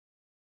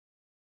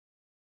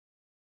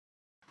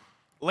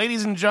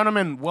Ladies and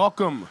gentlemen,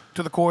 welcome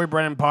to the Cory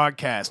Brennan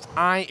podcast.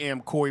 I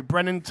am Cory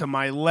Brennan. To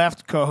my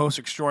left, co-host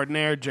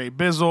extraordinaire, Jay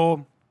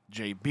Bizzle,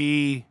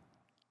 JB,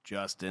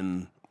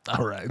 Justin.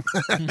 All right.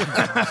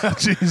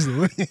 Jeez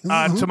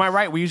Louise. To my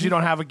right, we usually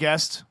don't have a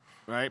guest,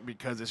 right?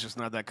 Because it's just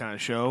not that kind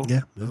of show.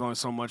 Yeah. There's only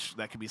so much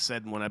that can be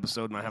said in one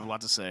episode, and I have a lot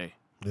to say.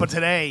 Yeah. But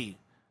today,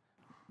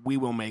 we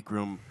will make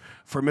room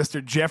for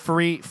Mr.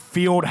 Jeffrey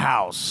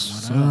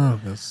Fieldhouse.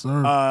 Yes,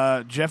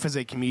 sir. Jeff is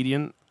a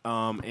comedian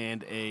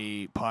and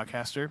a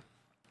podcaster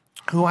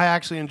who I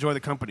actually enjoy the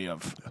company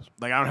of.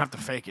 Like, I don't have to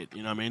fake it,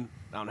 you know what I mean?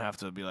 I don't have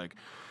to be like,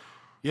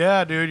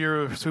 yeah, dude,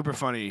 you're super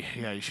funny.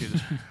 Yeah, you should.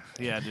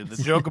 Yeah, dude,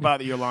 the joke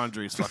about your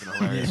laundry is fucking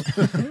hilarious.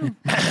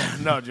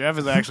 No, Jeff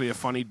is actually a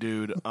funny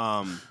dude.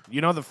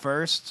 You know, the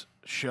first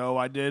show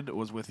I did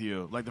was with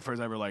you. Like, the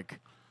first ever, like,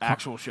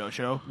 actual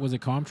show. Was it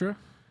Comtra?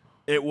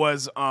 It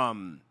was,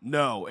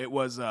 no, it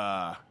was,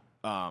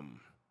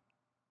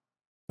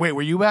 wait,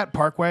 were you at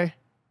Parkway?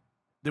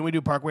 Didn't we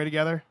do Parkway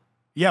together?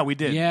 Yeah, we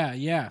did.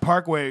 Yeah.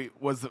 Parkway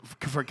was,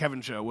 for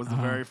Kevin's show, was the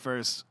very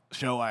first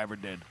show I ever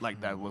did.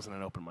 Like, that wasn't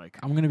an open mic.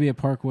 I'm going to be at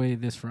Parkway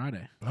this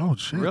Friday. Oh,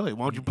 shit. Really?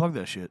 Why don't you plug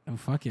that shit? Oh,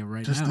 fuck it,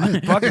 right Just now.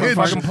 did.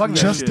 Fucking plug that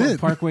Just shit. did.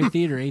 Parkway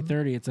Theater,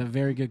 8:30. It's a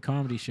very good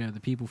comedy show.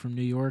 The people from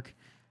New York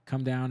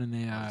come down and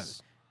they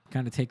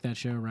kind of take that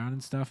show around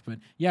and stuff. But,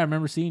 yeah, I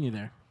remember seeing you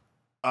there.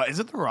 Is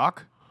it The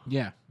Rock?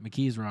 Yeah,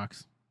 McKee's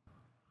Rocks.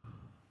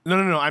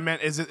 No. I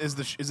meant, is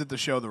it the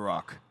show The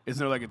Rock? Isn't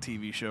there like a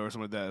TV show or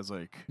something like that? It's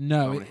like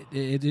No,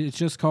 it's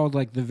just called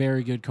like the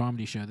Very Good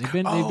Comedy Show. They've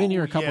been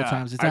here a couple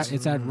times.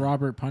 It's at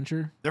Robert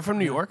Puncher. They're from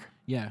New York?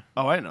 Yeah.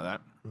 Oh, I didn't know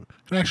that.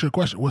 Can I ask you a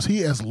question? Was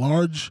he as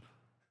large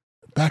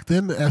back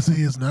then as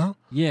he is now?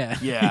 Yeah.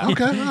 Yeah.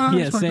 Okay. All right,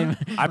 Yeah, same.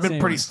 I've been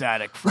same. pretty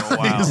static for a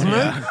while. Isn't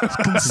Yeah. it? It's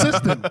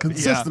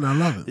consistent. I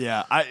love it.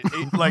 Yeah.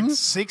 Like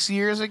 6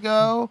 years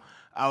ago,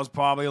 I was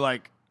probably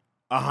like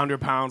 100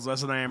 pounds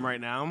less than I am right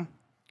now.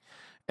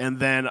 And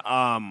then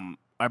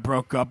I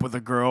broke up with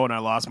a girl and I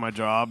lost my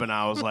job and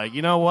I was like,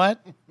 you know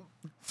what?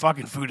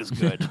 Fucking food is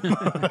good.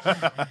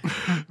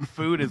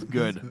 Food is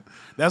good.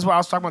 That's what I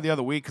was talking about the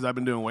other week because I've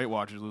been doing Weight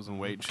Watchers, losing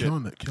weight and shit.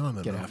 Killing it.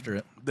 Get man. after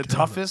it. The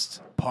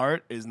toughest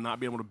part is not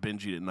being able to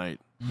binge eat at night.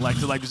 Like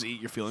to just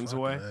eat your feelings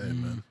away. Hey,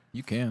 man.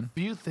 You can.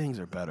 Few things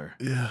are better.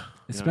 Yeah.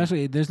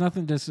 Especially, there's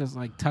nothing just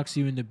like tucks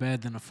you into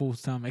bed than a full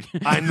stomach.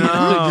 I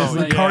know. Just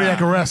like- Yeah.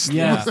 Cardiac arrest.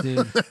 Yes,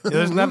 dude.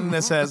 There's nothing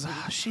that says,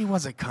 "Oh, she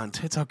was a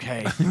cunt, it's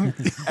okay.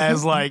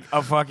 As like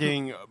a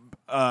fucking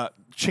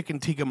chicken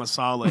tikka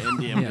masala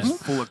Indian Yeah.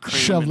 just full of cream.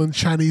 Shoveling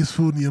Chinese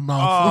food in your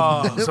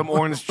mouth. Oh, some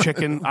orange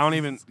chicken. I don't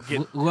even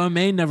get. Lo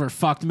mein never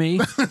fucked me.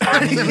 Eat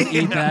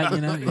that,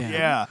 you know?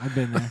 Yeah. I've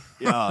been there.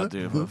 Yeah,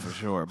 dude, for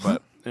sure.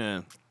 But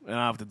yeah, and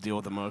I have to deal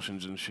with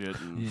emotions and shit.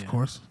 And Yeah. Of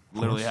course.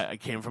 literally, I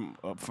came from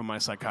my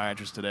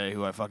psychiatrist today,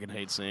 who I fucking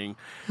hate seeing.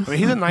 I mean,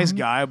 he's a nice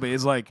guy, but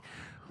he's like.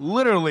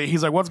 Literally,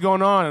 he's like, what's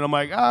going on? And I'm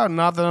like, oh,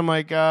 nothing. I'm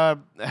like, I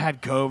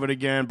had COVID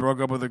again,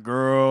 broke up with a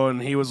girl.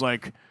 And he was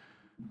like,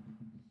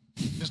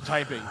 just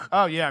typing.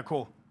 Oh, yeah,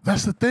 cool.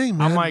 That's the thing,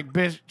 man. I'm like,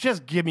 bitch,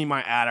 just give me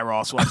my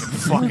Adderall so I can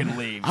fucking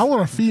leave. I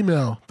want a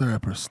female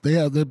therapist. They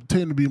tend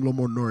to be a little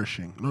more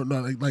nourishing. No,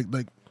 not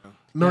like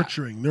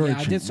nurturing. Yeah,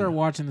 I did start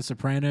watching The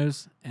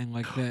Sopranos and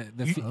like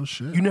Oh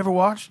shit. You never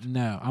watched?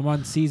 No, I'm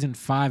on season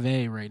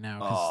 5A right now.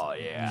 Oh,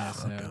 yeah.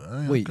 So,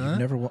 Wait, okay. you've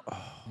never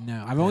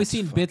no, I've only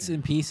seen bits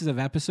and pieces of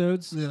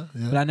episodes, Yeah.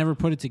 but I never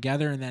put it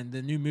together. And then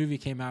the new movie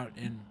came out,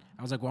 and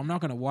I was like, well, I'm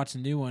not going to watch the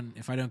new one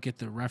if I don't get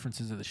the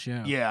references of the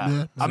show.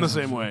 Yeah. I'm the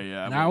same way,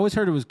 yeah. And I always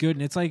heard it was good,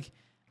 and it's like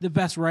the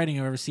best writing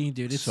I've ever seen,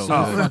 dude. It's so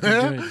good.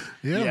 fucking good.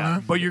 Yeah,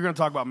 man. But you're going to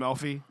talk about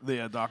Melfi,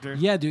 the doctor?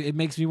 Yeah, dude, it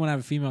makes me want to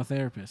have a female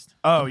therapist.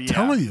 Oh, yeah.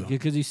 Telling you.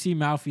 Because you see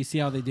Malfi, see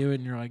how they do it,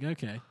 and you're like,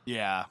 okay.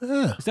 Yeah.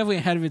 Yeah. It's definitely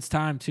ahead of its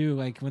time, too.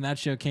 Like, when that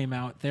show came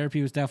out,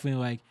 therapy was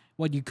definitely like,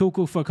 what, you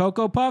cuckoo for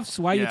Cocoa Puffs?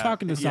 Why are you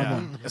talking to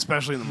someone?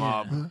 Especially in the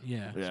mob.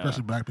 Yeah. Yeah.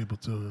 Especially black people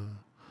too.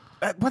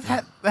 But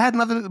that had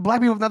nothing,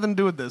 black people have nothing to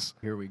do with this.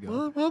 Here we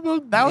go.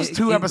 That was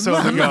 2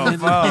 episodes ago. Oh,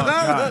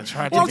 God.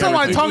 Try to Well, I'm take talking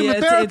about everything. talking Yeah,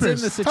 to it's in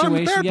therapists. the Talking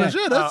to situation, therapists.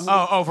 yeah. Yeah,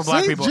 that's For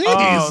black See, people. jeez.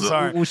 Oh,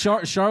 sorry.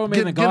 Well,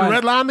 Charlemagne the getting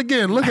God. redlined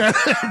again. Look at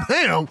it.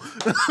 Damn.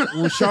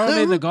 Well,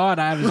 Charlemagne the God,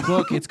 I have his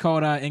book. It's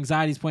called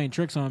Anxiety's Playing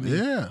Tricks on Me.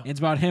 Yeah. And it's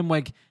about him,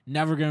 like,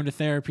 never going to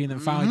therapy and then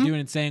finally doing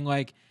it and saying,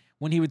 like,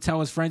 when he would tell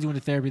his friends he went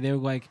to therapy, they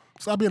would, like,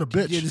 Stop being a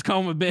bitch. yeah, just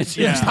call him a bitch.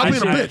 Yeah, stop I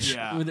being a tried- bitch.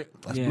 Yeah. With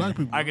it- That's yeah. black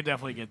people. I could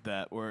definitely get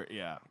that.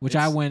 Which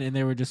I went and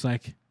they were just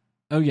like,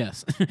 oh,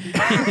 yes.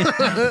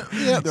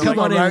 Yeah, Come come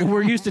on on, right? in.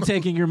 We're used to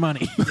taking your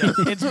money.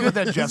 It's good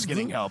that Jeff's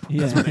getting help.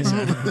 Yeah. That's what they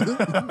said.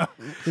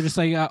 They're just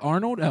like,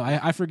 Arnold? Oh,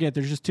 I forget.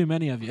 There's just too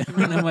many of you.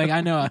 And I'm like,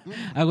 I know.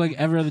 I like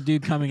every other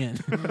dude coming in.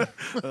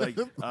 Like,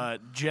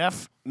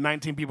 Jeff,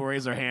 19 people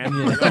raise their hand.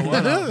 Yeah. Like, oh,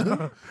 what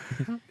up?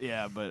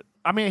 Yeah, but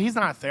I mean, he's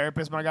not a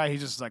therapist, my guy.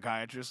 He's just a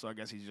psychiatrist, so I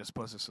guess he's just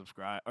supposed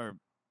to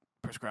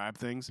prescribe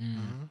things.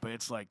 But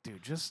it's like,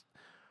 dude, just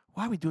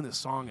why are we doing this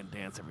song and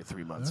dance every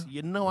 3 months?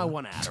 You know I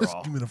want Adderall. Just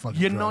give me the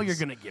fucking you know drugs.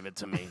 you're going to give it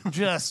to me.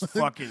 Just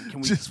fucking,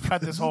 can we just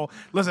cut this whole...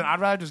 Listen, I'd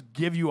rather just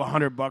give you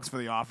 $100 for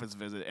the office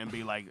visit and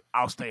be like,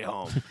 I'll stay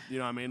home. You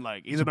know what I mean?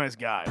 Like, he's a nice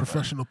guy.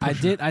 Professional I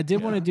pusher.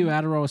 did want to do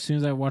Adderall as soon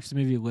as I watched the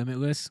movie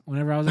Limitless.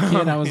 Whenever I was a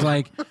kid, I was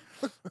like,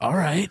 all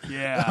right.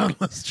 Yeah.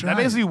 Let's try That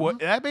basically it. what...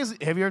 That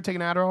basically, have you ever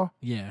taken Adderall?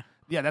 Yeah.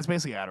 Yeah, that's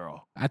basically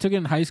Adderall. I took it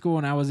in high school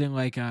when I was in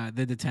like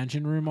the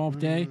detention room all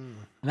day.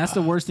 And that's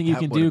the worst thing you That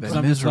can would've do because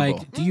been I'm just miserable.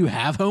 like, do you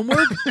have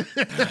homework?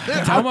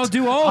 Tell them I'll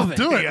do all of it.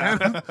 Do it, Yeah.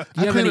 man.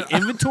 Do you have any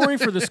inventory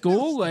for the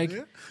school? Like,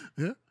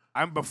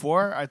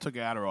 Before I took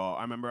Adderall,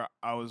 I remember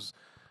I was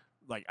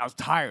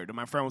tired, and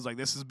my friend was like,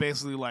 "This is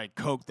basically like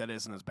Coke that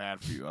isn't as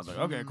bad for you." I was like,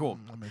 "Okay, cool."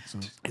 That makes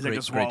sense. He's like, Great,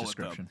 "Just great swallow it,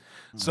 though." description.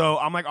 So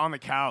I'm like on the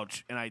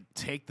couch, and I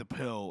take the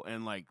pill,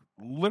 and like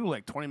literally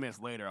like 20 minutes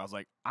later, I was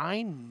like,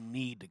 "I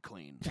need to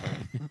clean.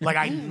 Like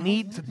I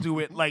need to do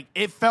it." Like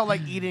it felt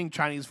like eating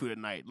Chinese food at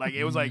night. Like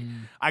it was like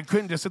I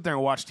couldn't just sit there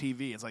and watch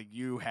TV. It's like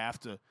you have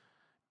to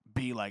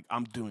be like,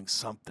 "I'm doing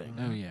something."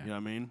 oh yeah. You know what I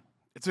mean?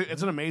 It's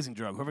an amazing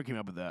drug. Whoever came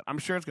up with that, I'm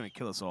sure it's gonna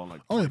kill us all in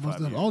like Oh, yeah, 25 most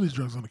definitely. years. All these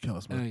drugs are going to kill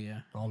us, Oh man. yeah.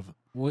 All of it.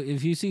 Well,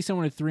 if you see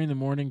someone at 3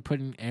 a.m.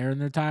 putting air in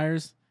their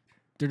tires,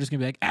 they're just gonna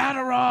be like,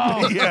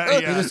 Adderall. Yeah,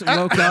 They just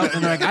woke up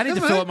and they're like, I need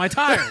to fill up my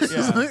tires.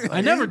 Yeah.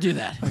 I never do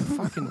that.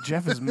 Fucking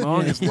Jeff is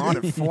mowing his lawn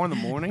at 4 in the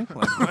morning.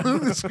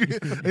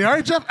 Like, Hey, all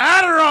right, Jeff.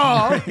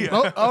 Adderall.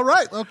 Oh, all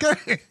right.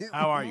 Okay.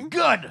 how are you?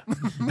 Good.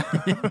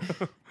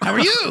 How are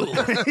you?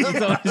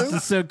 It's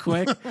just so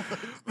quick.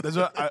 There's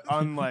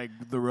on like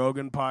the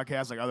Rogan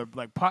podcast, like other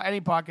like any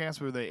podcast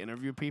where they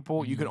interview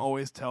people, you can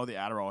always tell the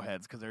Adderall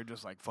heads because they're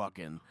just like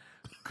fucking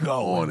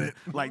going On it.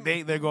 Like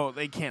they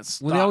can't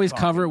stop. Well, they always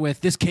talking. cover it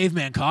with this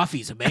caveman coffee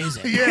is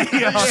amazing.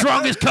 Yeah.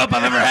 Strongest cup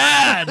I've ever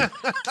had.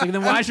 Like,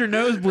 then why's your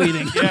nose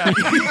bleeding?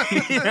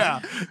 Yeah.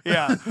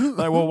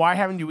 Like, well, why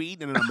haven't you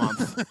eaten in a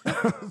month?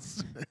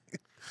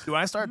 When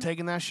I started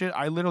taking that shit,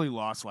 I literally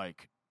lost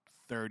like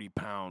 30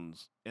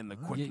 pounds in the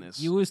quickness.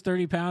 You lose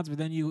 30 pounds, but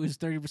then you lose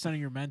 30% of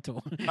your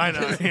mental. I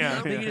know,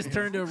 yeah. Then you just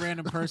turn to a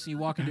random person, you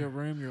walk into a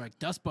room, you're like,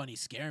 dust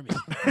bunnies scare me.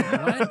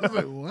 What?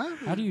 Wait, what?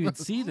 How do you even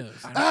see those?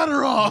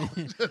 Adderall.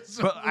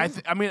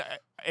 But I mean,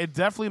 it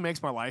definitely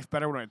makes my life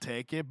better when I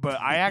take it.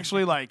 But I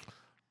actually like,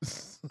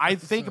 I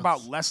think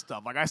about less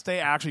stuff. Like I stay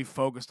actually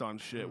focused on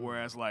shit.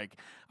 Whereas like,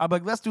 I'll be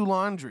like, let's do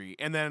laundry,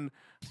 and then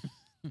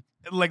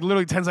like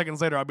literally 10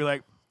 seconds later, I'll be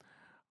like,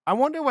 I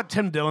wonder what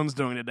Tim Dillon's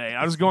doing today.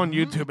 I just go on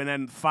YouTube, and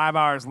then 5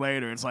 hours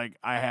later, it's like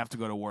I have to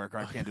go to work or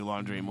I can't do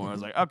laundry anymore. I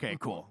was like, okay,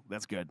 cool,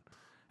 that's good.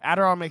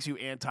 Adderall makes you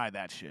anti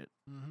that shit.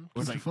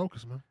 Keeps like- you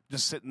focused, man.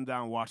 Just sitting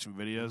down watching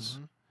videos.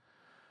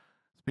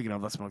 Speaking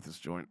of, let's smoke this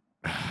joint.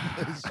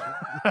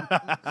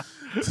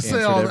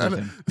 Say all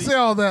everything. that. Say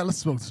all that. Let's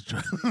smoke this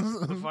joint.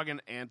 The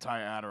fucking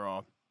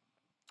anti-Adderall.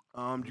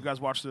 Did you guys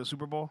watch the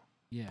Super Bowl?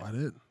 Yeah. I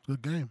did.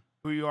 Good game.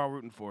 Who you all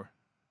rooting for?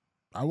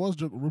 I was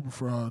rooting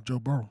for Joe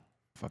Burrow.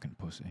 Fucking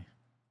pussy.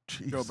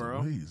 Jeez Joe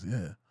Burrow? Louise,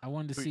 yeah. I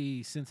wanted to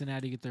see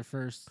Cincinnati get their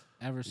first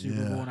ever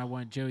Super Yeah. Bowl, and I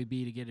want Joey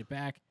B to get it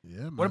back.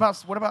 Yeah, man. What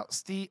about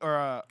Steve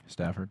or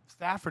Stafford.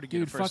 Stafford to get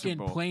Dude, the first fucking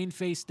Super Bowl? plain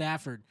face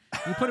Stafford.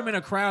 You put him in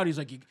a crowd, he's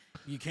like,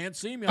 you can't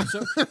see me.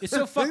 It's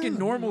so fucking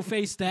normal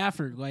face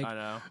Stafford. Like I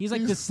know. he's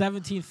like the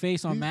 17th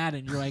face on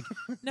Madden. You're like,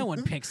 no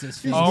one picks this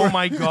face. Oh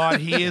my God,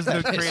 he is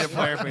the creative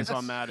player face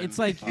on Madden. It's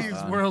like He's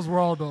Where's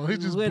Waldo? He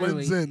just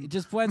literally blends in. it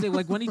just blends in.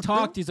 Like when he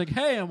talked, he's like,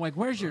 "Hey," I'm like,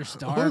 "Where's your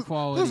star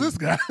quality? Who's this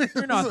guy?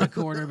 You're not the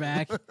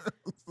quarterback."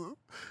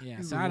 Yeah,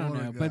 He's so a I don't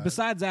water know. guy. But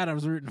besides that, I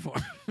was rooting for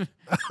him.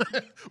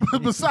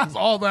 Besides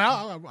all that,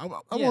 I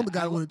Yeah, want the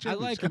guy to win a I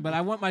championship. like him, but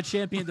I want my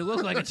champion to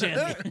look like a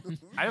champion.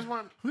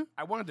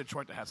 I wanted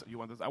Detroit to have. You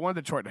want this? I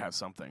wanted Detroit to have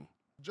something.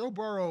 Joe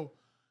Burrow,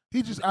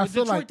 he just I But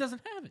feel Detroit like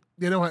doesn't have it.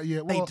 you know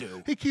yeah. Well,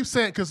 do. He keeps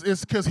saying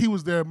because he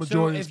was there So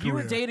majority of if his you were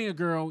career. dating a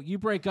girl, you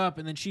break up,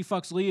 and then she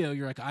fucks Leo,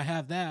 you're like, "I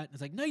have that."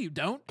 It's like, no, you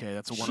don't. Okay,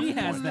 that's a She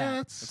wonderful has point. that.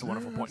 That's a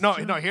wonderful point. No,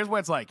 here's what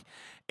it's like.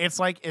 It's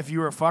like if you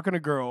were fucking a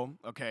girl,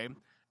 okay,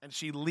 and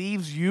she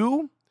leaves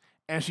you,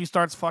 and she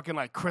starts fucking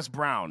like Chris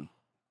Brown.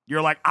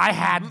 You're like, I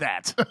had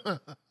that.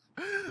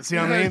 See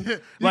what I mean? You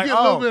Like, get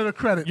a little bit of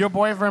credit. your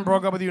boyfriend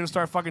broke up with you and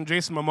started fucking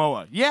Jason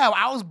Momoa. Yeah,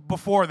 I was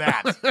before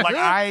that. Like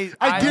I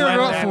geared led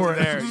up that for to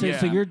it. there, So, yeah.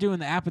 so you're doing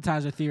the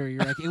appetizer theory.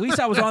 You're like, at least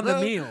I was on the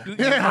meal.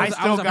 Yeah, I was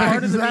still a got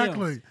part of the meal.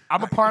 exactly.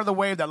 I'm a part of the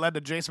wave that led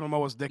to Jason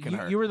Momoa's dick in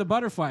her. You were the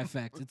butterfly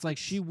effect. It's like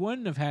she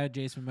wouldn't have had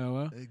Jason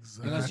Momoa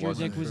Exactly. unless your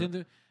Wasn't dick was her. in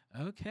the.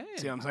 Okay.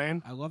 See what I'm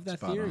saying? I love that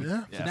Spot theory. on. Yeah,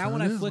 So that's now how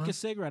when it I is, flick man. a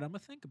cigarette, I'm gonna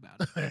think about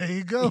it. There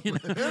you go.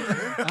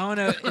 I want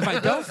to. If I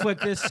don't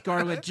flick this,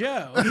 Scarlet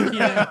Joe. You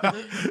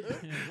know?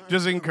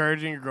 Just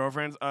encouraging your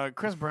girlfriends.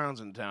 Chris Brown's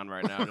in town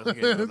right now. Just, in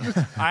case you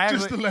know. I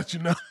Just to actually, let you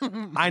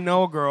know. I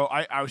know a girl.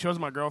 She was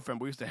my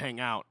girlfriend. We used to hang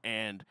out,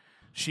 and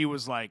she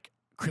was like,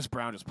 Chris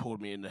Brown just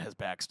pulled me into his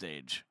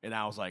backstage, and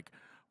I was like,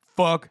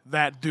 fuck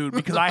that dude,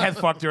 because I had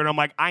fucked her, and I'm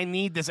like, I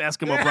need this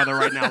Eskimo brother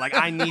right now. Like,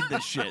 I need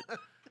this shit.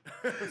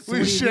 So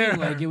what do you mean?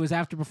 Like, it was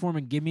after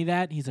performing "Give Me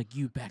That." He's like,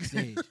 "You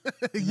backstage."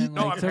 And then,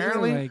 No, like, took her,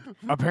 like,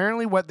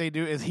 apparently what they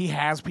do is he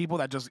has people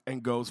that just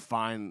and goes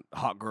find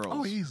hot girls.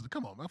 Oh, easy.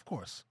 Come on, man. Of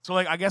course. So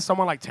like I guess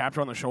someone like tapped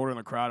her on the shoulder in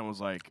the crowd and was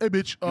like, Hey,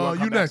 bitch, wanna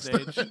you come next.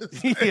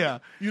 backstage? Yeah.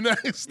 You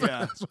next. Yeah.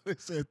 That's what they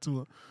said to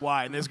her.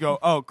 Why? And they just go,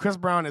 oh, Chris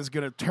Brown is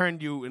gonna turn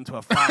you into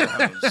a fire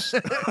hose.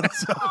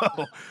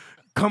 So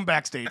come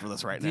backstage with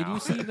us right did now. you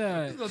see He's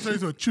the? gonna turn you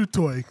into a chew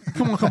toy.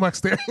 Come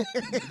backstage.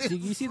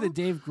 Did you see the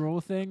Dave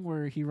Grohl thing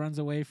where he runs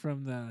away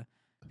from the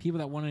people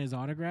that wanted his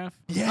autograph?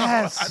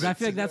 Yes. 'Cause I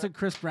feel like that's what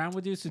Chris Brown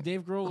would do. So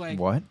Dave Grohl, like,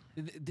 What?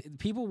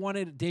 people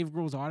wanted Dave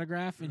Grohl's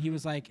autograph, and he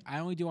was like, "I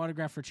only do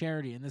autograph for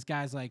charity." And this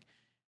guy's like,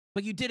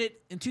 "But you did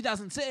it in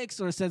 2006,"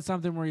 or said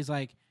something where he's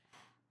like,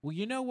 "Well,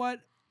 you know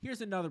what?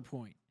 Here's another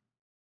point.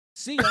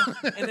 See ya."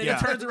 And then Yeah.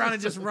 he turns around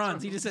and just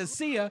runs. He just says,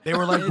 "See ya." They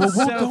were like, And well, it's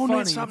we'll so donate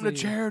funny, something to dude.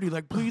 charity.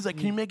 Like, please, like,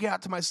 can you make it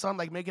out to my son?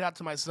 Like, make it out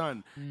to my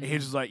son. And he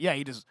was just like, yeah,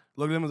 he just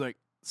looked at him and was like,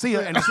 see ya.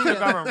 And just took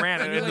off and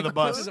ran And he, into like, the puts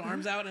bus. his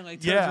arms out and like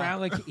turns Yeah.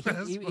 around like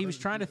he was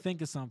trying to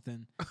think of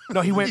something.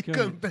 No, he went,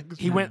 couldn't think of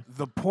he went,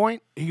 the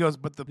point, he goes,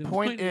 but the point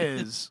point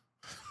is,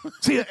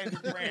 see ya. And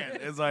he ran.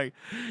 It's like,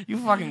 you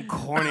fucking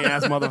corny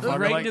ass motherfucker.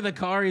 Right Like, into the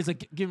car. He's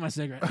like, "Give me my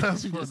cigarette."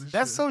 That's Just- funny.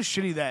 that's so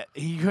shitty that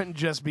he couldn't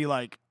just be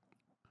like,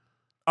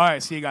 all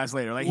right, see you guys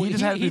later. Like, Well, he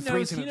just had to do he three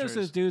knows signatures.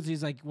 those dudes.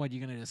 He's like, "What,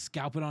 you're gonna just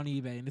scalp it on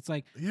eBay?" And it's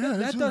like, Yeah, that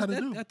that's does what I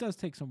do. that does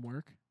take some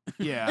work.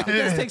 Yeah. It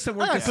does take some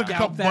work I to took a scalp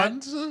couple that.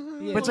 buttons.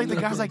 Yeah. But it's like the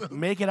guy's like,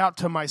 make it out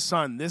to my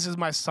son. This is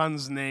my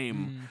son's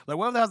name. Like,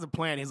 what if that was the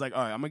plan? He's like,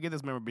 all right, I'm gonna get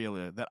this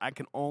memorabilia that I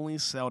can only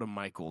sell to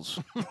Michaels.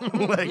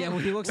 Like, Yeah, well,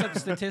 he looks up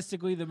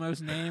statistically the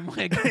most name.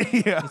 Like,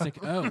 yeah. it's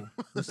like, oh,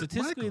 well,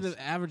 statistically the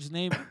average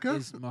name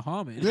is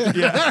Muhammad.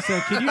 Yeah. So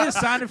can you just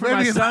sign it for Maybe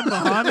my it's- son,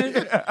 Muhammad?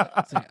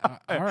 It's like,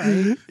 all right.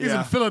 He's Yeah.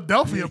 in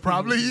Philadelphia,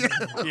 probably.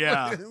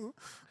 Yeah.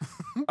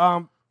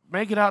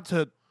 Make it out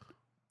to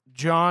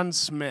John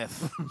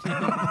Smith.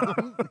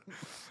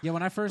 Yeah,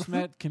 when I first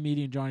met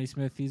comedian Johnny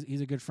Smith,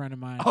 he's a good friend of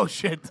mine. Oh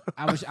shit.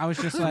 I was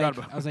just Forgot like,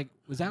 about I was like,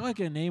 was that like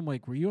a name?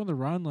 Like, were you on the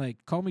run?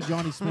 Like, call me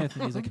Johnny Smith.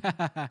 And he's like, ha,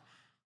 ha, ha.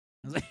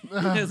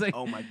 I was like,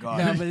 Oh my god.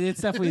 no, but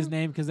it's definitely his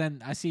name because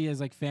then I see his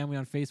like family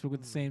on Facebook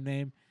with the same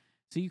name.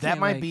 So you That can't,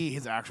 might like, be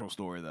his actual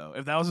story though.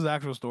 If that was his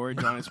actual story,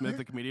 Johnny Smith,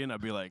 the comedian,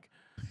 I'd be like,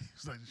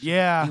 He's like,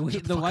 yeah.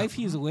 the life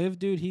he's lived,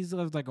 dude. He's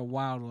lived like a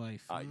wild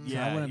life. So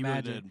Yeah, I would he really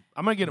imagine. did.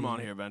 I'm gonna get him on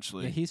Yeah. here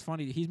eventually. Yeah, he's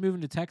funny. He's moving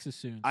to Texas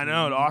soon. I so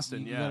know, you- to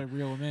Austin, You yeah. gotta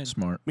reel him in.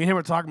 Smart. Me and him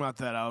were talking about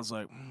that. I was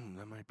like,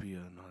 that might be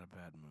not a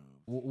bad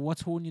move.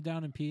 What's holding you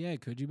down in PA?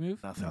 Could you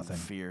move? Nothing.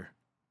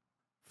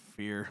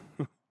 Fear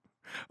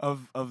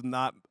of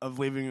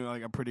leaving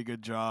like a pretty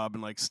good job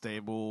and like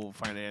stable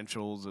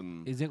financials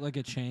and Is it like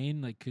a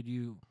chain? Like, could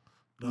you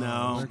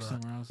No. work it's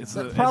somewhere else? It's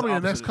No. the- probably the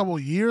opposite. next couple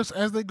of years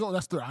as they go.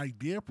 That's their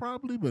idea,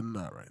 probably, but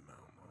not right now.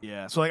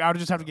 yeah. So like I would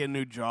just have to get a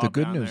new job. The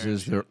good down news there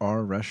is there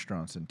are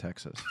restaurants in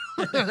Texas.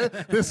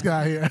 This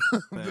guy here.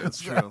 That's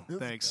true.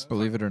 Thanks.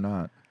 Believe it or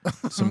not,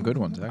 some good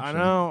ones actually.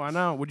 I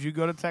know. Would you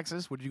go to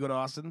Texas? Would you go to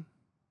Austin?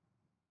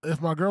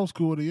 If my girl's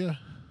cool with it, yeah.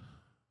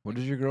 What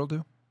does your girl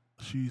do?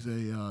 She's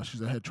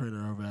a head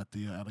trainer over at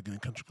the Allegheny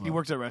Country Club. He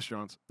works at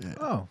restaurants, Yeah.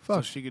 Oh, so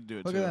fuck! she could do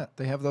it Look too. at that.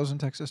 They have those in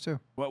Texas too.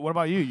 What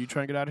about you? You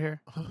trying to get out of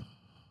here?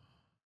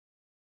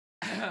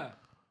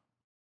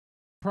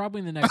 Probably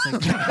in the next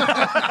like,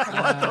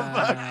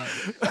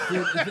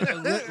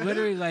 dude,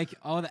 literally like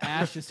all the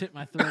ash just hit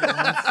my throat at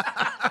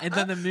once, and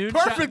then the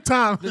moonshine, Perfect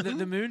time.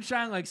 the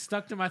moonshine like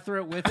stuck to my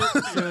throat with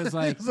it. So it was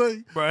like, It's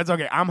like, Bro, it's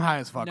okay. I'm high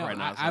as fuck no, right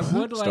now. I so-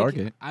 would like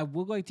Stargate. I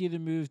would like to either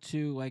move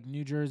to like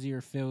New Jersey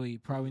or Philly.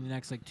 Probably in the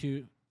next like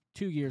two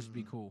years would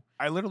be cool.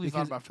 I literally because-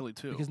 thought about Philly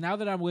too. Because now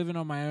that I'm living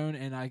on my own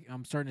and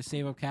I'm starting to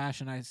save up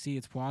cash and I see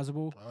it's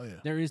plausible, oh yeah.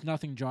 there is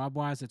nothing job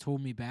wise that's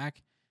holding me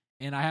back.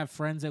 And I have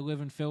friends that live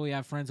in Philly. I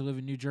have friends that live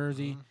in New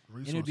Jersey.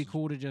 And it'd be Resources.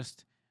 cool to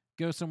just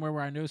go somewhere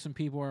where I know some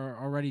people are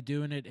already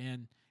doing it.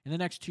 And in the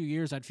next 2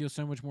 years, I'd feel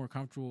so much more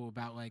comfortable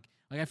about like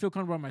I feel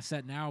comfortable on my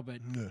set now,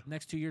 but Yeah. the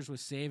next 2 years with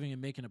saving and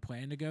making a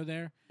plan to go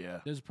there, Yeah.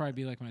 those would probably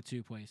be like my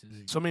two places.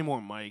 So many more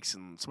mics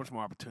and so much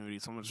more opportunity.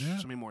 So Yeah.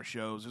 many more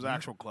shows. There's Yeah.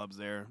 actual clubs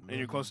there, and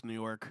you're close to New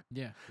York.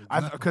 Yeah.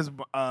 Exactly. Because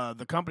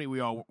the company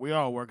we all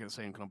work at the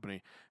same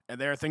company, and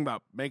they're thinking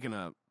about making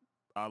a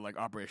like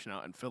operation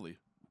out in Philly.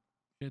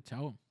 Should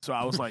tell them. So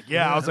I was like,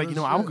 Yeah, I was like,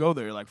 no I would shit. go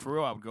there. Like for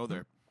real, I would go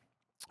there.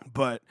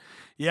 But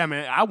yeah,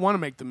 man, I want to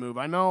make the move.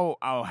 I know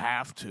I'll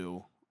have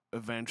to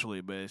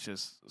eventually, but it's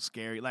just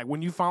scary. Like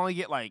when you finally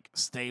get like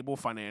stable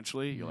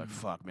financially, you're like,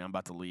 fuck, man, I'm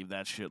about to leave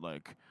that shit.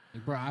 Like,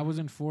 Bro, I was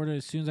in Florida.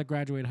 As soon as I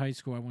graduated high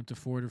school, I went to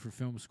Florida for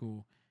film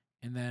school.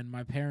 And then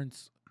my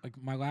parents, like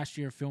my last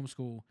year of film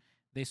school,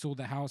 they sold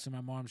the house and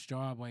my mom's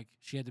job. Like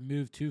she had to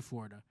move to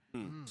Florida.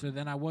 So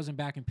then I wasn't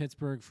back in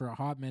Pittsburgh for a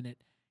hot minute.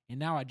 And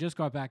now I just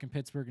got back in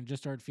Pittsburgh and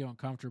just started feeling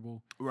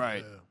comfortable.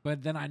 right. Yeah.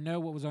 But then I know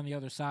what was on the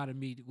other side of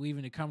me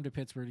leaving to come to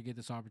Pittsburgh to get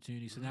this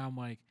opportunity. So now I'm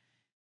like,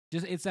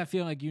 just it's that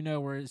feeling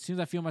like, where as soon as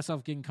I feel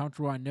myself getting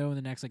comfortable, I know in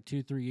the next like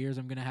 2-3 years,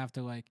 I'm going to have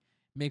to like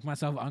make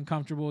myself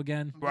uncomfortable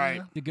again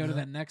Right. to go to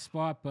that next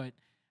spot. But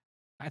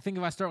I think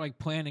if I start like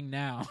planning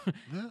now,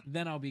 Yeah.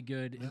 then I'll be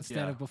good. Instead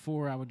Yeah. of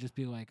before, I would just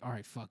be like, all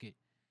right, fuck it.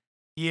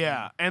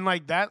 Yeah, and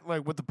like that,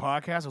 like with the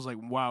podcast, I was like,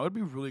 wow, it'd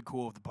be really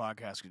cool if the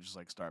podcast could just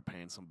like start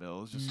paying some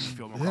bills, just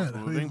feel more Yeah,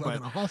 comfortable moving. But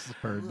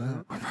Heard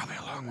that. we're probably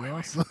a long way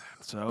away from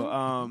that.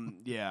 So,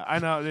 yeah, I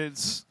know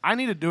I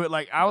need to do it.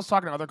 Like I was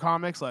talking to other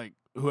comics, like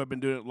who have been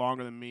doing it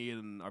longer than me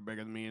and are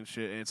bigger than me and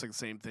shit. And it's like the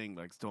same thing.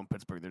 Like still in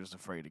Pittsburgh, they're just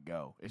afraid to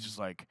go. It's just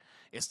like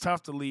it's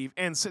tough to leave.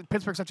 And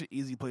Pittsburgh's such an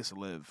easy place to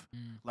live.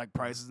 Like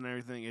prices and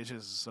everything, it's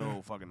just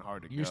so fucking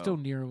hard to go. You're still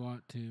near a lot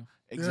too.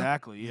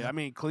 Exactly. Yeah. I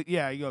mean, you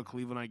go to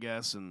Cleveland, I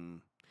guess, and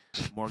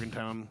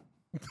Morgantown.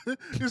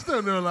 You're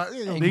still doing like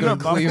You go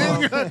to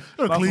Cleveland.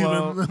 Buffalo.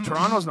 Cleveland.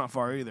 Toronto's not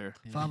far either.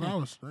 5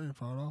 hours. They ain't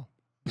far at all.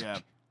 Yeah.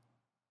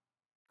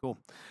 Cool.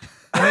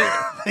 They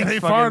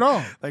ain't far at all.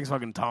 Thanks,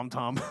 fucking Tom.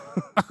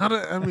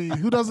 I mean,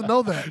 who doesn't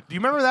know that? Do you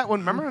remember that one?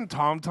 Remember when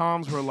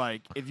Tom-Toms were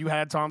like, if you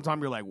had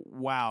Tom-Tom, you're like,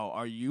 wow,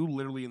 are you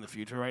literally in the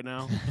future right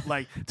now?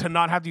 Like, to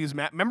not have to use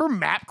map. Remember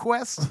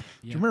MapQuest?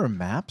 Do you remember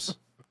maps?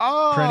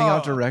 Oh. Printing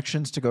out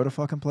directions to go to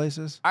fucking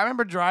places? I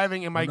remember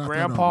driving and my Not that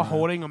grandpa old, man.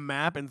 holding a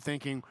map and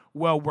thinking,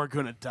 well, we're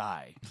going to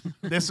die.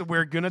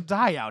 We're going to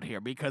die out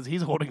here because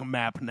he's holding a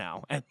map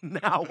now. And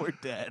now we're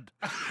dead.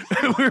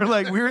 we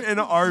were in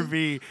an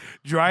RV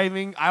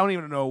driving. I don't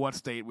even know what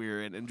state we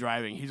were in and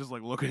driving. He's just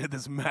like looking at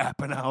this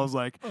map. And I was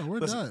like, Oh, we're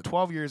listen, dead.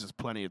 12 years is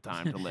plenty of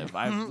time to live.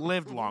 I've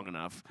lived long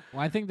enough.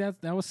 Well, I think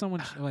that was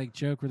someone's like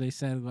joke where they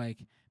said like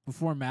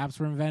before maps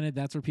were invented,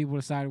 that's where people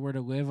decided where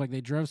to live. Like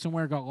they drove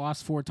somewhere, got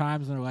lost 4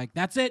 times, and they're like,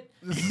 "That's it.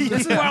 This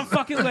is where I'm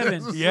fucking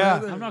living.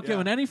 Yeah. I'm not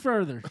going any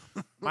further."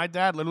 My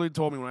dad literally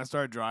told me when I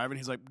started driving,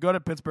 he's like, go to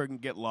Pittsburgh and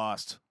get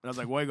lost. And I was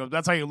like, well, he goes,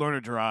 that's how you learn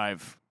to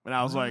drive. And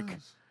I was like,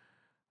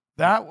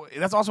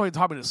 that's also how he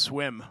taught me to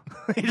swim.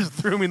 He just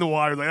threw me in the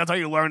water. Like, that's how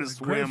you learn to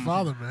Great swim.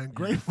 father, man.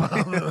 Great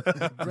father.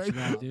 What you Great.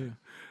 gotta do.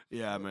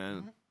 Yeah,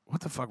 man.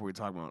 What the fuck were we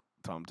talking about?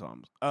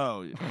 Tom-Toms.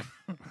 Oh, yeah.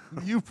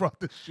 You brought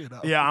this shit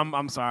up. Yeah,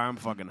 I'm sorry. I'm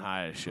fucking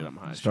high as shit. I'm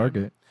high as shit.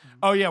 Stargate.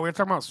 Oh, yeah, we were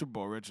talking about Super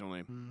Bowl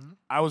originally.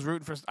 I was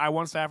rooting I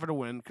want Stafford to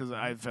win because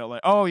I felt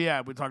like, oh,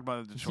 yeah, we talked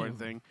about the Detroit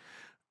thing.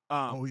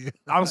 Oh yeah.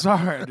 I'm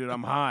sorry, dude.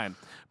 I'm high.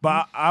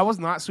 But I was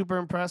not super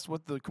impressed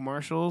with the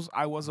commercials.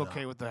 I was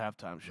okay with the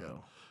halftime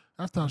show.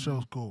 Halftime show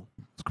was cool.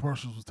 The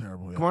commercials was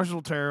terrible. Yeah. Commercials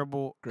were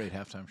terrible. Great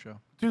halftime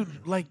show.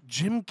 Dude, like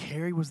Jim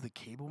Carrey was the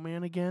cable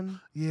man again?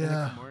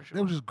 Yeah. commercial?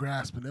 They were just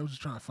grasping. They were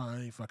just trying to find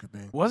any fucking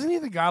thing. Wasn't he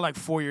the guy like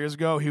 4 years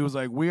ago? He was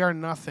like, we are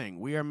nothing.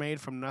 We are made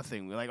from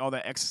nothing. Like all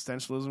that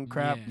existentialism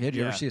crap. Yeah. Yeah, did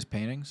you ever see his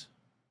paintings?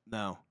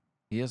 No.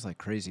 He has like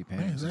crazy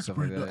paintings. and that's stuff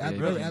pretty like that. dope. Yeah,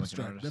 Very he can look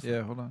abstract, an artist.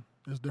 different. Yeah, hold on.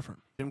 It's different.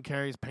 Jim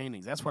Carrey's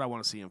paintings. That's what I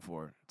want to see him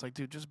for. It's like,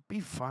 dude, just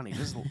be funny.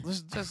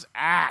 Just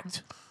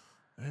act.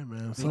 Hey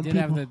man, They some did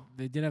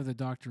people. have the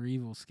Dr.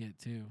 Evil skit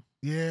too.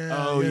 Yeah.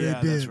 Oh, yeah, yeah,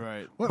 they did. that's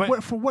right.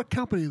 What for what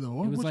company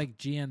though? It was Which- like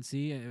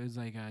GNC. It was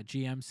like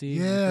GMC.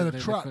 Yeah, like the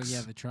trucks.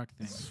 Yeah, the truck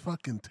thing. It's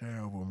fucking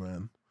terrible,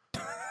 man.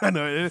 I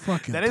know.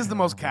 Fucking That is the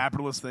most terrible.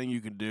 capitalist thing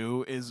you can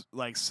do is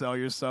like sell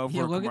yourself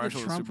Yeah, for a look at the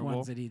commercial at Trump Super Bowl.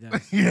 ones that he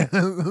does. Yeah.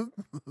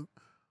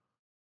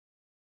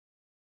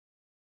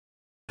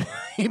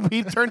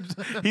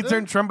 he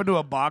turned Trump into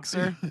a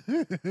boxer.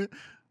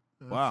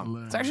 Wow.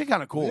 hilarious. It's actually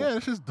kind of cool. Yeah,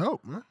 it's just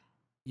dope, man.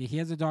 Yeah, he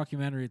has a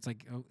documentary. It's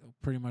like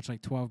pretty much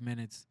like 12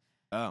 minutes.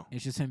 Oh.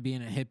 It's just him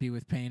being a hippie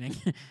with painting.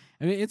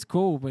 I mean, it's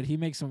cool, but he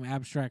makes some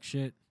abstract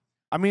shit.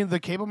 I mean, the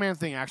Cable Man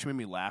thing actually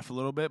made me laugh a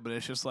little bit, but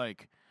it's just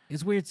like,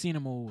 It's weird seeing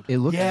him old. It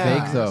looked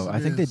Yeah. fake though. Yes, I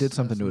it think they is. did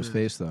something Yes, to it his is.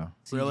 face though.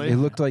 Really? It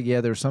looked like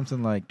there was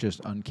something like just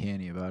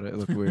uncanny about it. It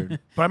looked weird.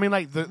 but I mean,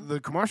 like the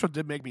commercial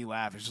did make me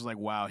laugh. It's just like,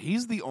 wow,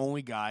 he's the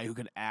only guy who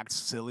can act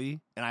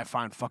silly, and I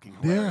find fucking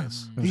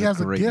hilarious. Yeah. It was He a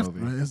has a great gift,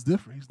 movie. man. It's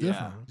different. He's Yeah.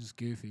 different. Just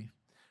goofy.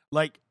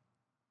 Like,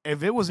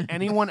 if it was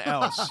anyone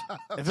else,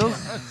 if it was,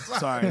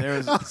 sorry, there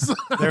was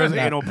Not-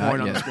 anal not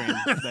porn on the yet. screen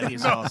that he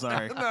saw.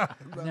 Sorry,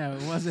 No,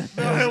 it wasn't.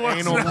 There was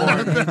anal It porn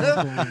wasn't anal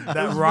porn.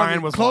 that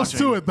Ryan was Close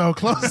watching. to it though.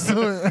 Close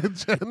to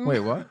it.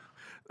 Wait, what?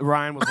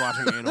 Ryan was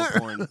watching anal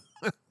porn.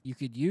 You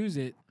could use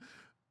it,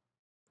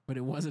 but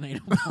it wasn't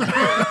anal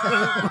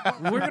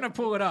porn. We're gonna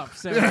pull it up.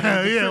 So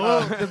Yeah, yeah.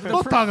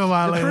 We'll talk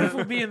about it the proof later.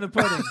 will be in the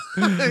pudding.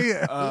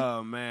 Yeah.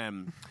 Oh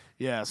man,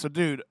 yeah. So,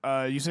 dude,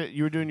 you said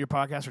you were doing your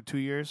podcast for 2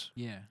 years.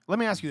 Yeah. Let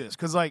me ask you this,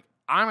 because like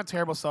I'm a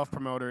terrible self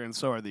promoter, and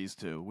so are these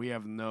two. We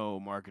have no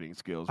marketing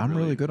skills. I'm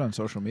really good on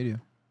social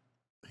media.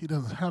 He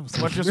doesn't have.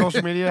 What's your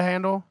social media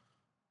handle?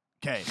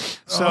 Okay,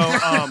 so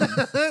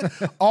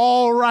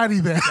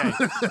Alrighty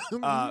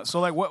then. so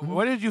like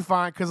what did you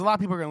find? Because a lot of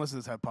people are gonna listen to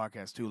this type of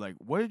podcast too. Like,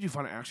 what did you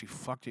find actually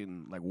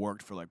fucking like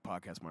worked for like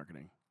podcast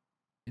marketing?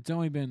 It's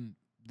only been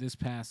this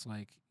past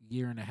like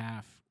year and a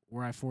half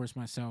where I forced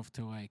myself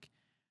to like,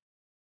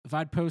 if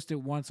I'd post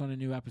it once on a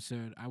new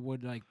episode, I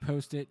would like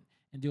post it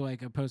and do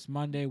like a post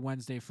Monday,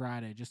 Wednesday,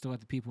 Friday, just to let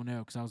the people know.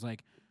 Because I was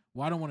like,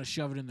 well, I don't want to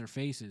shove it in their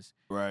faces.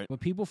 Right. But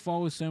people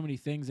follow so many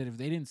things that if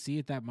they didn't see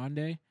it that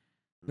Monday,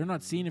 they're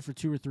not seeing it for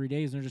 2 or 3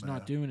 days. And they're just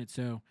not doing it.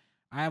 So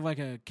I have like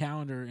a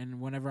calendar,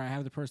 and whenever I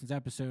have the person's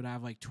episode, I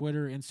have like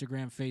Twitter,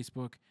 Instagram,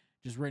 Facebook,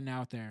 just written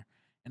out there.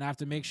 and I have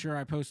to make sure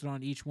I post it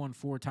on each one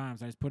 4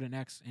 times. I just put an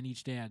X in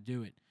each day I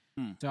do it.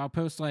 Hmm. So I'll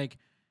post like,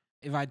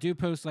 if I do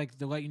post like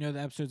to let you know the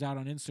episode's out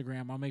on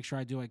Instagram, I'll make sure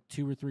I do like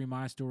 2 or 3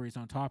 my stories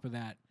on top of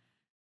that,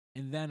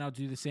 and then I'll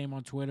do the same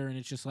on Twitter. And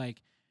it's just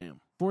like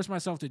force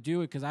myself to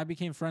do it because I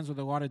became friends with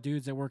a lot of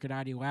dudes that work at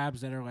ID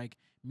Labs that are like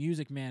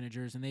music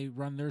managers, and they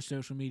run their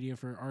social media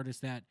for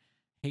artists that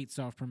hate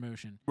self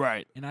promotion.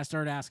 Right. And I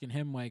started asking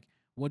him like,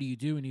 what do you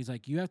do? And he's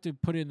like, you have to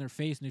put it in their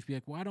face, and if you be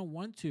like, well, I don't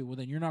want to, well,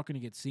 then you're not going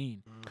to get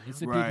seen. It's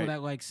the people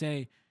that like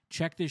say,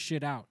 check this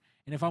shit out.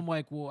 And if I'm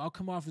like, well, I'll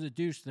come off as a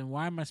douche, then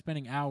why am I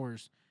spending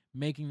hours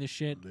making this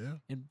shit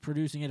and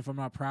producing it if I'm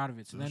not proud of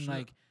it? So then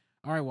like,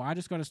 all right, well, I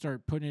just got to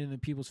start putting it in the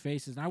people's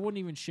faces. And I wouldn't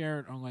even share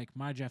it on like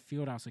my Jeff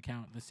Fieldhouse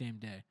account the same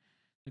day.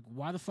 Like,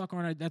 why the fuck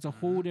aren't I? That's a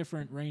whole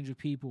different range of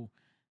people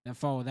that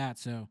follow that.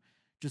 So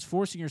just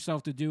forcing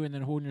yourself to do it and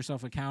then holding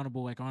yourself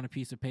accountable, like on a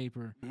piece of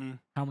paper,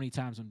 how many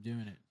times I'm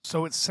doing it.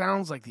 So it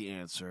sounds like the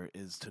answer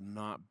is to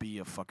not be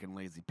a fucking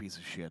lazy piece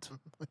of shit.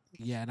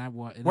 Yeah, and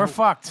We're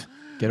fucked.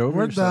 Get over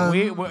We're yourself.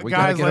 done.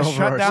 Guys, let's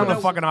shut down the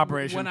So fucking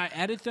operation. When I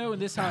edit, though,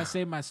 and this is how I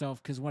save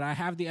myself, because when I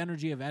have the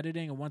energy of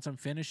editing and once I'm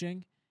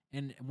finishing,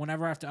 and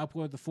whenever I have to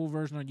upload the full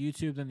version on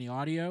YouTube, then the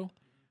audio,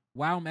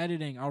 while I'm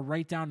editing, I'll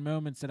write down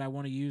moments that I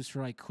want to use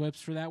for like clips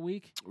for that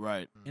week.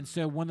 Right. And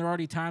so when they're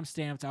already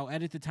timestamped, I'll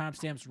edit the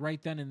timestamps right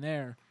then and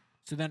there.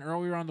 So then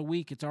earlier on the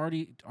week, it's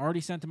already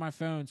sent to my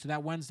phone. So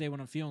that Wednesday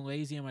when I'm feeling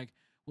lazy, I'm like,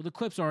 well, the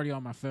clip's already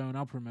on my phone.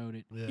 I'll promote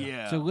it.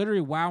 Yeah. So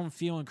literally while I'm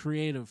feeling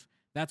creative,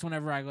 that's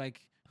whenever I like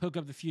hook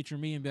up the future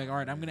me and be like, all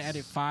right, I'm going to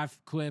edit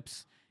 5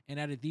 clips and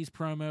edit these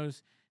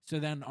promos. So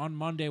then on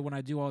Monday when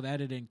I do all the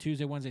editing,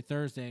 Tuesday, Wednesday,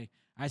 Thursday,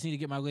 I just need to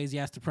get my lazy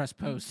ass to press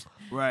post.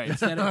 Right.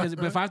 Instead of,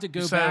 but if I have to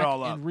go back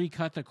and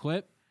recut the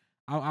clip,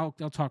 I'll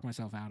talk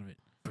myself out of it.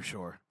 For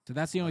sure. So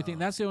that's the only thing.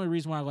 That's the only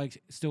reason why I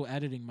like still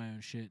editing my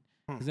own shit.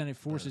 Because then it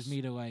forces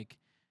me to like.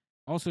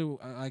 Also,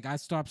 like I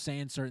stopped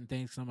saying certain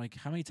things. Cause I'm like,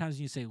 how many times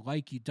do you say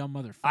like, you dumb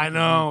motherfucker? I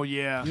know.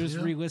 Yeah. You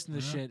just re-listen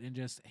to shit and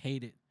just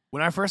hate it.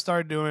 When I first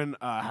started doing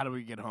How Do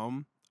We Get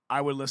Home, I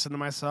would listen to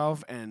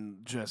myself and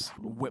just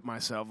whip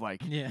myself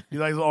like you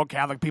like old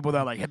Catholic people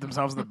that like hit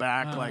themselves in the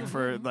back like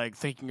for like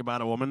thinking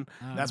about a woman.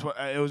 That's what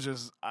it was.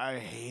 Just I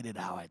hated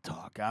how I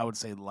talk. I would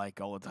say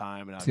like all the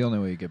time, and it's the only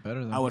way you get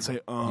better. Then I would say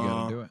you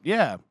gotta do it.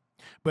 Yeah,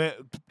 but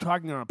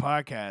talking on a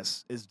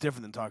podcast is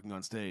different than talking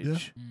on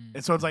stage. Yeah.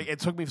 And so it's like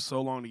it took me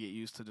so long to get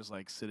used to just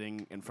like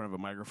sitting in front of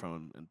a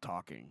microphone and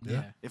talking.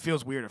 Yeah. It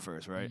feels weird at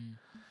first, right?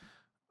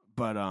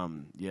 But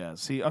yeah.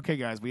 See, okay,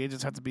 guys, we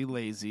just have to be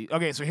lazy.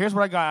 Okay, so here's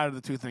what I got out of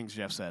the 2 things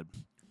Jeff said.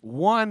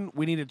 1,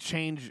 we need to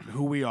change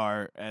who we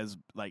are as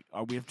like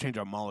we have to change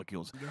our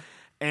molecules. Yeah.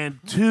 And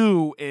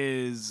 2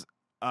 is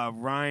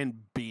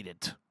Ryan beat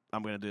it.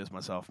 I'm gonna do this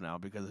myself now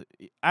because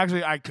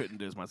actually I couldn't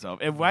do this myself.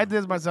 If I did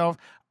this myself,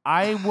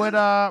 I would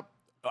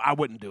I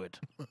wouldn't do it.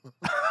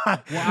 Well,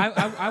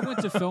 I went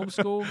to film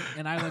school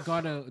and I like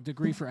got a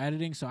degree for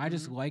editing, so I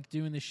just like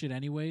doing this shit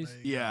anyways.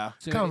 Yeah.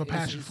 So kind of a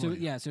passion for you.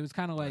 Yeah, so it's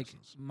kind of like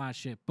my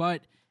shit.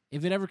 But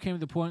if it ever came to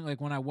the point,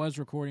 like when I was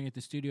recording at the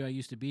studio I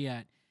used to be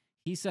at,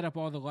 he set up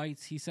all the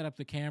lights, he set up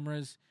the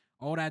cameras.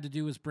 All I had to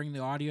do was bring the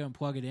audio and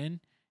plug it in,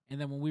 and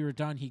then when we were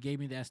done, he gave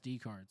me the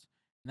SD cards.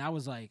 And that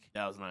was like...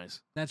 That was nice.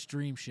 That's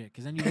dream shit,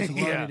 because then you just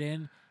load it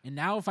in. And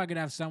now if I could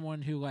have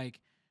someone who like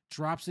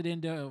drops it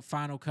into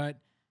Final Cut,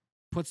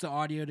 puts the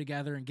audio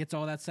together and gets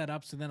all that set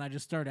up, so then I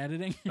just start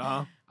editing.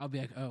 I'll be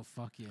like, oh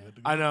fuck yeah!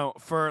 I know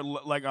for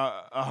like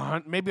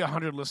maybe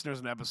 100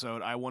 listeners an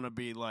episode, I want to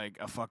be like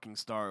a fucking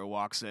star who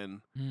walks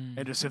in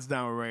and just sits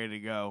down, ready to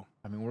go.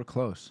 I mean, we're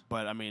close.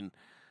 But I mean,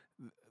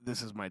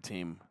 this is my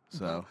team,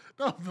 so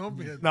don't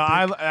be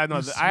I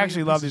know I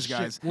actually love these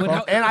guys, and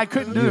I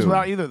couldn't do this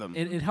without either of them.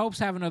 It helps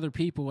having other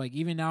people. Like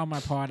even now in my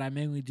pod, I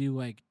mainly do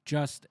like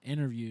just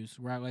interviews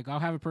where I'll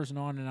have a person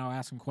on and I'll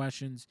ask them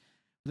questions.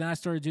 But then I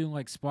started doing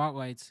like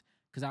spotlights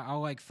because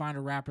I'll like find a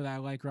rapper that I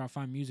like or I'll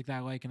find music that I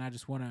like and I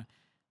just want to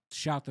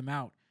shout them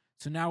out.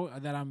 So now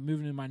that I'm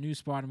moving to my new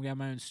spot and we got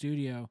my own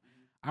studio,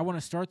 I want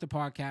to start the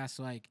podcast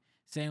like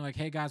saying like,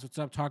 hey guys, what's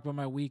up? Talk about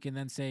my week, and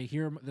then say,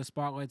 here are the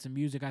spotlights and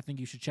music I think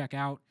you should check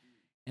out,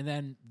 and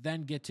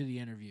then get to the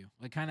interview.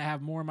 Like kind of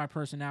have more of my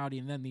personality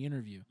and then the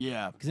interview.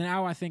 Yeah. Because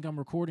now I think I'm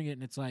recording it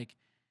and it's like,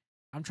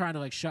 I'm trying to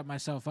like shut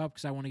myself up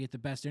because I want to get the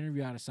best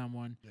interview out of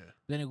someone. Yeah.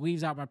 Then it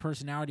leaves out my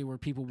personality where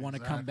people want to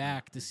come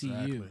back to see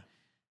you.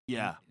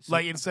 Yeah. So,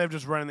 like instead of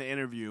just running the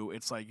interview,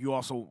 it's like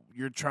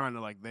you're trying to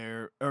like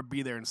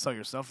be there and sell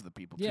yourself to the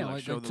people. Yeah, too.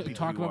 Like show the people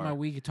talk you about are. my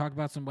week, talk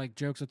about some like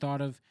jokes I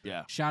thought of.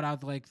 Yeah. Shout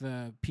out like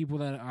the people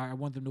that I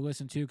want them to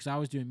listen to because I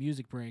was doing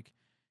music break.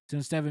 So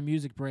instead of a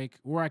music break,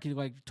 or I could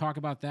like talk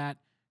about that,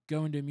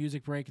 go into a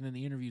music break, and then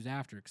the interviews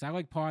after. Because I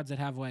like pods that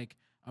have like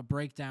a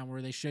breakdown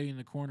where they show you in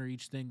the corner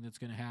each thing that's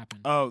going to happen.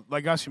 Oh,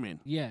 like us, you mean?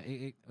 Yeah.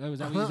 Is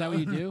that what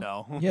you do?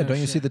 No. Yeah, don't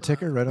you shit. see the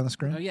ticker right on the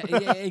screen? Oh,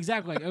 yeah,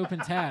 exactly. Like open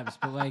tabs,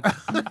 but like,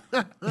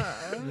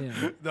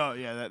 yeah. No,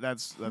 yeah,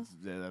 that's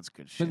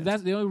good shit. But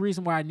that's the only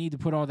reason why I need to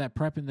put all that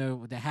prep in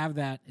though to have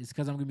that is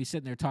because I'm going to be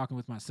sitting there talking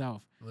with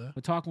myself. Yeah.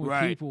 But talking with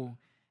Right. people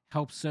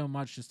helps so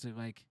much just to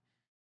like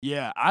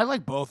Yeah, I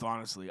like both,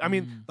 honestly. I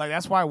mean, like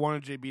that's why I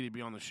wanted JB to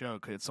be on the show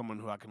because it's someone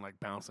who I can like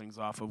bounce things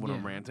off of when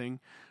I'm ranting.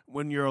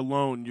 When you're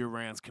alone, your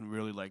rants can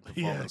really like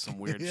devolve into some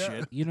weird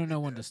shit. You don't know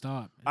when to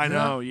stop. I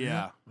know,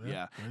 yeah.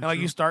 And like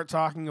you start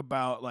talking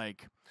about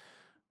like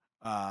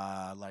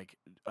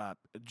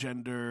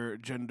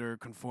gender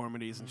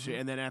conformities and shit,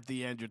 and then at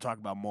the end you're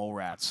talking about mole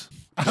rats.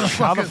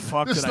 How the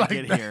fuck did I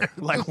get here?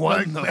 Like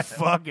what in the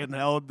fucking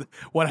hell?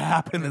 What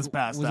happened this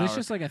past Was hour? this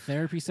just like a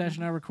therapy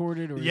session I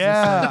recorded, or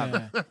Yeah. Is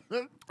this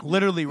like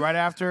Literally right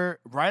after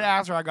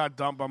I got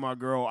dumped by my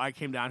girl, I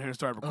came down here and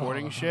started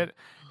recording shit.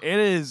 It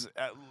is.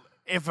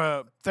 If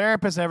a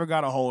therapist ever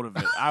got a hold of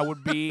it, I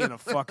would be in a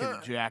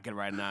fucking jacket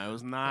right now. It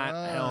was not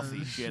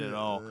healthy shit at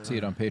all. See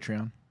it on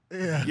Patreon.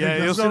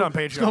 Yeah, you'll see it on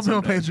Patreon. It's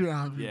gonna be on someday.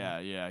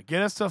 Patreon. Yeah.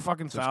 Get us to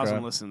fucking 1,000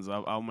 Subscribe. listens.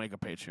 I'll make a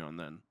Patreon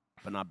then,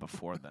 but not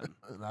before then.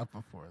 Not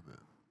before that.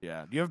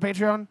 Yeah. Do you have a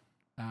Patreon?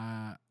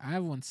 I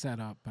have one set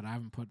up, but I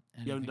haven't put.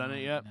 You haven't done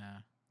anything it on yet? Nah.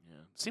 Yeah.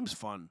 Seems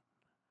fun.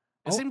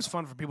 It seems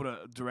fun for people to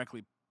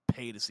directly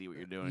pay to see what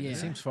you're doing. Yeah. It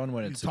seems fun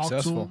when You it's talk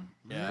to successful.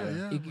 'em.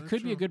 Yeah. It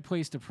could be a good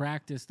place to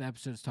practice the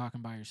episodes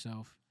talking by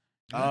yourself.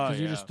 Oh, Because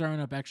yeah. you're just throwing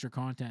up extra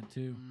content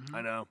too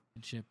I know.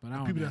 and shit. But I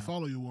don't People know. that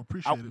follow you will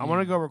appreciate it. I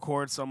want to go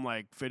record some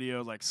like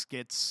videos, like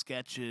skits,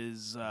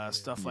 sketches,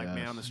 stuff like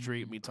man on the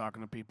street, me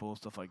talking to people,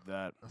 stuff like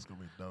that. That's gonna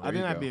be dope. I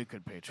think that'd go. be a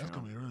good Patreon. That's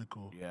gonna be really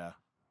cool. Yeah.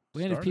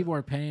 And if Start people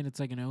are paying, it's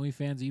like an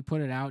OnlyFans. You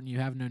put it out and you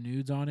have no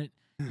nudes on it.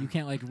 You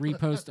can't like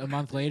repost a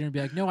month later and be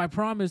like, "No, I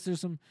promise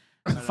there's some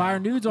fire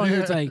nudes on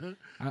here." It's like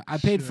I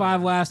paid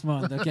 $5 last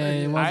month.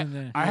 Okay, it wasn't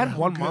there. I had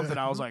 1 month that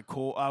I was like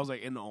cool. I was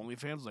like in the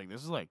OnlyFans. I was like,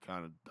 this is like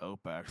kind of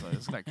dope actually.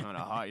 This is like kind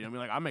of hot. You know what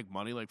I mean? Like I make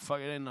money. Like fuck,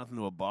 it ain't nothing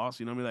to a boss.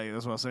 You know what I mean? Like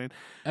that's what I was saying.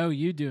 Oh,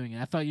 you doing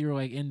it? I thought you were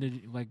like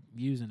into like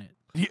using it.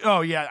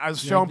 Oh yeah, I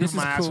was You're showing like, this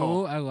people my is asshole.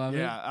 cool. I love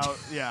it.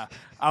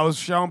 I was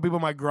showing people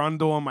my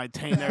grundle and my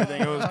taint and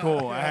everything. It was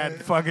cool. I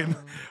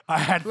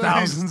had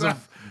thousands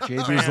of.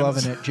 JB's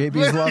loving it.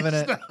 JB's loving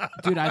it.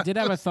 Dude, I did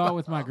have a thought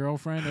with my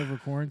girlfriend over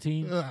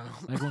quarantine.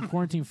 Like when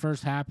quarantine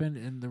first happened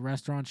and the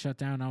restaurant shut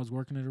down, I was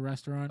working at a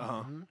restaurant.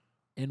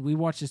 And we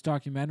watched this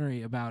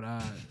documentary about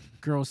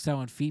girls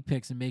selling feet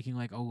pics and making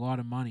like a lot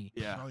of money.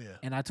 Yeah. Oh yeah.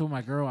 And I told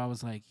my girl, I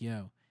was like,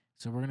 "Yo,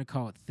 so we're gonna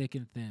call it Thick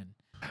and Thin,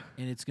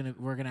 and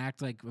we're gonna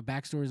act like the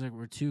backstory is like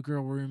we're two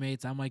girl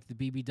roommates. I'm like the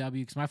BBW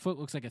because my foot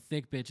looks like a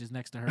thick bitch is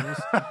next to hers,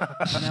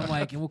 and I'm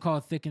like, and we'll call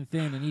it Thick and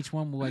Thin, and each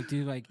one will like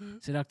do like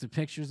seductive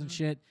pictures and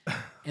shit.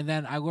 And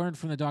then I learned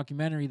from the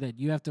documentary that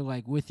you have to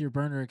like with your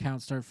burner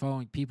account start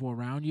following people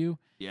around you.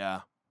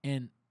 Yeah.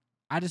 And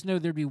I just know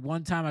there'd be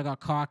one time I got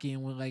cocky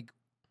and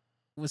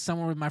was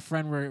somewhere with my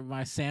friend where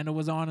my sandal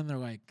was on, and they're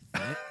like,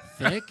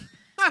 thick?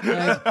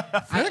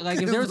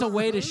 Like if there was a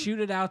way to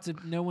shoot it out to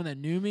no one that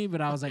knew me,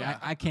 but I was like,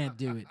 I can't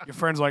do it. Your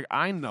friend's like,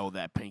 I know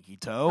that pinky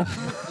toe.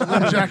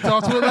 I jacked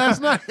off to it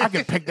last night. I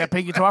can pick that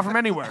pinky toe off from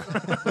anywhere.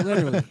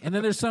 Literally. And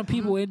then there's some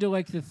people into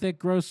like the thick,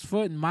 gross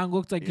foot, and mine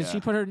looked like, because Yeah. she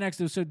put her next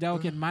to it was so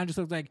delicate, and mine just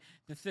looked like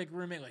the thick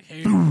roommate, like,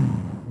 hey,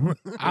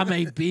 I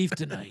made beef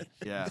tonight.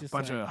 Yeah, Just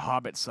bunch like- of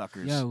hobbit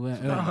suckers. Yo,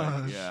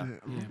 Yeah. yeah,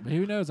 but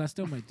who knows? I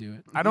still might do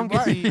it. I don't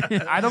get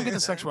the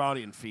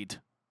sexuality in feet.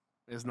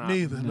 It's not.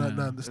 Neither.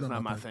 No. It's It's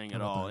not my thing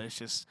at all. It's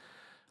just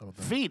Not my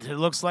thing. feet. It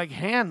looks like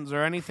hands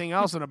or anything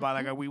else in a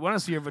body. Like we want to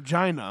see your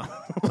vagina.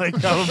 Like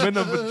I'm in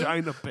a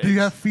vagina pit. Do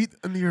you have feet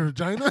in your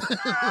vagina?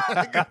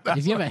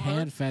 If you have a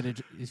hand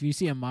fetish, if you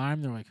see a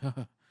mime, they're like,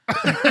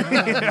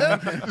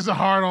 It's a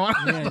hard on.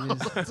 yeah,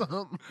 it is.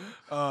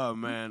 Oh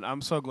man,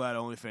 I'm so glad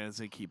OnlyFans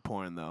they keep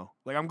pouring though.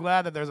 Like I'm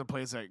glad that there's a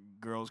place that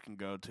girls can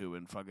go to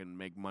and fucking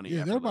make money.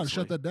 Yeah, they were about to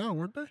shut effortlessly. that down,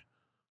 weren't they?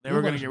 They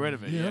were gonna get rid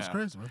of it. Yeah, that's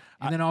crazy, man.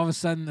 And then all of a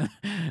sudden,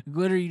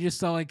 glitter, you just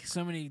saw like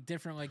so many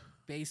different like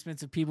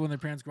basements of people in their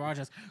parents'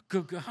 garages.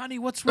 Honey,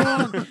 what's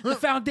wrong? The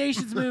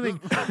foundation's moving.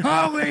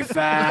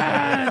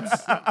 OnlyFans!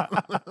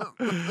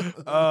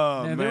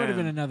 Oh Yeah, man. there would have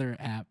been another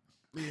app.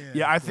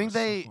 Yeah, I of think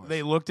course, of course.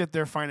 they looked at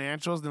their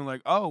financials and they're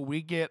like, oh,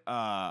 we get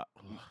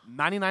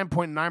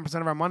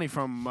 99.9% of our money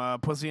from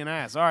pussy and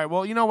ass. All right,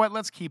 well, you know what?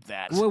 Let's keep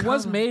that. Well, it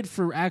was kinda- made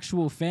for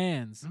actual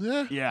fans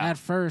Yeah. Yeah, at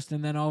first,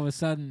 and then all of a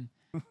sudden,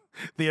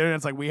 the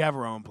internet's like, we have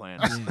our own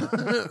plans.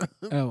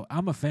 oh,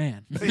 I'm a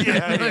fan.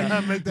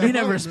 yeah. Make that We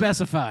never money, man.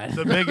 specified.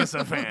 The biggest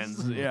of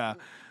fans. Yeah.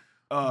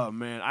 Oh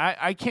man,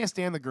 I can't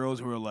stand the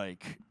girls who are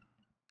like,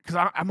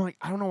 because I'm like,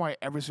 I don't know why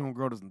every single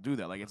girl doesn't do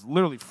that. Like it's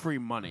literally free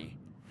money,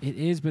 It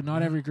is, but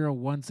not every girl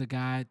wants a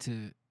guy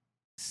to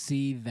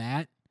see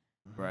that.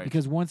 right?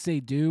 Because once they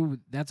do,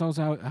 that's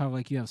also how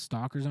like you have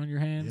stalkers on your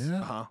hands.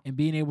 Yeah. Uh-huh. And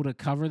being able to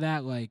cover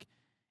that, like,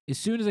 as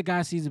soon as a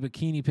guy sees a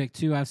bikini pic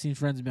too, I've seen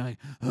friends be like,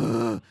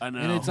 ugh. I know.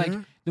 And it's like,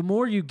 Mhm. the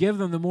more you give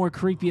them, the more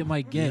creepy it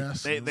might get.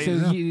 Yes. They- So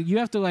yeah. you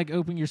have to like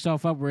open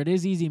yourself up where it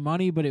is easy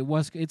money, but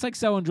it's like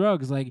selling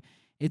drugs. Like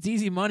it's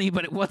easy money,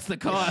 but what's the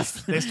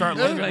cost? They start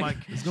looking like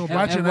It's gonna and,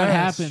 bite and your what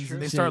ass. happens? they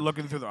and start shit.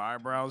 looking through their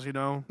eyebrows. You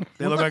know,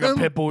 they look like a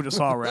pit bull who just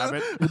saw a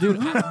rabbit. Well, dude,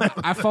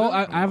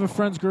 I have a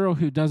friend's girl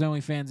who does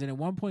OnlyFans, and at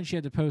one point she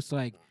had to post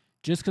like,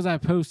 just because I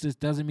post this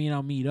doesn't mean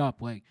I'll meet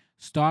up. Like,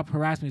 stop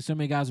harassing me. So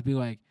many guys would be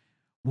like,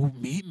 well,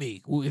 meet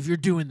me. Well, if you're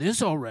doing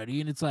this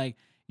already, and it's like,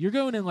 You're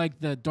going in like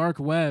the dark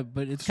web,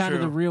 but it's kind of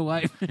true. the real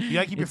life. You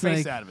gotta keep your It's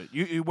face like- out of it.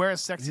 You wear a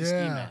sexy ski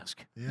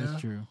mask. Yeah.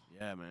 That's true.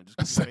 Yeah, man. Just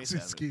A keep your face sexy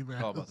out of it. ski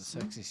mask. All about the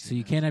sexy. So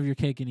you can't have your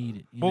cake and eat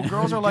it. you Well, know?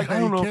 girls are like, Yeah, I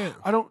don't you know. can't.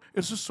 I don't.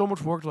 It's just so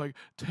much work to like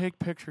take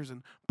pictures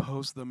and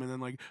post them and then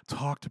like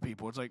talk to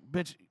people. It's like,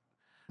 bitch,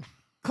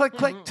 click,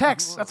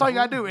 text. That's all you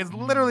gotta do. It's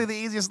literally the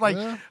easiest. Like,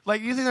 Yeah.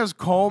 like you think there's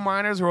coal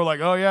miners who are like,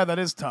 oh yeah, that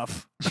is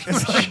tough.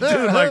 It's like,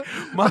 dude, like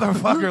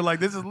motherfucker,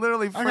 like this is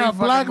literally free. I got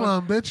black fucking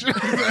lung, bitch.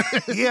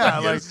 Yeah,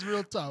 like, this is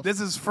real tough.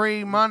 This is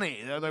free money.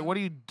 They're like, what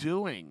are you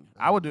doing?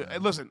 I would do. Hey,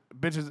 listen,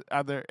 bitches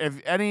out there,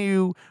 if any of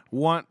you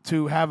want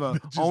to have a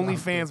Bitches out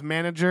OnlyFans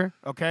manager,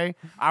 okay,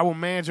 I will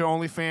manage your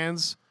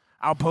OnlyFans.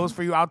 I'll post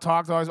for you. I'll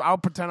talk to all. I'll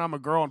pretend I'm a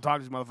girl and talk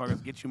to these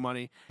motherfuckers. Get you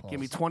money. Give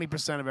me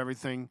 20% of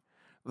everything.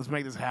 Let's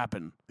make this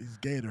happen. He's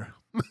Gator.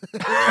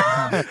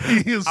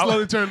 He'll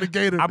slowly turn to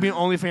Gator. I'll be an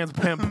OnlyFans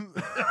pimp.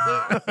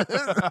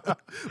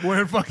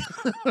 Wearing fucking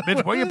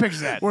Bitch, where your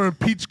pictures at? wearing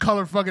peach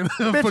color fucking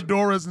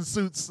fedoras and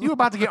suits. You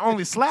about to get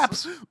only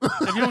slaps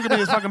if you don't give me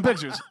these fucking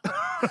pictures.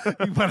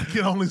 You better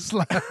get only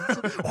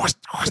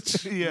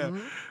slaps. Yeah.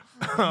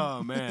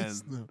 Oh man,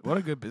 what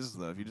a good business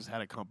though. If you just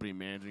had a company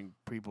managing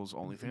people's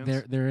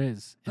OnlyFans. There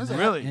is. And That's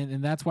really?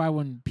 and that's why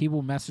when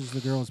people message the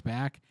girls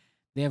back,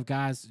 they have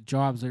guys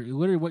jobs. They're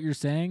literally what you're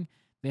saying.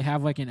 They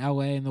have like in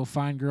LA and they'll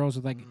find girls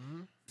with like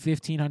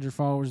 1,500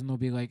 followers and they'll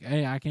be like,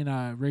 hey, I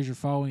can raise your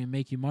following and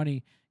make you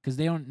money because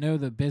they don't know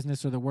the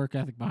business or the work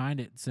ethic behind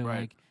it. So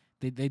Right. like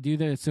they do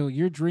that. So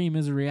your dream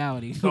is a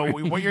reality. So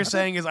what you're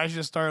saying is I should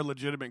just start a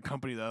legitimate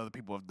company that other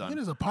people have I think done.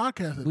 there's a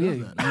podcast that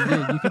Yeah, does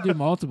that. you can do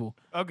multiple.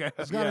 Okay.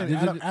 It's got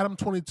Yeah. Adam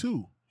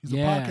 22. He's a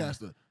Yeah.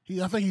 podcaster.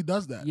 I think he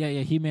does that. Yeah,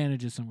 he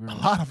manages some A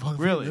girls. lot of fucking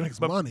Really? He makes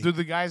But money. do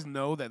the guys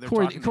know that they're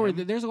Cory, talking Cory,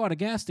 to him? there's a lot of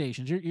gas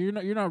stations. You're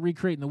not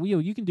recreating the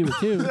wheel. You can do it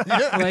too. Like,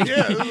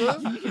 yeah. you can do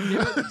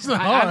it. It's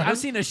hard. I've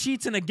seen a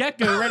Sheets and a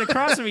Gecko right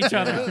across from each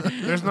other.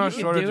 There's no You can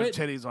shortage do of it.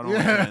 titties on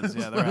Yeah. OnlyFans.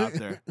 Yeah, they're out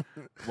there.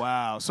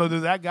 Wow. So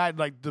does that guy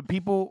like the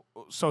people?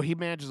 So he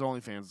manages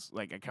OnlyFans,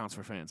 like accounts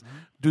for fans.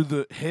 Do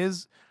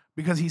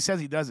because he says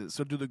he does it.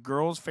 So do the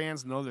girls'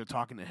 fans know they're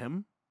talking to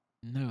him?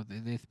 No,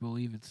 they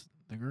believe it's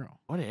the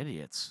girl. What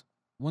idiots!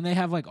 When they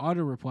have like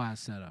auto replies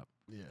set up.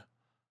 Yeah.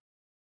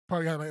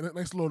 Probably got like a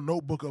nice little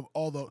notebook of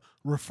all the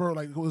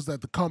like what was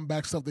that, the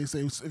comeback stuff they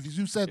say. If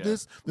you said Yeah.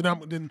 this,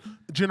 then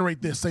generate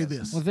this, say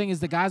this. Well, the thing is,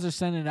 the guys are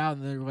sending it out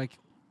and they're like,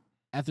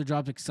 at their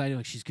job's excited,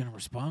 like she's gonna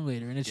respond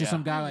later, and it's just Yeah.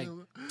 some guy like,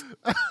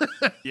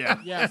 Yeah.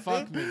 yeah,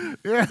 fuck me.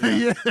 yeah.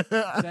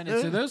 Send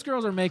it. So those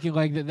girls are making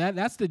like that.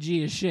 That's the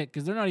G as shit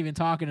because they're not even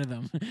talking to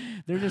them.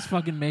 They're just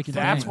fucking making.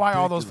 That's bank. why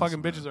all those Ridiculous,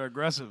 fucking man. bitches are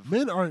aggressive.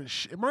 Men are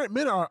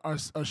men are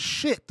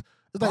shit.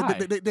 It's like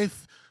Why? they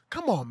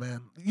come on,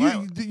 man.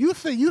 Why? You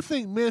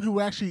think men who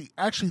actually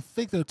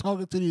think they're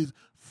talking to these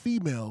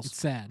females? It's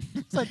sad.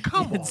 It's like,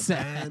 come on, It's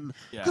sad. man.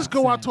 Yeah. Just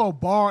go out to a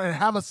bar and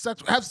have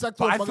sex But with a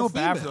I fucking feel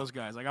bad for female. those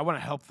guys. Like I want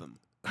to help them.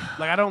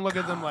 Like I don't look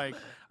at them like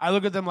I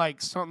look at them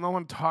like no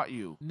one taught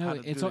you. No, how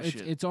to it's do this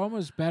shit. it's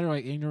almost better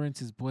like ignorance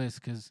is bliss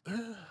because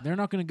they're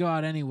not gonna go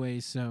out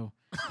anyway. So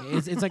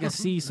it's like a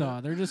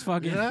seesaw. They're just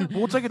fucking. Yeah.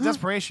 Well, it's like a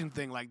desperation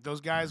thing. Like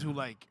those guys who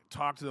like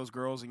talk to those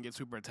girls and get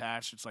super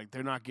attached. It's like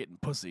they're not getting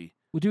pussy,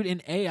 Well, dude,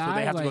 in AI, so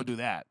they have to go like, do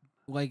that.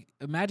 like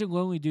imagine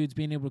lonely dudes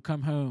being able to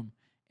come home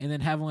and then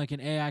having like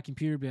an AI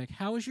computer be like,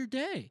 "How was your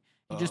day?"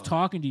 And just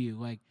talking to you.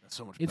 Like That's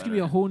so much. it's better.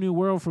 gonna be a whole new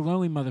world for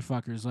lonely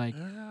motherfuckers. Like,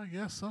 Yeah, I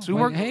guess so. So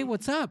like, work- hey,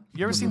 what's up?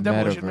 You ever The seen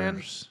Demolition Man?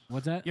 metaverse.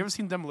 What's that? You ever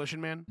seen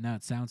Demolition Man? No,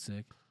 it sounds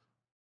sick.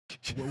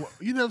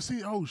 You never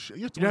seen? Oh shit!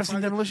 You're You never seen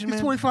 25 Demolition He's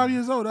Man? 25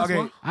 years old. That's Okay.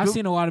 why. I've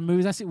seen a lot of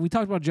movies. We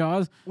talked about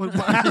Jaws.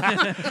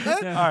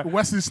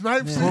 Wesley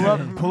Snipes.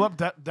 Pull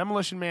up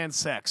Demolition Man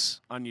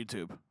sex on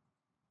YouTube.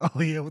 Oh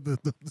yeah, with the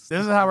This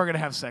is how we're gonna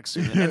have sex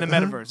soon in the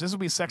metaverse. This will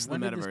be sex in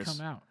When the did metaverse. this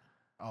come out?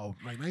 oh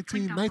like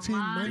Clicked off a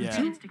lot of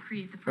 1992. minutes to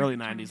create the Early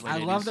perfect 90s, term.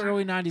 late I love 80s. the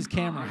early '90s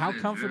camera. How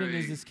comforting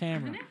is this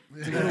camera?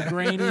 It's a Yeah. little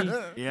grainy.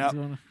 Yeah. It's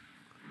going-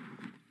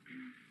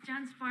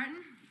 John Spartan,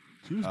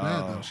 She was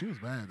bad Oh. though. She was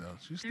bad though.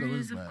 She still there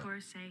is is, of bad.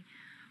 course, a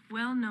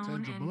well-known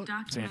Sandra and Bullock?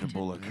 Sandra documented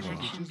Bullock.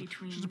 connection She's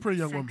between a pretty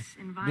young woman. sex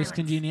and violence.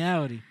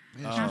 Discongeniality.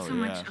 Yeah, Oh, Not so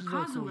much yeah. a She's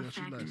very causal cool, yeah, she's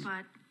effect, nice.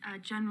 but a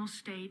general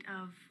state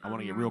of I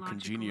wanna get real neurological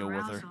congenial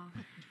with her. arousal.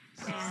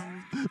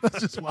 And That's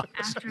just why.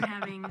 after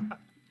having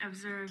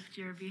observed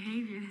your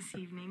behavior this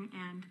evening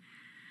and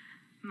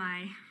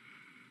my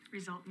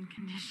resultant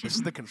condition, This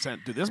is the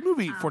consent, dude. This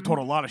movie foretold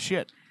a lot of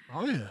shit.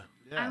 Oh yeah.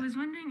 I was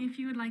wondering if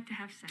you would like to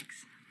have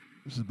sex.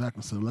 This is back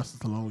when Sylvester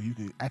Stallone. You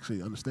can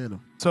actually understand him.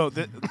 So,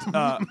 Sylvester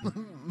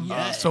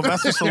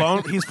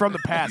Stallone, he's from the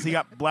past. He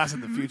got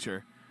blasted in the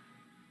future.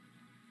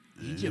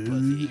 Eat your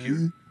pussy.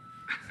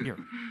 Here.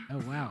 Oh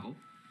wow.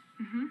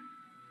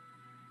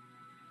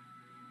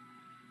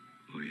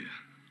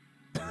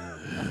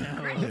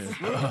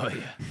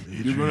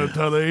 You're gonna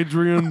tell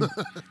Adrian.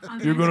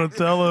 You're gonna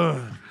tell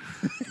her.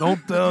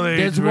 Don't tell Adrian.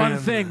 There's one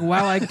thing.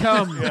 While I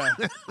come,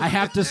 I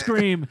have to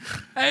scream.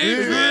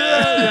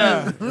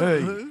 Yeah.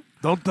 Hey.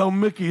 Don't tell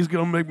Mickey he's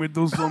gonna make me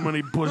do so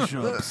many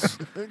push-ups.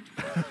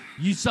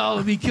 You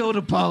saw me kill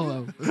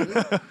Apollo.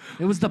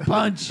 It was the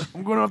punch.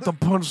 I'm gonna have to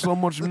punch so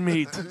much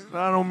meat.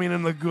 I don't mean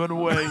in a good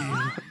way.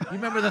 You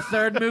remember the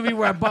third movie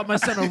where I bought my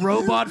son a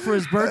robot for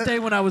his birthday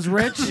when I was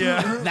rich?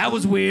 Yeah. That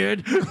was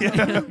weird.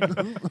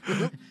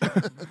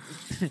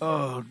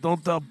 Oh,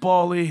 don't tell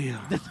Paulie.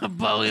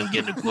 Paulie, I'm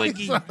getting a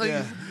quickie.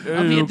 Yeah.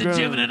 I'll be at the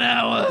gym in an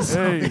hour.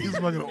 Hey, He's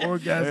fucking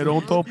orgasm. hey,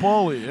 don't tell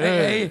Paulie.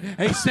 Hey.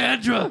 Hey,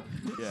 Sandra.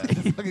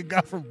 Fucking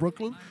guy from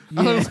Brooklyn.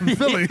 I was from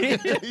Philly.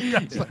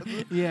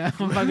 Yeah,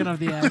 I'm fucking off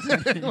the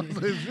accent.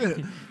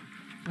 Shit.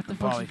 What the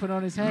fuck Paulie. she put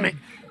on his head?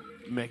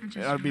 Mick,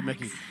 that would be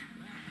Mickey.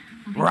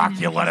 Rock,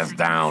 you let us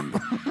down.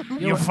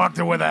 You fucked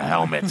her with a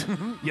helmet.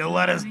 You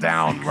let us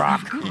down,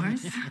 Rock. Of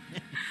course.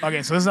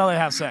 Okay, so this is how they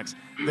have sex.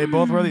 They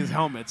both wear these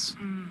helmets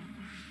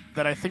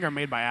that I think are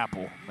made by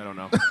Apple. I don't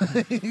know.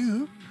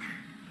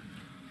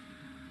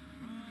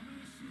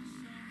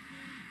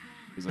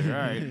 He's like, all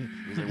right.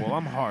 He's like, well,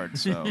 I'm hard,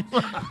 so.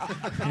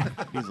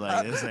 He's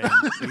like, this ain't.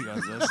 He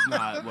goes, that's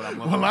not what I'm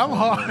looking for. Well, I'm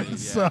hard, Yeah.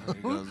 so. He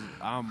goes,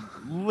 I'm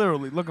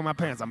literally, look at my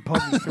pants. I'm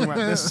poking through my,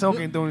 this silk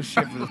ain't doing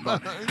shit for this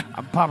butt.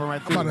 I'm popping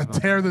right through I'm about this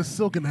to tear this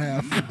silk in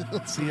half.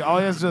 See, all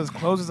he has to do is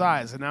close his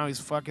eyes, and now he's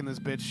fucking this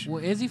bitch.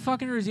 Well, is he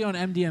fucking or is he on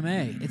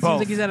MDMA? It seems Both.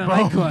 like he's at a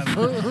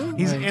nightclub.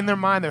 He's Like, in their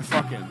mind, they're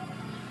fucking.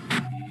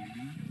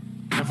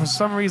 And for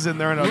some reason,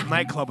 they're in a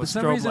nightclub for with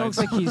some strobe reason, it lights.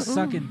 looks like he's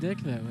sucking dick,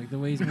 though. Like the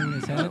way he's moving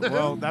his head.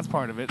 Well, that's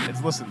part of it.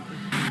 It's listen.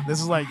 This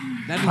is like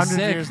That'd be 100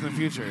 sick. years in the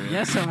future.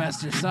 Yes,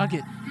 Sylvester, suck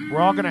it.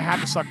 We're all gonna have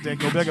to suck dick.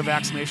 It'll be like a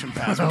vaccination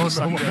pass. We'll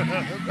suck dick.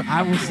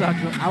 I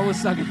will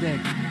suck a dick.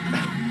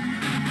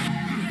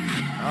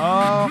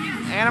 Oh,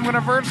 and I'm gonna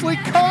virtually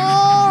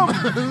come.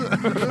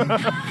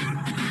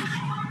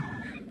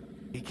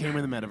 He came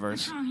in the metaverse.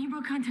 What's wrong? He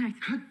broke contact.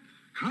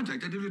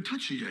 Contact? I didn't even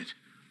touch you yet.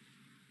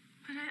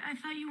 But I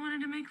thought you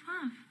wanted to make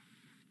love.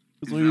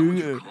 Is that what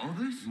you call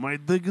this? My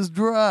dick is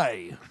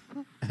dry.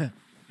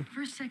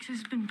 First sex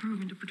has been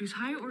proven to produce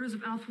higher orders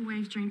of alpha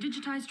waves during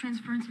digitized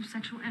transference of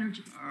sexual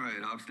energies. All right,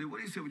 Oxley, what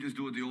do you say we just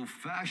do it the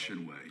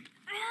old-fashioned way?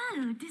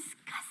 Ew,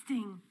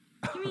 disgusting.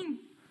 You mean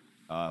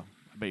I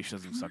bet she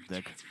doesn't suck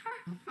dick. transfer?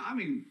 I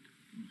mean,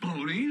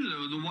 boning,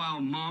 the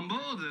wild mambo,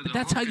 But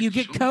that's how you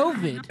get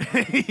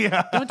COVID.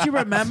 Yeah. Don't you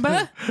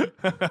remember?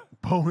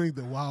 Boning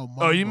the wild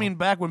Oh, you mean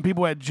back when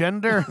people had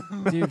gender?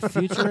 Dude,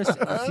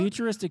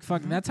 futuristic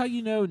fucking. That's how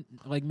you know,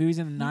 like, movies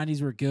in the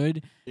 90s were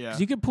good. Yeah.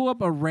 'Cause you could pull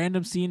up a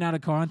random scene out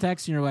of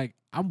context and you're like,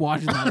 I'm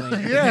watching that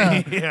later.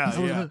 Yeah.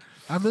 yeah.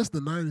 I miss the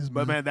 90s,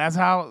 But man, that's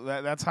how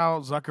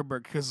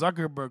Zuckerberg, because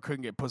Zuckerberg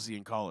couldn't get pussy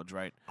in college,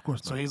 right? Of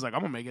course So not. he's like, I'm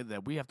gonna make it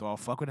that we have to all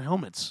fuck with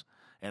helmets,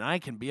 and I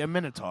can be a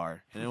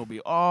minotaur, and it will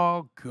be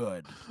all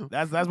good.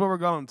 That's what we're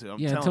going to. I'm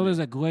Yeah, until telling there's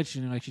you. a glitch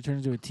and like she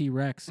turns into a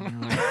T-Rex. And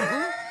you're like,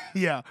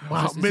 Yeah.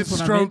 Wow, is this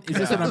what I'm mid-stroke. is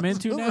this what I'm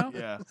into now?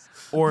 Yeah.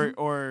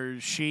 Or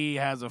she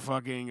has a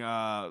fucking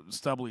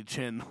stubbly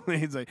chin.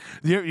 He's like,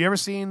 you ever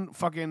seen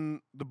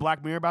fucking the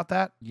Black Mirror about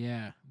that?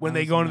 Yeah. When that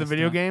they was go into the messed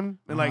video up. game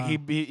and like Uh-huh.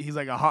 he's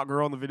like a hot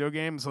girl in the video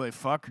game, so they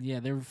fuck.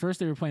 Yeah, they were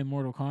playing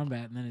Mortal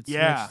Kombat and then it switched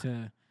Yeah.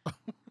 to.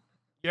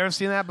 You ever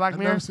seen that Black I've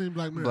Mirror? never seen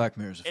Black Mirror. Black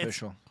Mirror's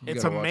official. You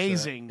It's gotta watch that.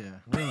 amazing.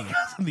 Yeah.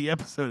 The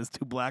episode is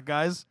two black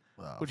guys,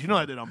 Wow. which you know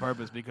I did on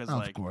purpose because Of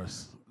like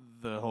course.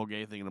 the whole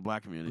gay thing in the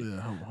black community.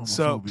 Yeah,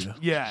 So homophobia.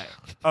 yeah,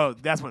 oh,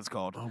 that's what it's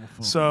called.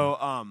 Homophobia. So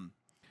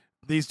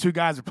these two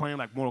guys are playing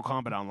like Mortal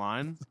Kombat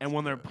online, and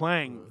when they're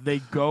playing, they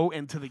go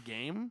into the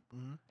game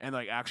and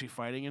like actually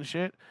fighting and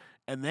shit.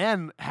 And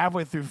then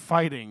halfway through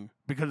fighting,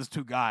 because it's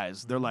two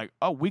guys, they're like,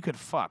 "Oh, we could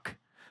fuck."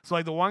 So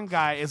like the one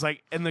guy is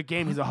like in the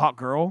game, he's a hot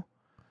girl,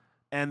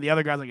 and the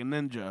other guy's like a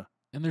ninja.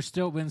 And they're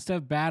still, but instead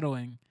of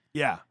battling,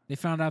 Yeah, they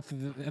found out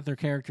that their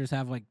characters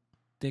have like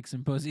dicks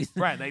and pussies.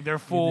 right. Like they're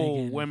full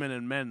game. women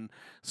and men.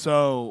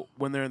 So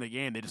when they're in the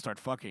game, they just start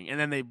fucking, and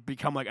then they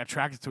become like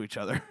attracted to each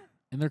other.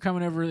 And they're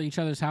coming over to each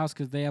other's house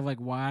because they have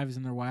like wives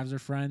and their wives are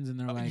friends. And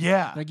they're like,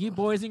 yeah. like you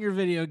boys in your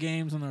video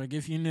games. And they're like,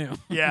 if you knew.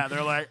 Yeah,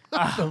 they're like,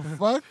 the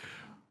fuck?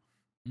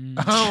 Mm.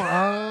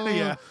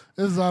 Yeah.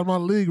 This is out of my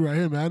league right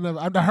here, man.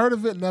 I've heard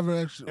of it, never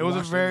actually. It was a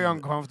watched very any of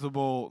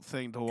uncomfortable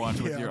thing to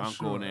watch with Yeah, your I'm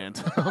uncle sure. and aunt.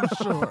 it. I'm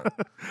sure.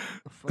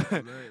 Fucking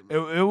A,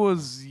 man. It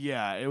was,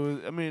 yeah, it was,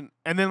 I mean,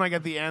 and then like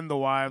at the end, the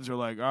wives are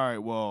like, all right,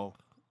 well,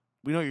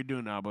 we know what you're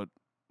doing now, but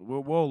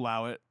we'll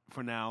allow it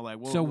for now. Like,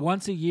 So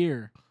once a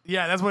year.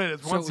 yeah, that's what it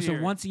is. Once a year.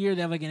 So once a year,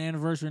 they have like an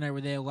anniversary night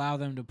where they allow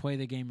them to play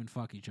the game and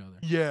fuck each other.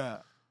 yeah.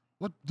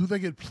 What do they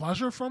get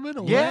pleasure from it?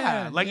 Or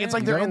Yeah, Yeah, like yeah. it's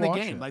like You they're gotta in the watch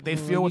game. it. Like they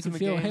Well, feel you what's can in the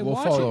feel, game. hey, We'll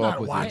watch follow it. up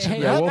with watching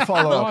you. that. Yeah, we'll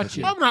follow up Watch with it.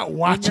 you. I'm not In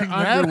watching your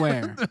that.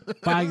 underwear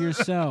by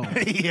yourself.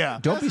 Yeah.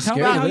 Don't be Tell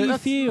me scared how of you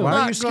it. feel. Why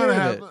Not are you scared gonna of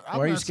it? happen. I'm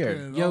Why are you not scared?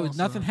 at Yo, all,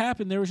 nothing son.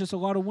 happened. There was just a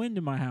lot of wind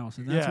in my house,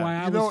 and that's Yeah. why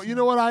I was. You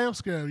know what I am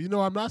scared of? You know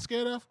what I'm not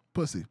scared of?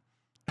 Pussy.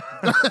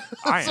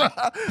 I am.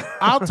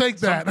 I'll take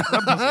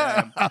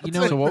that. You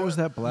know, So what was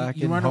that black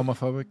You and run a-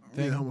 homophobic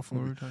thing? Yeah, What were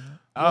we homophobic. talking about?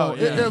 Oh,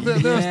 yeah.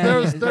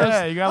 There's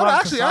Yeah, you got a Oh, lot of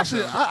actually,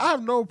 testosterone. I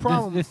have no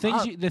problem. the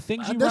things you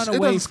it run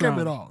away doesn't scare from.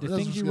 me at all. The It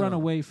doesn't things you scare run me.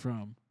 away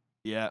from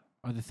Yeah.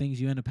 are the things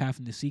you end up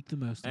having to seek the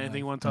most. in Anything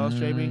you life. want to tell us,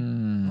 JB?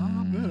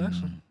 Mm. good,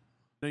 actually.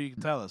 No, you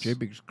can tell us.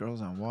 J-Big's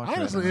girls on watch.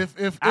 Honestly, right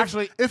now.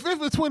 if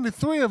between the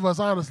three of us,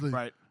 honestly,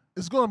 Right.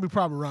 it's going to be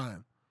probably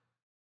Ryan.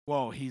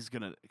 Well, he's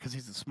gonna because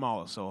he's the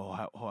smallest, so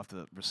he'll have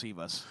to receive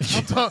us.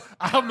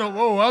 I'm no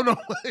way.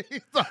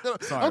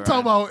 I'm talking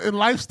about in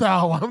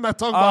lifestyle. I'm not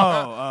talking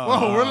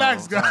about.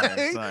 Relax,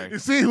 guy. Sorry. You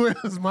see where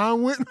his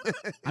mind went?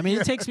 I mean,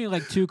 it takes me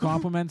like 2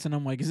 compliments, and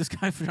I'm like, is this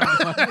guy trying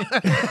to fuck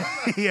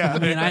me? Yeah. I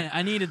mean,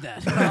 I needed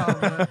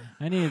that.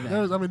 I needed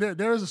that.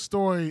 There is a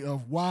story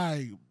of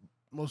why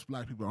most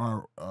black people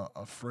are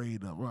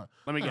afraid of. Well,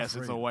 Let me not guess,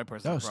 it's afraid. a white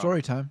person. No,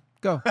 story time.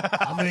 Go.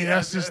 I mean,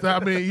 that's just. I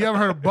mean, you ever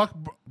heard of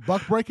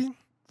buck breaking?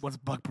 What's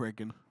buck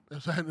breaking?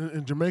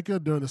 In Jamaica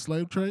during the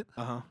slave trade,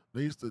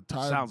 they used to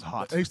tie. Sounds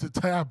hot. They used to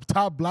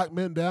tie black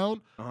men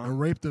down and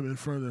rape them in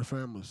front of their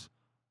families.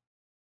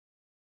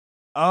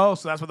 Oh,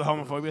 so that's where the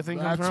homophobia thing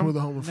comes That's from? where the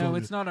homophobia. No,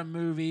 it's not a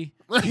movie.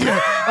 Yeah,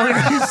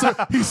 I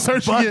mean, he's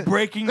searching Buck it.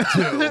 breaking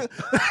 2.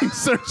 He's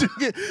searching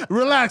it.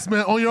 Relax,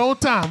 man. On your own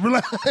time.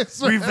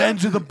 Relax.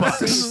 Revenge of the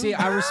Bucks. See,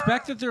 I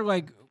respect that they're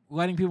like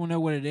letting people know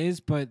what it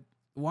is, but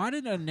why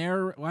did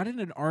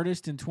an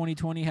artist in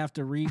 2020 have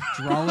to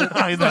redraw it?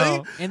 I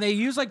know. And they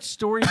use like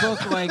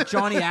storybook like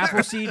Johnny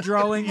Appleseed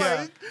drawings.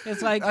 Yeah.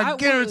 It's like I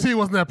guarantee it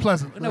wasn't that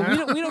pleasant. No,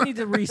 we don't need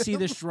to re-see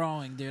this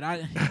drawing, dude. I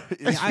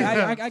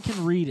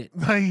can read it.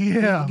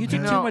 Yeah. You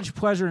took too much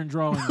pleasure in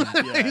drawing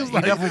that. Yeah, He was he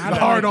like definitely drew that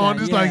hard like on, that,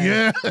 just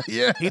yeah. like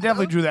yeah. He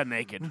definitely drew that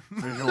naked.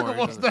 For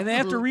sure. And they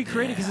have to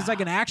recreate it because it's like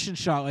an action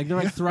shot. Like they're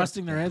like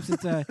thrusting their hips.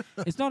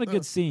 It's not a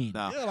good scene.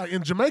 No. Yeah, like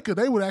in Jamaica,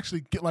 they would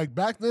actually get like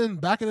back in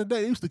the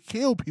day, they used to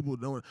kill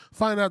people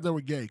find out they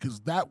were gay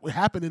because that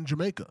happened in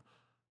Jamaica.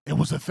 It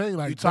was a thing.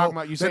 Like You talking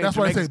about- you saying that's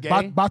why they say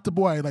Jamaica's gay? bat the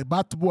boy, like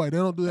bat the boy. They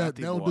don't do that.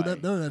 Batty They don't boy. do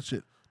that. None of that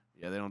shit.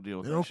 Yeah, they don't deal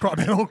with They that don't shit. cross.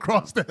 They don't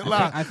cross that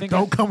line. I think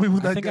don't come in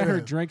with that. I think I gay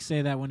heard ass. Drake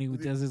say that when he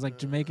does his like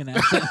Jamaican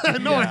accent. I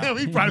know him.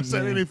 He probably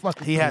said any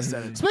fucking. He has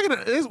said it. Speaking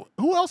of,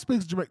 who else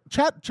speaks Jamaican?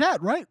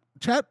 Chet, right?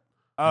 Chet.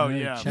 Oh, Yeah,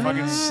 yeah. Chet.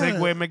 Fucking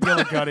Segway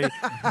McGillicuddy.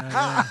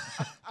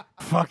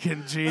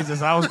 Fucking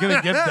Jesus. I was going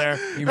to get there.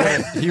 He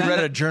read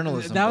a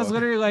journalism That was book.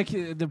 literally like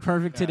the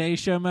perfect Today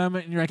Show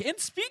moment, and you're like, and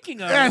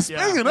speaking of, Yeah, like,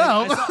 speaking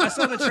of. I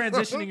saw the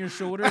transition in your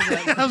shoulders.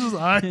 Like, I was just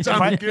all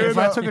right. If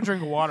I took a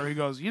drink of water, he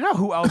goes, you know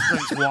who else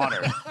drinks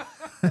water?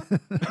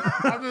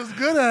 I'm just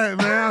good at it,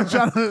 man. I'm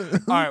trying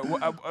to. All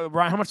right,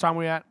 Ryan, how much time are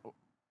we at?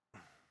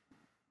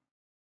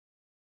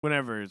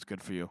 Whenever it's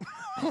good for you.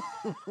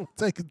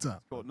 Take your time.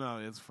 Cool. No,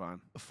 it's fine.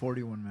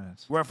 41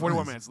 minutes. We're at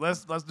 41 minutes.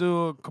 Let's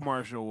do a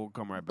commercial. We'll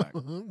come right back.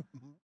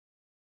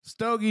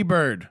 Stogie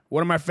Bird,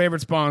 one of my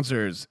favorite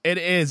sponsors. It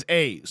is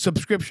a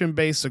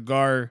subscription-based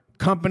cigar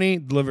company.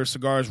 Delivers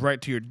cigars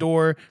right to your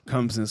door.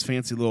 Comes in this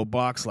fancy little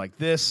box like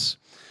this.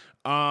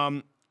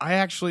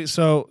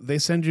 So they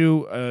send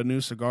you a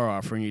new cigar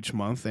offering each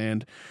month,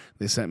 and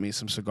they sent me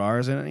some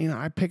cigars, and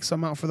I picked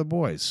some out for the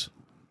boys.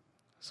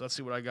 So let's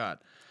see what I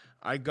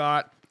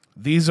got.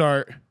 These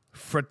are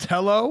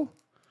Fratello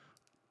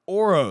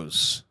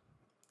Oros.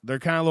 They're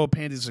kind of little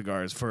panty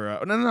cigars for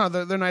no,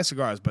 they're nice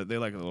cigars, but they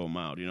like a little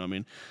mild, you know what I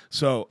mean?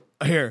 So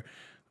here,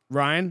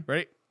 Ryan,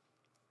 ready?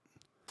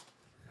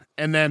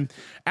 And then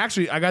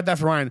actually I got that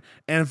for Ryan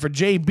and for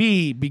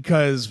JB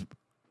because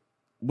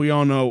we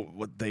all know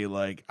what they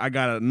like. I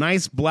got a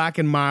nice black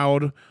and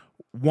mild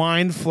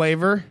wine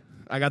flavor.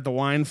 I got the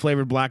wine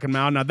flavored black and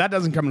mild. Now that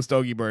doesn't come in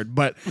Stogie Bird,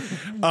 but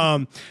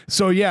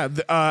so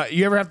yeah,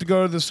 you ever have to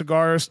go to the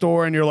cigar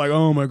store and you're like,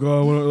 oh my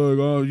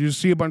god, you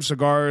see a bunch of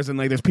cigars and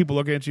like there's people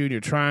looking at you and you're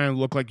trying to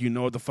look like you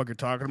know what the fuck you're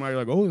talking about. You're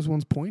like, oh, this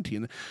one's pointy,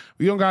 and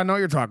you don't gotta know what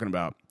you're talking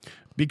about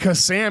because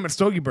Sam at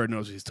Stogie Bird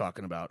knows what he's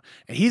talking about,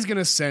 and he's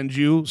gonna send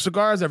you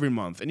cigars every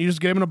month, and you just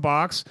get them in a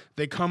box.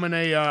 They come in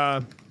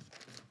a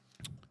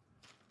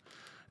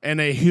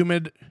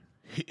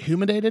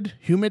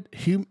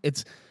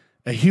it's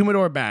a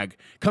humidor bag.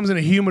 Comes in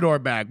a humidor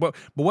bag. But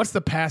what's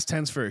the past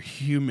tense for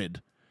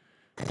humid?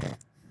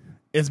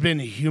 It's been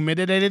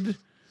humidated.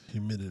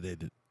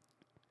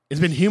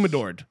 It's been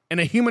humidored. In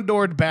a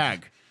humidored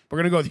bag. We're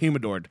going to go with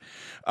humidored.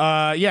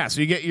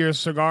 So you get your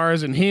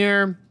cigars in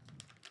here.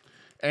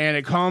 And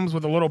it comes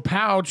with a little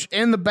pouch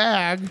in the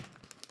bag.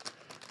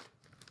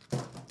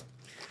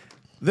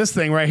 This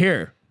thing right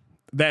here.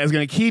 That is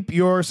going to keep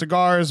your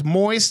cigars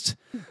moist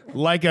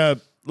like a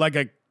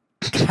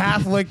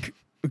Catholic...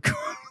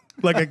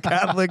 like a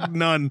Catholic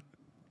nun.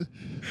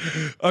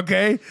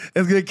 Okay?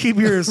 It's going to keep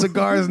your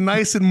cigars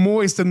nice and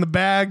moist in the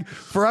bag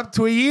for up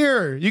to a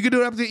year. You can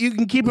do it you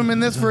can keep them in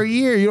this for a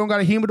year. You don't got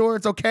a humidor,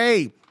 it's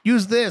okay.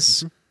 Use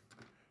this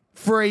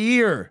for a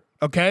year.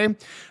 Okay?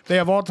 They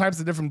have all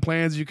types of different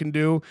plans you can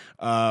do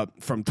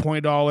from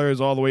 $20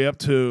 all the way up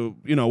to,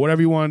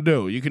 whatever you want to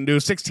do. You can do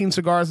 16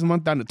 cigars a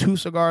month down to 2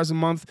 cigars a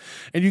month.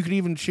 And you can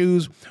even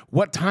choose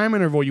what time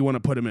interval you want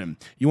to put them in.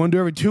 You want to do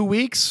every 2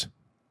 weeks?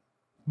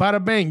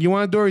 Bada bing. You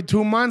want to do it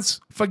 2 months?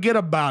 Forget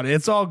about it.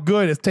 It's all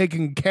good. It's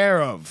taken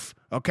care of.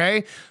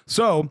 Okay?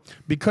 So,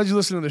 because you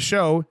listen to the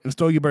show, and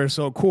Stogie Bird is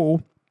so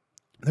cool,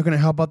 they're going to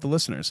help out the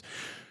listeners.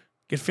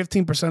 Get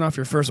 15% off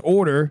your first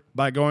order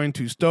by going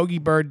to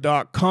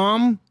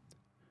stogiebird.com.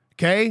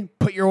 Okay,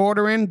 put your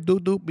order in. Doop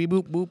doop beep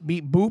boop boop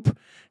beep boop.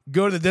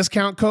 Go to the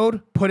discount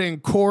code. Put in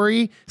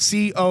Cory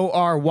CORY. Oh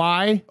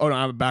no,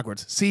 I have it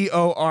backwards.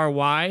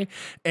 CORY,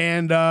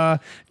 and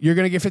you're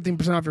gonna get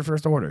 15% off your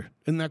first order.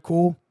 Isn't that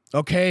cool?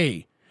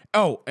 Okay.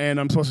 Oh, and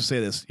I'm supposed to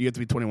say this. You have to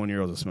be 21 years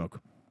old to smoke,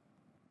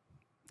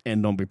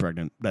 and don't be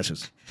pregnant. That's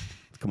just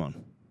come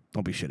on.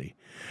 Don't be shitty.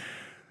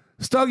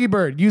 Stogie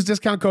Bird. Use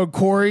discount code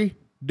Cory.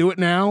 Do it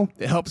now.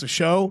 It helps the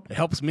show. It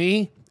helps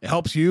me. It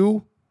helps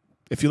you.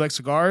 If you like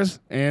cigars,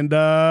 and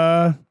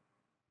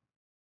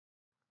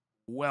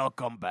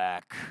welcome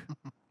back.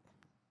 I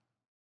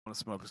want to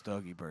smoke a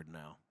Stogie Bird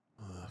now.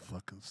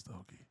 Fucking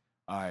Stogie.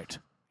 All right.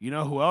 You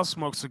know who else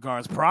smokes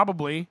cigars?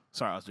 Probably.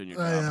 Sorry, I was doing your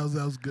job. Yeah,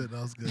 that was good.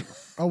 That was good.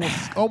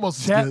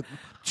 Almost Chet, as good.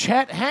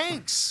 Chet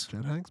Hanks.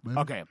 Chet Hanks, baby.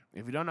 Okay,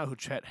 if you don't know who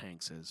Chet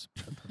Hanks is,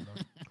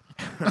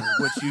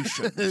 which you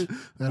shouldn't.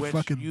 That which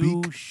fucking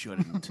you beak.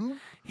 shouldn't.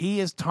 He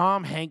is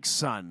Tom Hanks'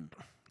 son.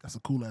 That's a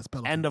cool ass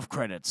pelican. End of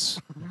credits.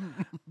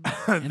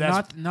 And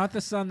not the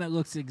son that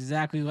looks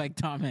exactly like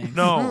Tom Hanks.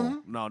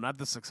 No, not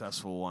the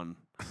successful one.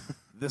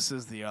 This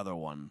is the other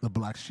one. The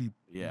black sheep.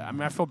 Yeah, I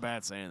mean, I feel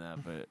bad saying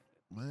that, but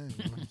Man,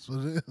 that's what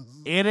it is.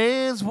 it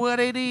is what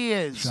it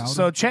is. Shout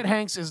So out. Chet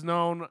Hanks is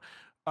known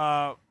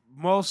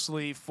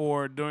mostly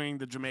for doing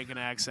the Jamaican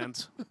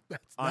accent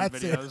on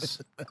That's videos.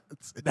 it.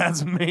 That's it.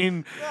 That's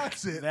main.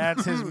 That's it.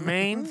 That's his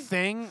main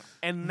thing.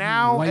 And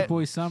now, White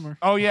Boy Summer.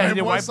 oh yeah, he White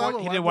did Boy White Summer, Boy.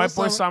 He White did Boy White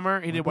Boy Summer.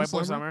 Summer. He did White Boy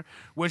White Boy Summer. Summer.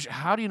 Which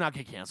how do you not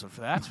get canceled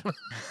for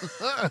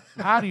that?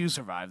 How do you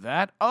survive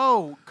that?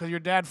 Oh, because your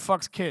dad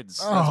fucks kids.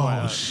 That's Oh, why,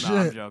 No, I'm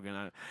shit. joking.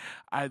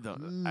 I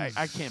don't.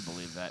 I can't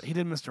believe that he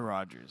did Mr.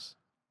 Rogers.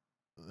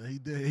 He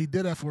did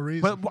that for a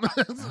reason. But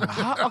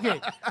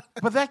okay,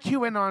 but that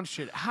QAnon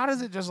shit. How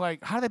does it just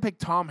like? How do they pick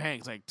Tom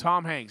Hanks? Like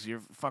Tom Hanks, you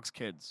fucks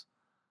kids.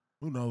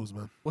 Who knows,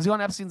 man? Was he on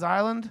Epstein's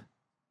Island?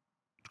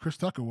 Chris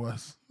Tucker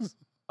was.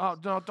 Oh,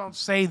 don't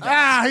say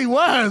that. He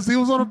was. He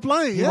was on a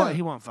plane. He Yeah. won't,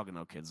 he won't fucking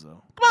know kids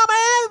though. Come on,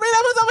 man. Bring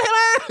that over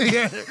here,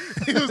 man.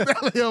 Yeah. He was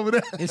definitely over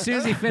there. As soon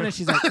as he finished,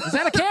 he's like, "Is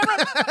that a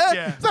camera?"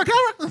 Yeah. Is that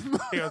a camera?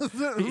 He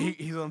goes,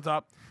 he's on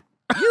top.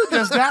 You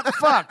just got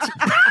fucked.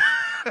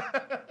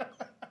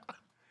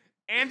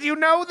 And you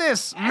know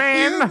this,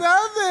 man. You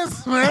know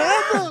this,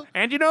 man.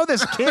 And you know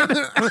this, kid.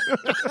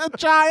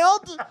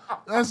 Child.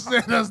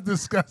 That's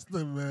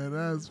disgusting, man.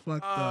 That's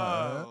fucked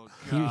up. Oh,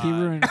 He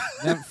ruined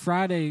that.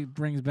 Friday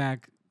brings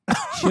back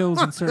chills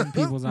in certain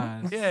people's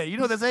eyes. Yeah, you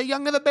know they say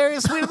younger the berry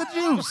is sweeter the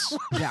juice.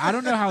 Yeah, I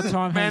don't know how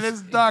Tom Man, Hanks.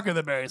 it's darker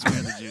the berry is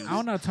sweeter the juice. I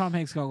don't know how Tom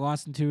Hanks got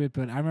lost into it,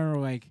 but I remember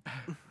like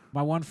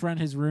my one friend,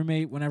 his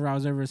roommate, whenever I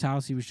was over his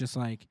house, he was just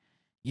like,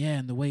 "Yeah,"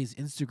 and the way his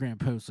Instagram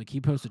posts, like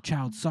he posted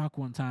child sock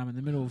one time in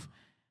the middle of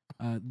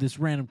this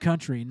random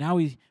country. Now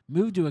he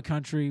moved to a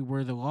country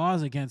where the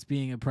laws against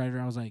being a predator.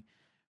 I was like,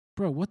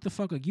 bro, what the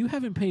fuck? Like, you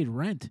haven't paid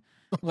rent.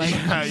 Like,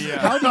 Yeah.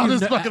 how do All you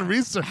this fucking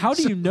research. How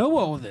do you know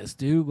all this,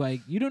 dude?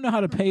 Like, you don't know how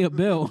to pay a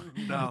bill,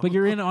 No. but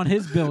you're in on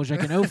his bill. Which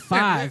like in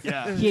 05,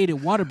 Yeah. he ate at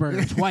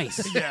Whataburger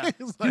twice. Yeah.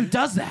 Who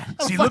does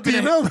that? See, fuck look do at,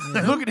 you know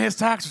that? look at his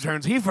tax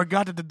returns. He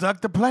forgot to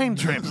deduct the plane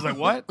trips. Like,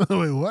 what?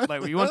 Wait, what?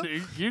 Like, you want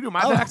you do my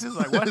taxes?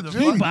 Like, what the Gee.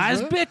 He fuck?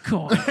 buys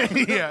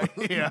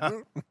Bitcoin. yeah.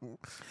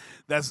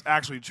 That's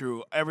actually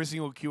true. Every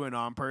single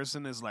QAnon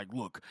person is like,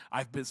 look,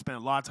 I've spent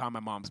a lot of time in my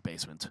mom's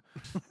basement.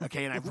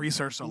 Okay, and I've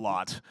researched a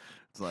lot.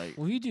 It's like,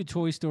 Well, you do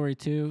Toy Story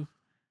 2.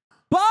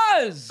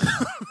 Buzz!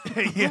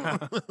 yeah.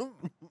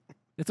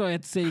 That's all I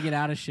had to say to get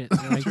out of shit.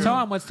 They're like,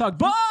 Tom, let's talk.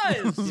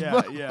 Buzz!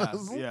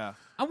 Yeah.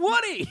 I'm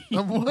Woody!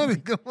 I'm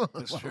wanting. Come on.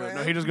 That's true.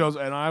 No, he just goes,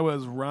 and I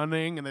was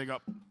running, and they go,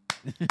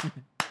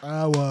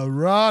 I was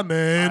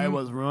running. I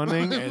was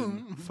running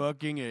and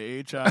fucking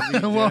a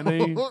HIV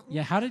Jenny.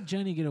 Yeah, how did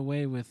Jenny get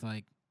away with,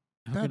 like,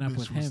 hooking That up bitch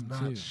with was him, not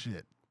too?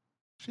 shit.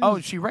 Oh,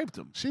 was, she raped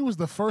him. she was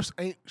the first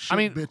ain't shit I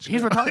mean, bitch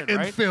he's retarded, in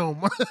right?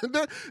 film.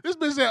 This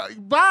bitch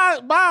said, bye,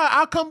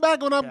 I'll come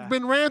back when I've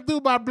been ran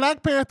through by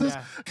Black Panthers,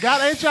 got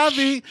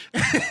HIV,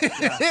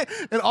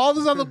 and all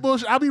this other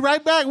bullshit. I'll be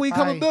right back when you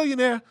become a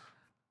billionaire.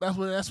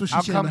 That's what she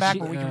I'll said. come back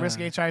she- when we can risk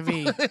HIV.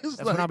 That's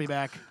when like- I'll be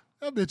back.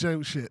 That bitch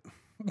ain't shit.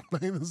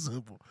 Plain and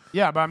simple.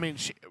 Yeah, but I mean,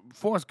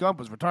 Forrest Gump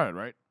was retarded,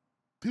 right?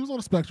 He was on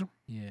the spectrum.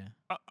 Yeah.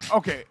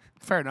 Okay,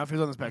 fair enough. He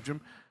was on the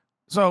spectrum.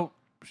 So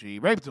she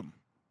raped him.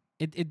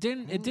 It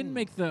didn't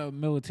make the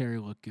military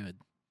look good.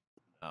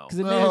 No. Because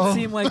it made it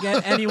seem like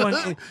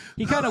anyone.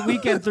 He kind of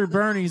weekend through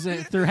Bernie's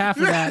through half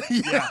of that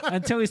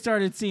until he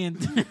started seeing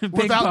Big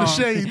Without the Pong.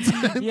 shades.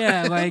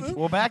 Yeah, like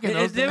Well, back in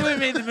those it would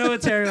made the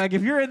military. Like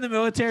if you're in the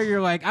military,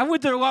 you're like, I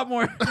went through a lot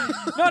more.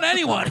 Not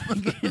anyone.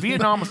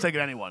 Vietnam was taking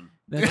anyone.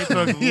 They That's-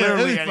 took Yeah,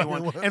 literally they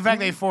anyone. fucking In fact,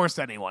 they forced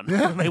anyone.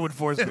 They would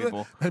force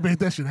people. They made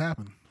that shit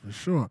happen for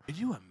sure. Could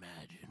you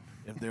imagine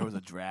if there was a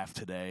draft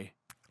today?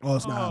 Oh,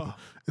 it's not happening.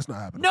 It's not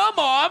happening. No,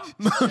 Mom.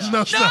 no, it's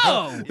not.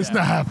 It's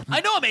not happening. I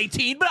know I'm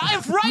 18, but I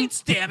have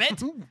rights. Damn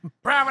it.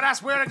 Private, I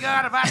swear to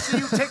God, if I see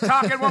you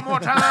TikToking one more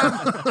time,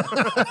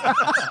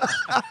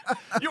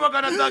 you are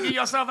gonna Dougie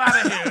yourself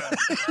out of here.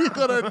 You're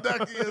gonna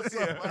duck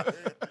yourself.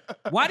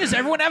 Why does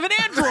everyone have an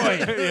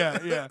Android?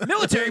 yeah.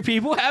 Military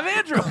people have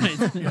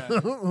Androids.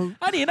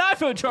 I need an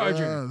iPhone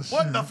charger.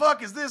 What the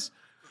fuck is this?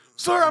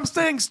 Sir, I'm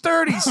staying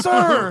sturdy,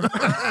 sir.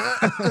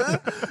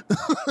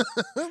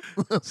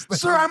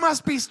 Sir, I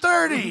must be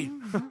sturdy.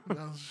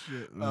 Oh,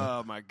 shit, man.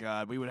 Oh my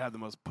God, we would have the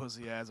most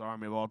pussy ass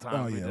army of all time.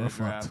 Oh if we yeah, did we're a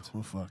draft. fucked.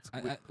 We're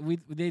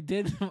fucked. They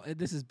did.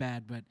 This is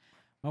bad, but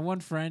my one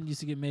friend used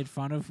to get made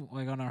fun of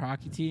like on our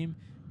hockey team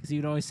because he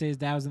would always say his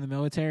dad was in the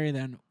military. And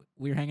then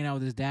we were hanging out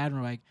with his dad, and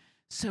we're like,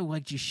 "So,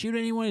 like, did you shoot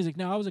anyone?" He's like,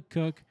 "No, I was a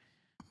cook."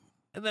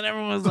 And then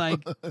everyone was like,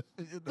 and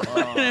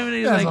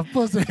he's That's like, a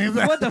pussy.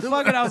 "What the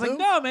fuck?" And I was like,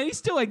 "No, man, he's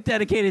still like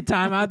dedicated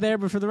time out there."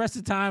 But for the rest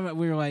of the time,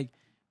 we were like,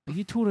 "But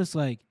you told us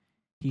like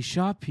he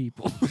shot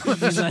people."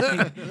 He's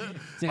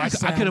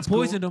like, I could have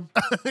poisoned him.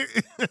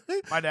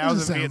 My dad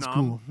was in Sounds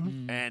Vietnam, cool.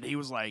 and he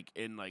was like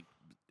in like.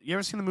 You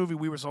ever seen the movie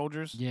We Were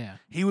Soldiers? Yeah.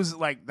 He was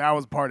like that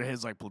was part of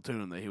his like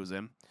platoon that he was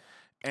in.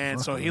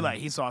 And so Fucking he hell.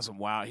 he saw some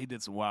he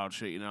did some wild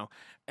shit, you know.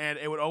 And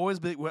it would always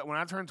be when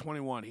I turned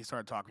 21, he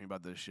started talking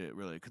about this shit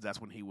really because that's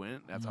when he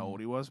went. That's how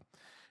old he was.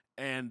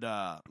 And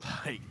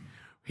like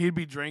he'd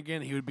be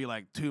drinking, he would be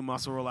like 2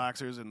 muscle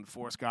relaxers and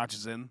 4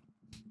 scotches in.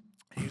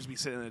 He'd just be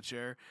sitting in a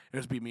chair. It would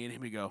just be me and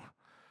him. He'd go,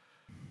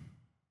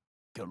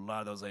 "Killed a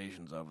lot of those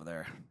Asians over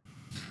there."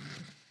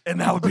 And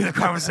that would be the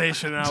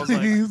conversation. And I was like,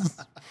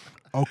 Jeez.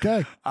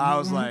 Okay. I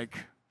was like,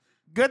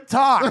 good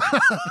talk.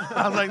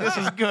 I was like, this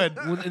is good.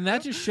 Well, and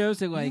that just shows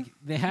that like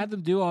they had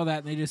them do all that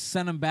and they just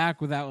sent them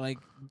back without like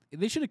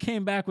they should have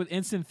came back with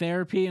instant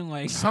therapy and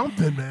like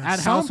Something, man. at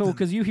Something. household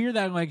because you hear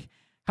that and, like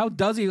how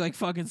does he like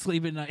fucking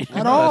sleep at night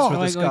At all.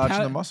 That's what the scotch how-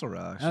 and the muscle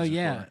relaxers. Oh are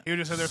yeah. for. He would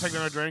just sit there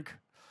taking a drink.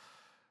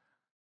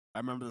 I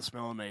remember the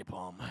smell of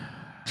napalm.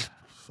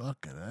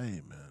 Fucking A,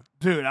 man.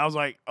 Dude, I was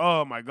like,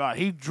 oh my God.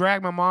 He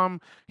dragged my mom.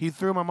 He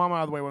threw my mom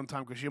out of the way one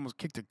time because she almost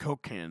kicked a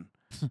Coke can.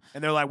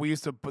 And they're like, they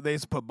used to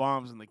put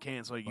bombs in the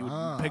can so you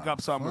would pick up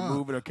something or fuck.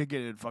 move it or kick it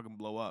and it'd fucking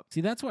blow up.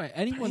 See, that's why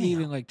anyone that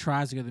even like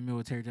tries to go to the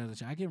military does that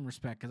shit. I give them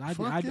respect because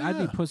Fuck I'd be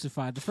yeah.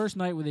 pussified. The first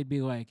night where they'd be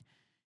like,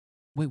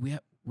 "Wait,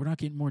 we're not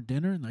getting more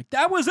dinner," and like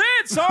that was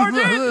it, Sergeant.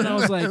 And I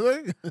was like,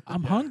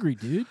 "I'm hungry,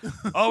 dude."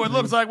 Oh, it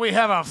looks like we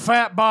have a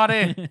fat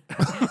body.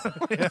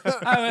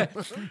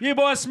 You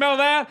boys smell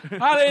that?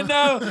 I didn't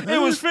know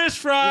it was fish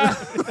fry.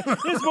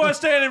 This boy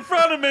standing in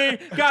front of me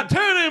got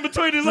tuna in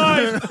between his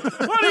legs.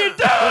 What are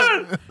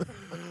you doing?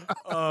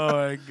 Oh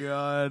my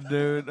God,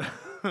 dude.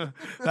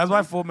 That's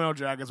why Full Metal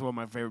Jacket is one of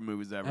my favorite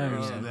movies ever. Oh, You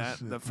yeah. seen that?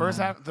 Shit,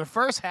 The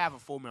first half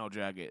of Full Metal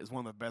Jacket is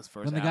one of the best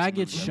first When the halves guy of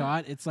gets movies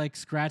shot, it's like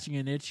scratching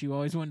an itch you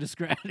always wanted to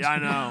scratch. Yeah, I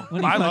know.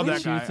 When he I love fucking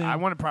that guy. shoots him. I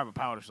wanted Private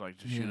Powder to shoot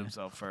Yeah.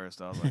 himself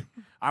first. I was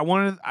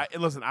like,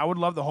 listen, I would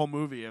love the whole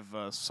movie if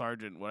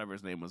Sergeant, whatever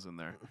his name was in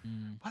there.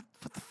 What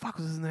the fuck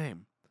was his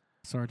name?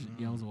 Sergeant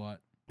yells a lot.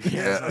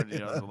 Yeah, Sergeant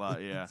yells a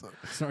lot, yeah.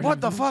 Sergeant,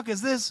 What the fuck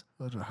is this?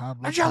 Such a high A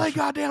blood jelly pressure.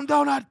 goddamn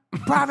donut!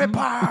 Private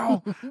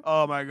Pow!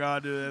 Oh my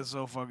God, dude, that's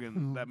so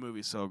fucking, that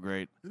movie's so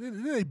great.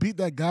 Didn't they beat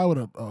that guy with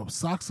a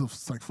socks of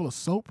like full of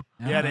soap?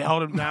 Yeah, they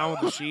held him down with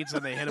the sheets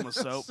and they hit him with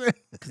soap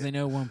because they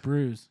know it won't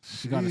bruise.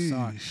 She got a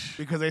sock. Sheesh.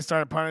 because they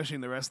started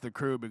punishing the rest of the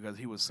crew because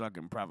he was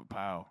sucking Private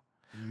Pow.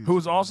 Who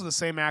was also the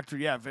same actor,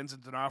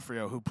 Vincent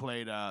D'Onofrio, who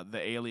played the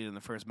alien in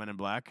the first Men in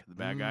Black, the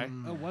bad guy.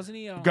 Oh, wasn't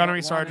he on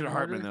Gunnery Law Sergeant and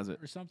Hartman Order does it.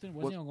 or something?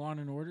 Wasn't he on Law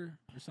and Order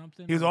or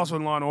something? He was also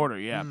in Law and Order,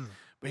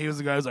 but he was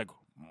the guy who's like,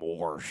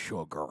 more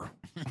sugar.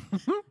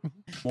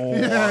 More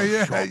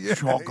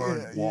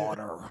sugar and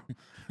water.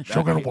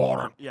 Sugar and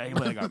water. Yeah, he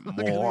played like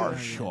more Yeah,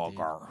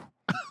 sugar.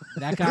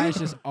 That guy is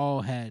just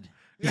all head.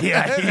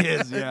 Yeah, he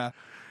is, yeah.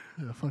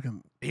 Yeah,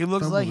 fucking. He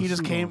looks Thumb like with he a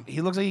just suit came. on. He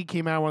looks like he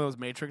came out of one of those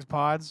Matrix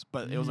pods,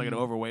 but it was like an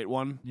overweight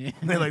one. Yeah.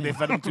 they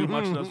fed him too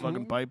much of those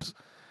fucking pipes.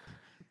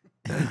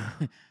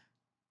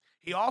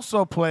 He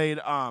also played.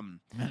 Men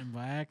in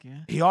Black,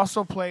 yeah. He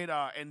also played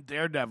in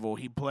Daredevil.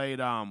 He played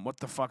what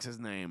the fuck's his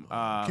name?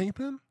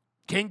 Kingpin?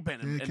 Kingpin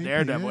in Kingpin,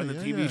 Daredevil yeah, in the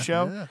yeah, TV yeah,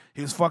 show. yeah.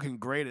 He was fucking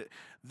great at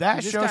that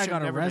This show. guy Should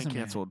got a never been resume.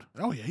 canceled.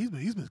 Oh yeah, he's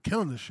been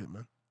killing this shit,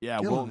 man. Yeah,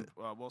 Killing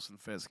Wilson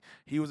Fisk.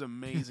 He was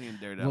amazing in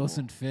Daredevil.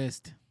 Wilson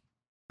Fist.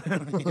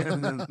 What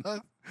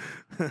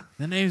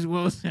The name's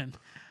Wilson.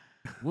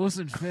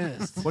 Wilson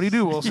Fist. do you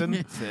do,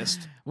 Wilson?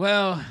 Fist.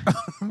 Well,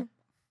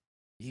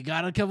 you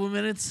got a couple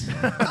minutes?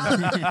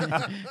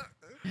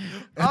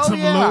 And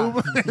some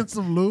lube. And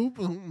some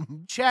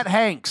lube. Chet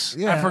Hanks.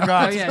 I Yeah.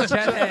 forgot. Oh yeah,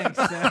 Chet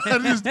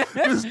Hanks.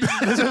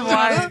 This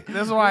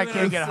is why I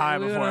can't get high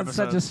we went before on such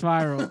a episodes.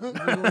 spiral. We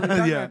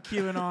talked Yeah. about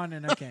QAnon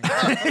and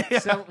okay.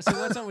 So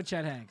what's up with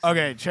Chet Hanks?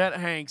 Okay, Chet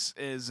Hanks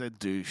is a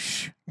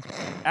douche.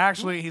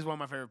 Actually, he's one of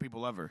my favorite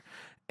people ever.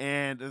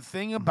 And the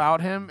thing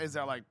about him is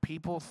that like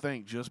people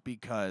think just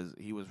because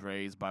he was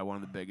raised by one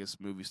of the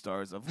biggest movie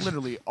stars of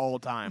literally all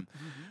time,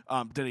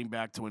 dating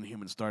back to when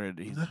humans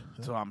started,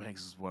 Tom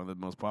Hanks is one of the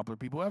most popular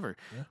people ever.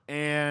 Yeah.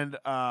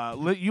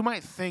 And you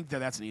might think that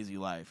that's an easy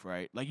life,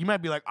 right? Like you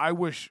might be like, I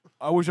wish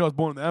I was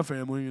born in that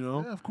family, you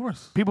know? Yeah, of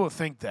course. People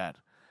think that.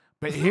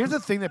 But here's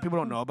the thing that people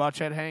don't know about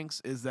Chet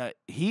Hanks is that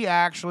he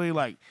actually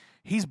like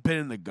he's been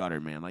in the gutter,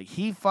 man. Like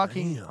he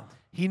fucking Damn.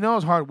 he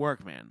knows hard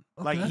work, man.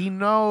 Like Okay. he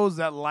knows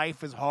that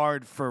life is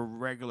hard for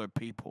regular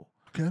people,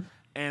 Okay.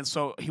 and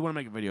so he want to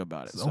make a video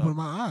about it. It's So open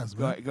my eyes,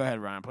 go, man. go ahead,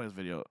 Ryan. Play this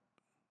video.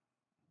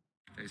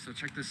 Hey, so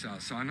check this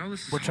out. So I know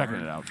this is We're checking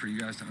hard it out. for you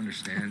guys to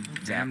understand.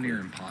 Damn near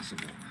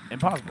impossible.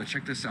 Impossible. But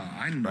check this out.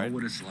 I know Right.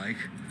 what it's like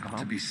Uh-huh.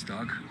 to be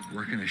stuck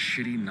working a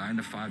shitty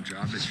 9-to-5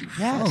 job that you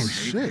Yes. fucking Oh, hate,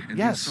 shit. and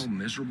Yes. being so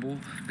miserable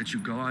that you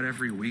go out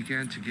every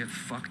weekend to get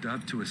fucked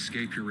up to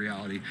escape your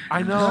reality. I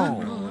and know.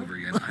 do it all over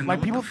again. I know Like,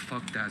 what people- the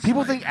fuck that's people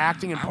like. think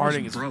acting and I was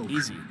partying is broke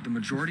easy. the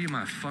majority of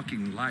my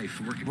fucking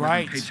life, working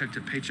Right. paycheck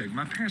to paycheck.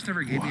 My parents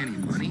never gave me any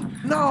money.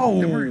 They No.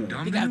 weren't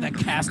dumb. They They got knew that what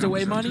the fuck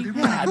castaway I was up to. money? They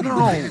weren't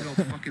Yeah, ready no.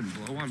 to go fucking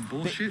blow on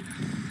bullshit.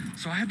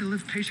 So I had to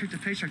live paycheck to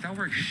paycheck. I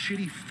worked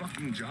shitty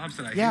fucking jobs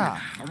that I Yeah.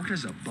 hated. I worked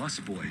as a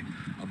busboy.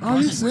 Oh,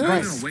 you busboy,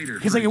 serious? even a waiter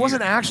He's for like, a it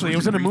wasn't year. actually. It Worked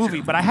was in a in movie,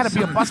 retail. but I had to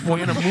be a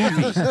busboy in a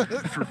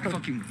movie. For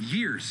fucking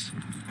years.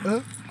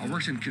 I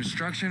worked in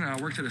construction and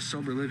I worked at a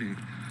sober living.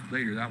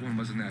 Later, that one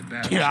wasn't that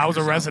bad. Yeah, I was a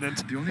Check this out.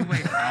 resident. The only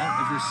way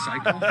out of this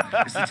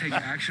cycle is to take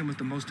action with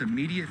the most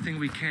immediate thing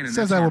we can. And Says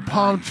that's that our with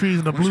palm body. trees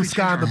and a Once blue we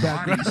sky in the change our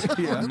background. bodies,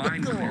 Yeah. our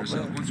mind Come on, clears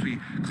up. man. Once we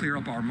clear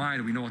up our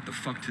mind, we know what the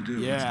fuck to do.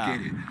 Yeah. Let's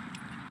get it.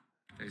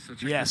 Hey, so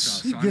check Yes. this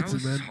out. He So I gets know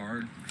it, this is man.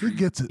 hard. He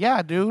gets it.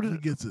 Yeah, dude. He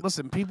gets it.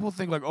 Listen, people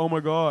think like, oh my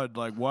god,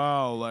 like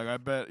wow, like I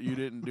bet you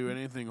didn't do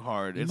anything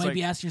hard. You It's might like,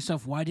 be asking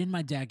yourself, why didn't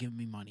my dad give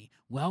me money?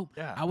 Well,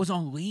 Yeah. I was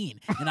on lean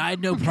and I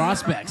had no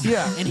prospects.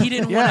 Yeah. And he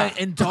didn't Yeah. want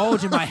to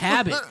indulge in my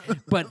habit.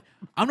 But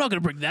I'm not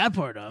going to bring that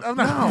part up. I'm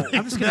not-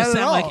 I'm just going not to at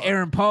sound all. like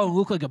Aaron Paul and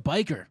look like a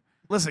biker.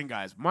 listen,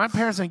 guys, my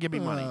parents didn't give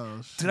me money.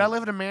 Oh, Did I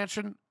live in a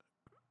mansion?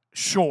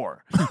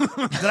 Sure.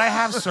 Did I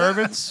have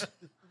servants?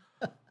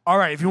 All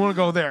right, if you want to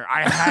go there,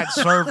 I had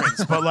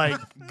servants, but like,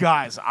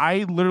 guys,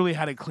 I literally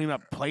had to clean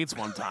up plates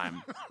one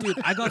time. Dude,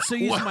 I got so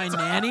used to my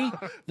nanny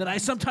that I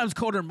sometimes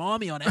called her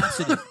mommy on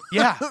accident.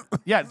 Yeah,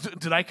 yeah.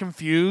 Did I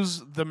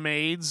confuse the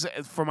maids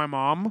for my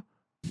mom?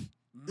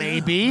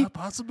 Maybe.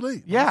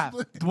 Possibly. Yeah.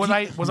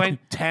 Possibly. Was I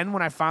 10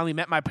 when I finally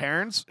met my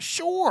parents?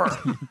 Sure.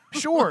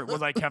 Sure.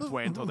 Was I kept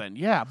away until then?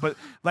 Yeah. But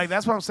like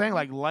that's what I'm saying.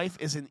 Like life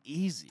isn't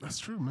easy. That's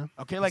true, man.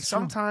 Okay. Like That's true.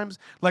 sometimes,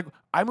 like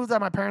I moved out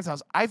of my parents'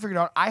 house. I figured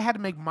out I had to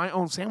make my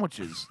own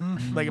sandwiches.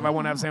 Like if I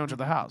want to have a sandwich at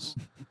the house.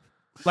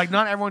 Like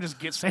not everyone just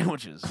gets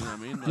sandwiches. You know what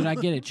I mean? Dude, Like,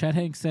 I get it. Chet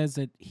Hanks says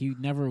that he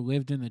never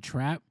lived in the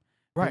trap.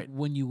 but Right.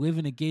 when you live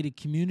in a gated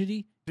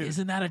community,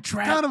 isn't that a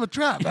trap? Kind of a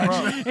trap,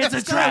 actually. It's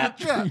a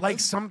trap. like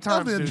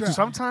sometimes, That'd be a dude, trap.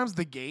 sometimes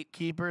the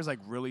gatekeeper is like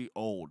really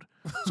old.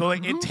 So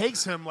like it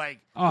takes him like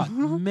Oh,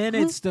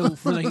 minutes to,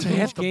 for the To hit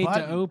huge the gate to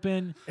button.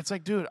 open. it's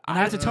like, dude, And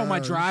I have to tell my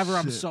Oh, driver,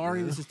 I'm shit, sorry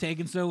man. this is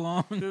taking so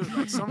long. Dude, like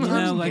You sometimes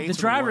know, like the gates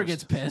are driver worst.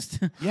 gets pissed.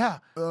 Yeah,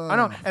 I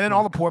know. And then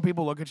all the poor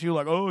people look at you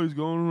like, oh, he's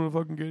going to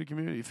a fucking gated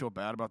community. You feel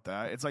bad about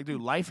that. It's like,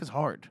 dude, life is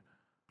hard.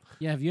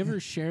 Yeah, have you ever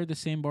shared the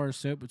same bar of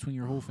soap between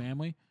your whole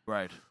family?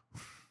 Right.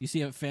 You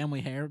see a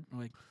family hair,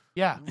 like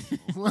Yeah.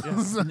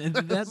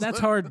 that's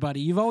hard, buddy.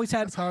 You've always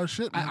had. That's hard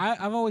shit, man.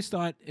 I've always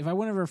thought if I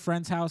went over a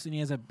friend's house and he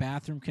has a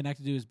bathroom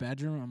connected to his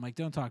bedroom, I'm like,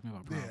 don't talk to me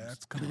about yeah, problems.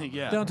 that's come on.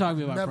 Yeah. Don't talk to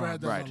me about Never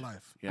had problems. that in Right. my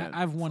life. Yeah. I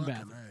have one Fucking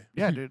bathroom. A.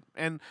 Yeah, dude.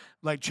 And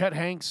like Chet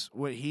Hanks,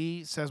 what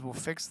he says will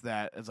fix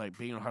that is like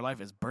being in a hard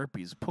life is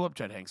burpees. Pull up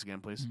Chet Hanks again,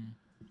 please.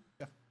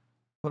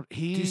 But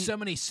he Do so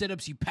many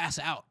sit-ups you pass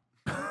out.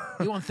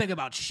 You won't think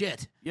about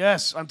shit.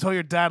 yes, until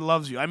your dad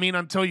loves you. I mean,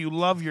 until you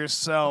love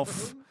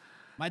yourself.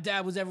 My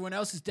dad was everyone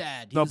else's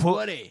dad. He No, was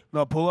Woody.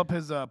 pull up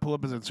his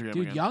Instagram. Dude,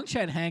 again. young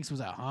Chet Hanks was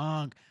a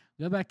hunk.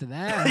 Go back to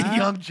that. Huh?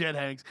 Young Chet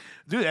Hanks,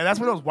 dude. And that's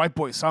when it was White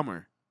Boy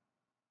Summer.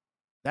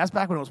 That's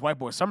back when it was White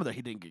Boy Summer that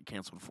he didn't get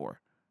canceled for.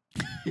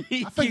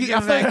 I think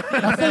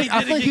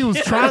he was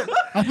trying.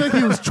 I think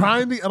he was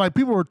trying to. Like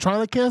people were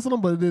trying to cancel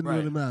him, but it didn't Right.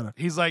 really matter.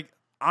 He's like,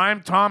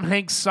 I'm Tom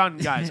Hanks' son,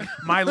 guys.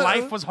 My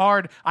life was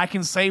hard. I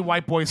can say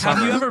White Boy Summer.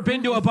 Have you ever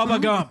been to a Bubba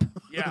Gump?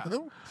 Yeah.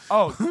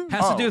 Oh,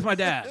 Has to do with my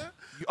dad.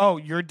 Oh,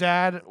 your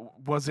dad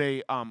was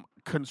a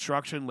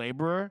construction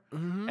laborer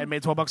Mm-hmm. and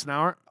made $12 an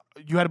hour.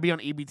 You had to be on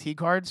EBT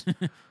cards.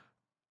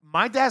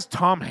 My dad's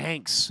Tom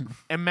Hanks.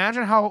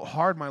 Imagine how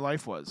hard my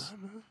life was.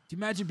 Do you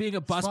imagine being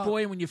a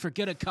busboy and when you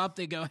forget a cup,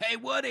 they go, "Hey,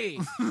 Woody,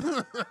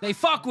 they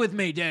fuck with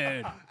me,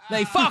 dude.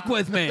 They fuck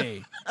with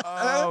me."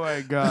 Oh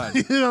my god.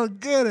 You don't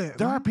get it.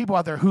 There are people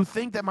out there who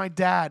think that my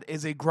dad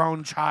is a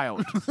grown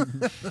child.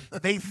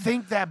 They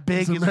think that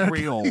big is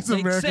real. He's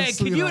They American say,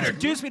 "Can you sweetheart."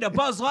 introduce me to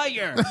Buzz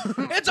Lightyear?"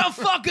 It's a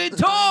fucking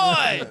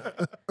toy.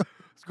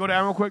 Let's go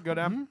down real quick. Go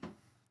down.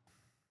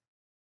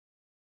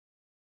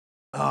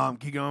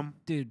 Keep going.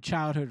 Dude,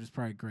 childhood was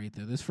probably great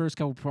though. Those first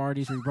couple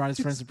parties where he brought his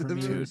friends to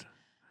premieres.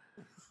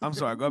 I'm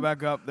sorry. Go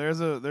back up. There's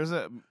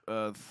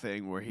a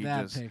thing where he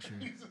That just picture.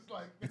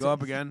 go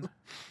up again.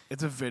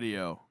 It's a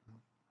video.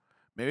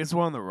 Maybe it's the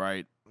one on the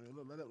right.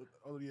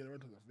 Oh yeah,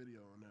 there's a video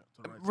on that.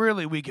 To the right.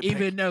 Really, we could Even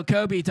pick. though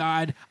Kobe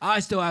died, I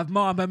still have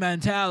Mamba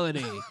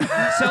mentality.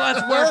 So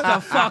let's work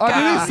the fuck Oh, did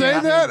out. he say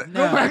that?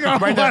 No. Go back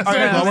up. Right there.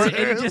 Okay, No, lower.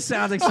 it just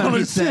sounds like something Holy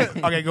he'd say.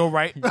 shit. Okay, go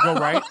right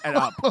and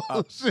up.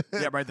 Up. Shit.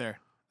 Yeah, right there.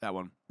 That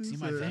one. See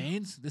my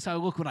veins? This how I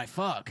look when I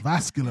fuck.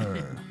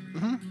 Vascular.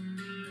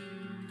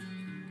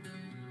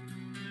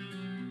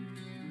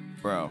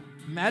 Bro.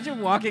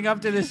 Imagine walking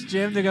up to this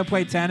gym to go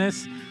play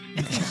tennis.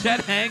 And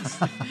Chet Hanks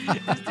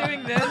is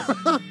doing this.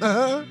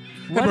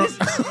 What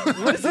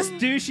is this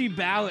douchey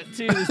ballot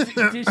too? This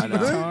douchey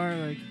guitar.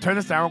 Like. Turn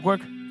this down real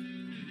quick.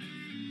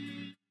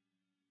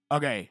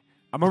 Okay,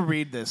 I'm gonna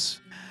read this.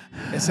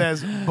 It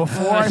says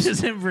before I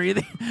just him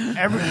breathing.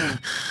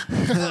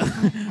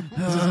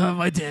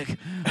 My dick.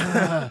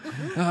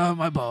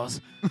 My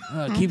balls.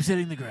 Keeps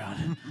hitting the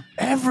ground.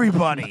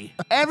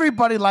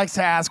 Everybody likes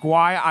to ask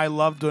why I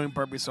love doing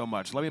burpees so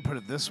much. Let me put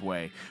it this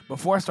way.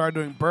 Before I started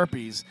doing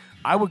burpees,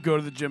 I would go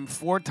to the gym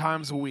 4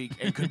 times a week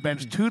and could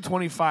bench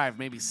 225,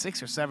 maybe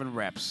 6 or 7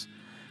 reps.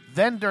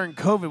 Then during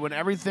COVID, when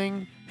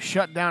everything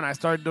shut down, I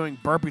started doing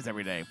burpees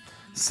every day.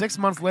 6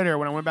 months later,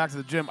 when I went back to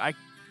the gym, I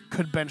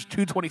could bench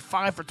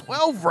 225 for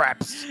 12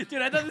 reps. Dude,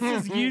 I thought this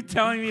was you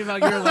telling me about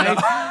your life.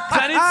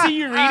 Because I didn't see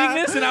you reading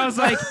this, and I was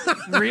like,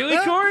 really,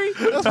 Cory?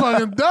 That's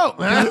fucking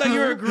dope, man. I thought you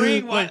were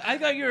agreeing. I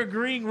thought you were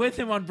agreeing with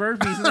him on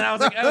burpees, and then I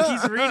was like, oh,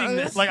 he's reading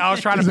this. Like I was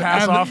trying to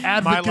pass off my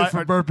advocate life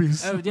for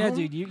burpees. Oh yeah,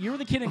 dude, you were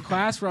the kid in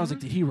class where I was like,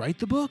 did he write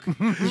the book?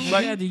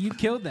 Yeah, dude, you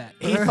killed that.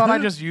 He thought I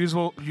just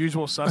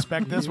usual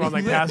suspect this. When I was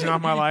like passing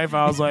off my life,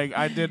 I was like,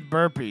 I did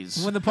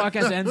burpees. When the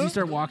podcast ends, you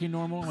start walking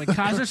normal. I'm like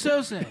Kaiser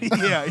Sose.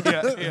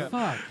 Yeah.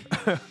 Fuck.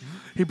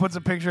 He puts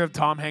a picture of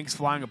Tom Hanks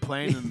flying a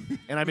plane,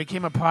 and I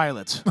became a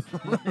pilot.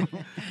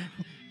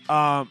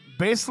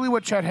 Basically,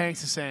 what Chet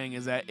Hanks is saying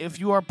is that if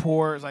you are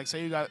poor, it's like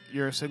say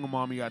you're a single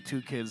mom, you got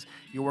 2 kids,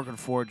 you're working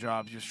 4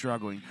 jobs, you're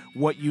struggling.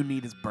 What you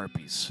need is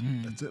burpees.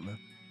 That's it, man.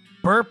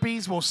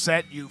 Burpees will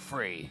set you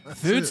free.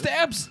 Food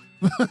stamps?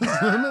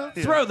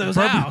 Throw those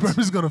out.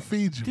 Burpees gonna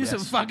feed you. Do some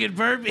fucking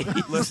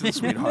burpees. Listen,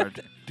 sweetheart.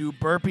 Do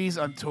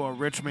burpees until a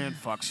rich man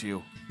fucks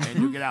you. And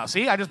you get out.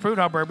 See, I just proved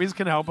how burpees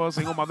can help a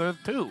single mother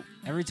too.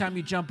 Every time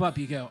you jump up,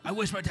 you go, I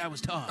wish my dad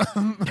was Tom.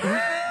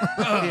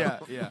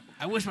 Yeah.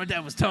 I wish my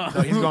dad was Tom.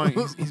 No, he's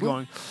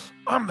going,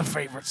 I'm the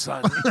favorite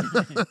son.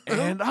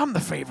 And I'm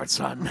the favorite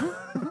son.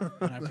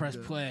 And I press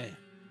play.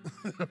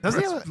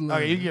 Doesn't he have,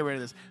 okay, you can get rid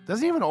of this.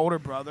 Doesn't he have an older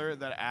brother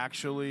that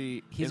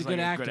actually He's is a good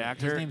like actor. a good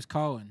actor? His name's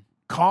Colin.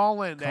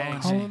 Colin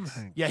Hanks. Hanks.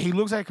 Yeah, he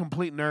looks like a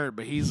complete nerd,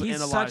 but he's in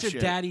a lot of such a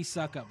shit. daddy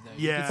suck up though.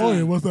 Yeah. Oh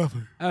yeah, what's that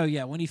for? Oh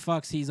yeah, when he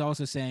fucks, he's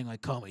also saying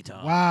like, "Call me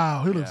Tom."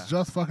 Wow, he looks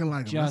just fucking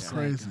like him. Just That's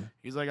like crazy. him.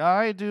 He's like,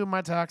 I do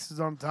my taxes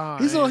on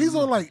time. He's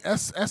on like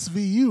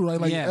SVU, right?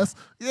 Like Yeah.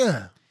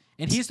 yeah.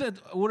 And he's the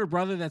older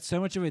brother that's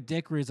so much of a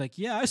dick where he's like,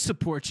 "Yeah, I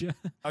support you."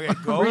 Okay,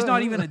 Or he's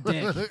not even a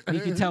dick.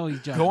 You can tell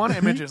he's just. Go on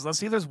images. Let's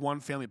see if there's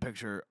one family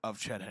picture of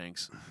Chet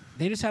Hanks.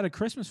 They just had a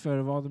Christmas photo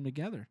of all of them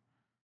together.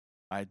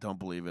 I don't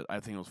believe it. I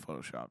think it was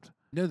photoshopped.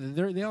 No,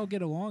 they all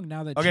get along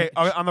now that. Okay,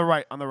 on the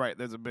right,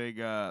 there's a big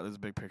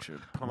picture.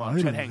 Come Wow, on,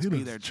 he Chet looks- Hanks, he be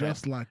looks there,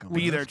 just Chet. like him.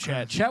 Be there, That's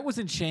Chet. crazy. Chet was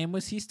in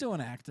Shameless. He's still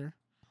an actor.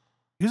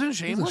 He was in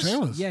He's in Shameless?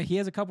 Shameless. Yeah, he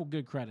has a couple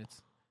good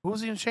credits. Who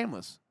was he in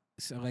Shameless?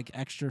 So like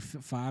extra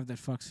 5 that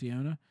fucks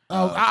Fiona.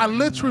 Oh, I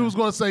literally was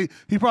going to say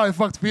he probably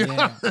fucked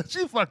Fiona. Yeah.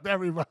 She fucked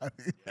everybody.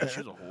 Yeah, she's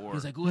a whore.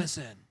 He's like,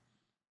 listen,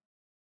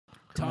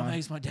 Tom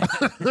Hanks, my dad.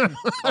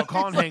 Oh,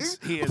 Colin Hanks,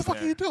 he What is the fuck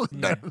there. are you doing?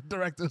 Yeah. The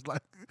director's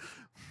like,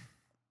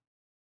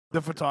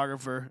 The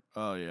photographer.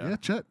 Oh, yeah,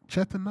 Chet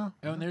to know.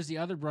 Oh, and there's the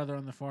other brother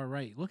on the far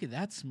right. Look at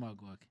that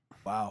smug look.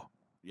 Wow.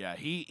 Yeah,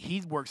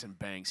 he works in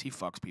banks. He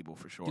fucks people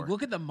for sure. Dude,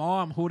 look at the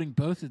mom holding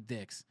both the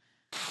dicks.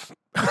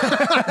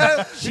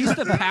 She's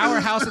the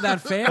powerhouse of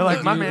that family. They're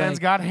like, my dude. man's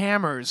Like, got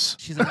hammers.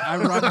 she's like, I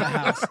run the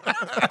house.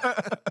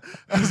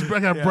 This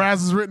got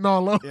brasses written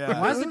all over. Yeah.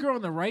 Why is the girl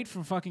on the right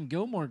from fucking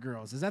Gilmore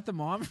Girls? Is that the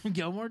mom from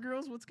Gilmore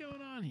Girls? What's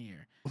going on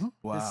here?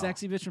 Wow. The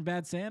sexy bitch from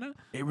Bad Santa?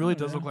 It really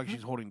does look like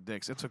she's holding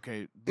dicks. It's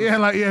okay. Yeah,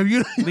 like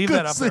you Leave could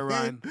that up see there, it.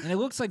 Ryan. And it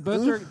looks like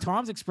both their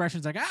Tom's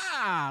expressions like,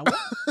 what?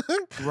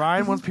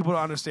 Ryan wants people to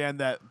understand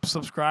that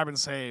subscribe and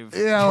save.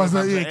 Yeah, I was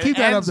like, yeah, It keep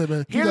that up ends- there,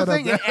 man. Keep Here's that the up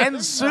thing, there. it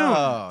ends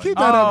soon. Keep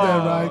that up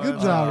there, Oh, Ryan. Good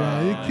that's job, okay.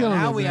 Ryan. You're killing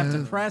Now it, we have to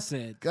man. press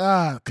it.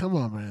 God, come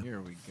on, man.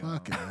 Here we go.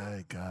 Fucking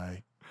hey,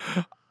 guy.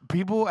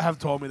 People have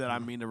told me that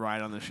I'm mean to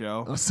Ryan on the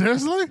show. Oh,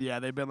 seriously? Yeah,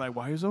 they've been like,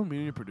 why are you so mean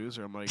to your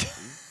producer? I'm like, are you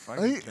Are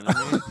fucking you, kidding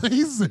me? are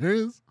you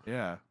serious?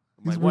 Yeah. I'm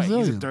He's like, what? He's a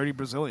Brazilian. dirty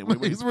Brazilian. What,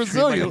 He's treat him like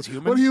Brazilian. he's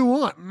human? What do you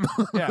want?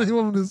 Yeah. What do you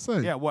want me to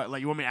say? Yeah, what?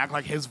 Like, you want me to act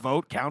like his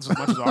vote counts as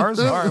much as ours?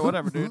 All right,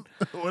 whatever, dude.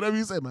 Whatever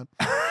you say, man.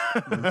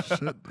 Oh, shit,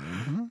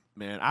 dude.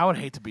 Man, I would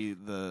hate to be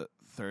the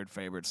third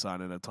favorite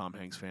son in a Tom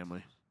Hanks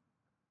family.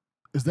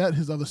 Is that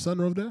his other son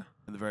over there?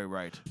 In the very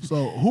right.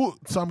 So who?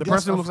 So I'm The guessing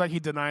person who looks like he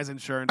denies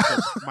insurance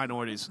to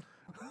minorities.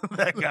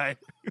 That guy.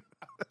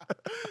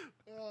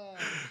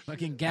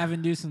 Fucking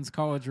Gavin Newsom's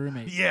college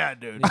roommate. Yeah,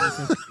 dude. They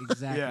just look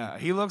exactly. Yeah,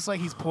 he looks like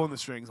he's pulling the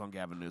strings on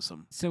Gavin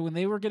Newsom. So when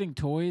they were getting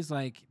toys,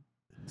 like,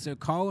 so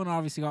Colin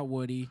obviously got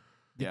Woody.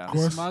 Yeah. Of The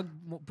course. smug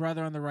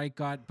brother on the right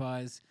got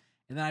Buzz.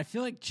 And then I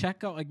feel like Chet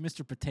got like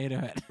Mr. Potato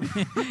Head.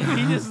 He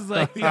just is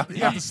like, he got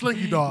the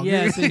slinky dog.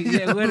 Yeah, so, He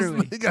got the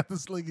literally. he got the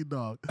slinky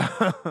dog.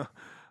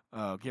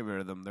 Oh, get rid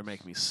of them. They're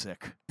making me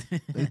sick.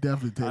 They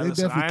definitely take. They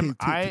Listen, definitely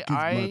take kids'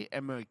 I blood.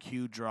 am a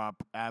Q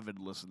Drop avid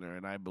listener,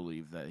 and I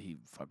believe that he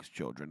fucks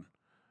children.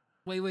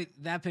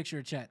 wait, that picture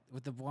of Chet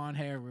with the blonde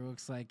hair where it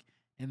looks like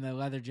in the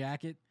leather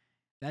jacket.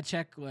 That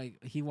Chet,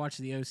 like he watched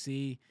the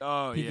OC.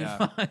 Oh He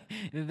yeah.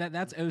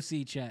 that's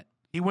OC Chet.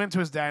 He went to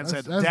his dad and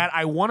That's- said, "Dad,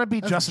 I want to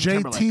be That's Justin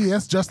JT. Timberlake."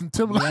 That's Justin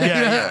Timberlake.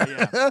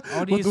 Yeah. Oh, he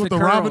with used with the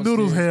the ramen curls,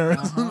 noodles dude. hair.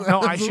 Uh-huh. No,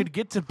 I should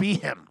get to be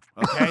him.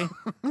 Okay,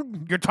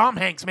 you're Tom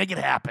Hanks. Make it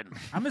happen.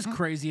 I'm as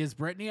crazy as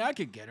Brittany. I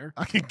could get her.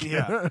 I can get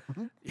Yeah. her.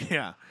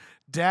 Yeah.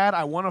 Dad,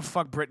 I want to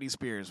fuck Britney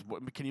Spears.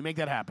 Can you make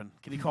that happen?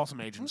 Can you call some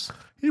agents?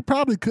 He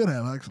probably could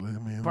have, actually. I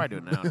mean, Probably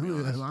do it now, to be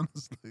honest.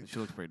 honestly. She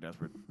looks pretty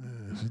desperate.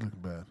 Yeah, she's looking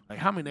bad. Like,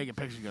 how many naked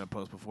pictures you gonna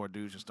post before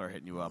dudes just start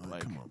hitting you up?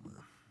 Like, Come on, man.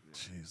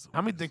 Jeez.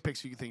 how many dick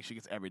pics do you think she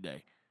gets every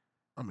day?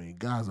 I mean,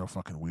 guys are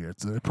fucking weird,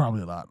 so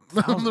probably a lot.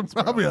 Thousands,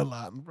 bro. Probably a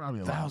lot.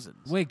 Probably a lot.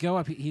 Thousands. Wait, go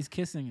up. He's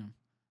kissing him.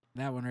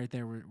 That one right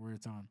there where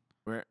it's on.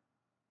 Where?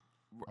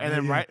 And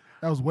then Yeah,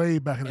 that was way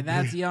back in the And day.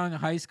 that's young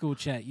high school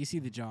Chet. You see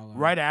the jawline.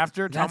 right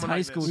after, That's Tom high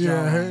like school this.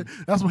 Yeah,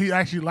 jawline. that's when he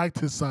actually liked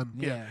his son.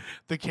 Yeah.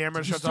 The camera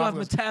You shuts still off. have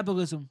Goes,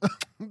 metabolism.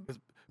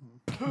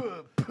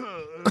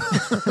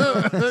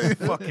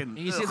 fucking. And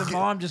you see the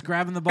mom just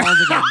grabbing the balls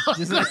again.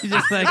 just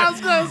like I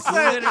was gonna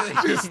say, literally.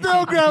 she's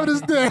still grabbing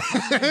his dick.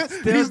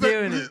 Still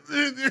doing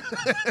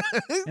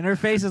it. And her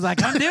face is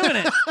like, I'm doing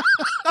it.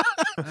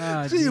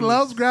 Oh, She geez.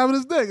 loves grabbing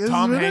his dick. This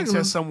Tom is Hanks has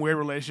ridiculous. some weird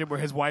relationship where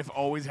his wife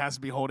always has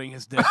to be holding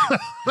his dick.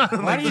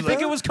 Why do you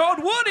think it was called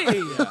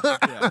Woody?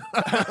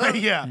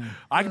 Yeah,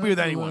 I can be with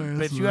anyone,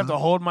 hilarious, bitch. You have to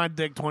hold my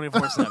dick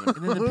 24/7.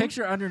 And then the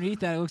picture underneath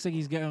that, it looks like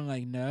he's going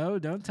like, no,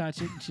 don't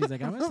touch it. And she's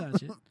like, I'm going to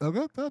touch it.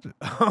 Okay, touch it.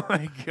 Oh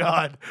my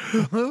god.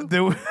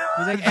 There was-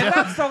 He's like, and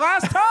that's the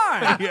last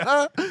time.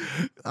 Yeah.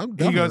 I'm He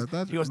done goes. with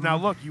that. He goes. Now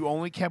look, you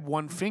only kept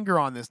one finger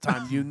on this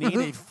time. You need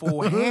a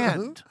full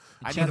hand.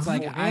 I need a Chet's full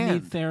like, I hand.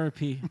 need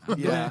therapy.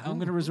 Yeah. I'm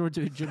gonna resort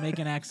to a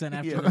Jamaican accent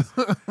after Yeah. this.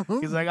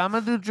 He's like, I'm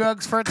gonna do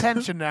drugs for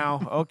attention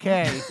now.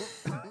 Okay.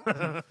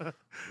 Oh,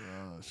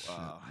 shit,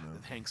 Wow. man.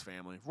 The Hanks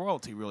family,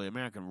 royalty, really,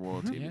 American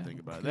royalty. If you Yeah. think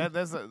about it,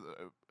 that's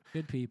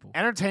Good people.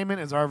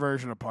 entertainment is our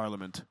version of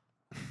Parliament.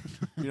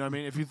 You know what I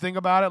mean? If you think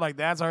about it, like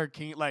that's our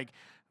king. Like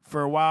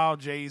for a while,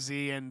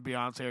 Jay-Z and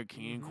Beyonce are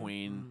king and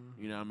queen.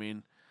 You know what I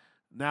mean?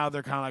 Now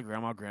they're kind of like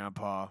grandma,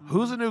 grandpa.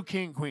 Who's the new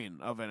king, queen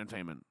of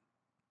entertainment?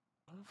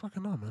 I don't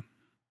fucking know, man.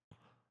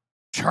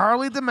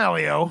 Charlie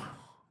D'Amelio.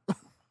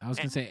 I was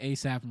gonna say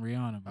ASAP and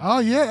Rihanna. But Oh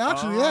yeah,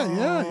 actually,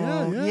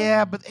 yeah.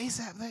 Yeah, but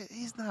ASAP,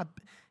 he's not.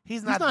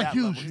 He's not that huge,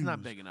 level. He's huge.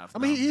 not big enough. I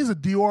mean, no. he's a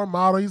Dior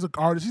model. He's an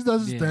artist. He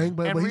does his Yeah. thing,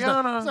 but And he's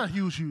not, Rihanna- he's not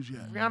huge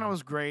yet. Rihanna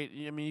was great.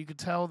 I mean, you could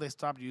tell they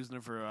stopped using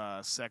her for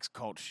sex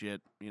cult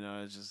shit. You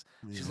know, it's just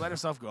she's let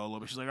herself go a little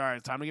bit. She's like, all right,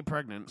 it's time to get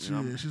pregnant. You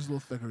know? Yeah, she's a little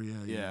thicker. Yeah.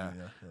 Yeah.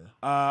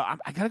 yeah.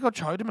 I gotta go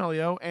Charlie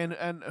D'Amelio and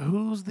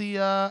who's the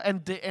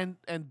and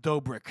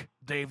Dobrik,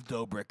 Dave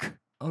Dobrik.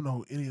 I don't know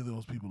who any of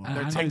those people are.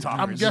 They're I know- TikTokers.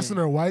 I'm guessing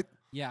they're white.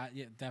 yeah,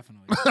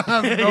 definitely. I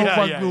have no Yeah,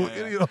 fucking yeah, clue yeah, who any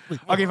yeah. of those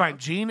people Okay, are. fine.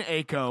 Gene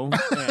Aiko,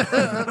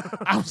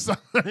 I'm sorry.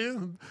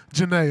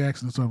 Janae,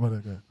 actually. Sorry about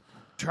that guy.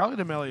 Charlie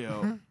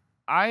D'Amelio.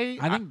 I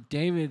think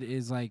David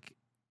is like,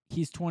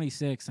 he's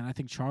 26, and I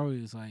think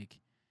Charlie is like,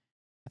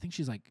 I think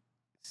she's like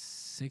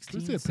 16, Can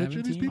we see a picture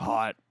of these 17? people?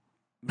 hot.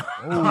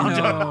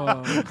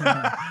 Oh,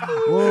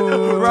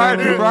 no. Ryan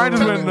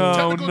just went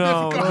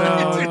Technical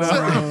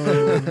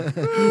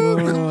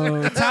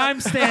Whoa.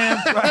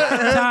 Timestamp.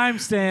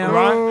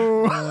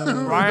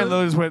 Ryan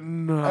Lowe just went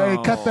no. Hey,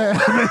 cut that.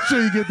 Make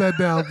sure you get that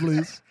down,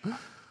 please.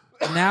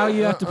 Now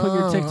you have to put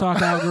your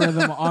TikTok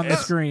algorithm on the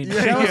screen. Show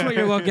us what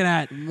you're looking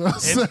at.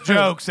 It's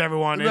jokes,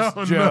 everyone.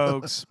 It's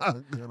jokes.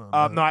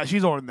 No,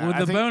 she's older than that. Well, I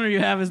the think boner you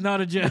have is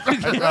not a joke. You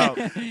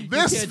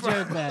This can't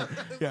joke that.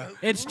 Yeah.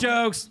 It's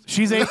jokes.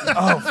 she's 8.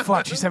 Oh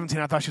fuck, she's 17.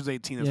 I thought she was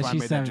 18. That's Yeah, why I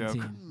she's made that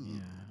 17. joke.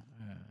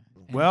 Yeah.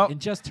 Well- it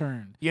just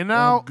turned. You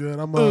know, I'm good.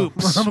 I'm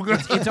oops. I'm good.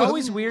 It's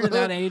always weird in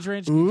that age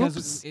range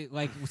because Oops.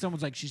 like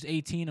someone's like she's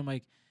 18. I'm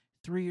like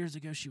 3 years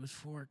ago she was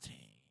 14.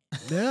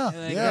 Yeah, Like,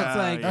 yeah. that's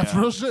like That's Yeah.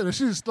 real shit. And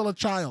she's still a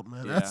child,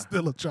 man. Yeah. That's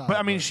still a child. but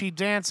I mean, man. she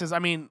dances. I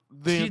mean,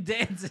 she the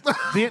dances. no,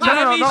 I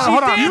no, mean, no, she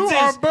hold on. dances. you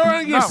are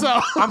burying No,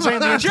 yourself. I'm saying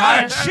the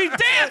entire Judge, she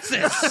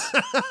dances.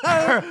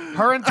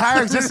 her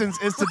entire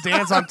existence is to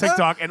dance on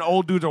TikTok, and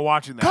old dudes are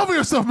watching that. Cover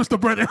yourself, Mr.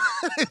 Brennan.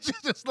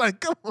 She's just like,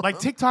 come on. Like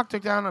TikTok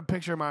took down a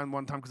picture of mine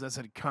one time because I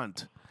said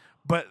cunt,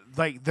 but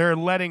like they're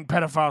letting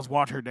pedophiles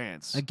watch her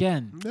dance.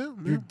 Again, Yeah,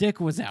 your dick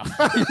was out.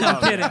 No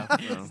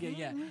kidding.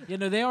 Yeah. You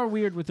know, they are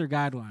weird with their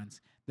guidelines.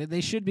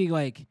 They should be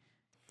like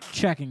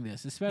checking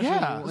this, especially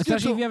Yeah.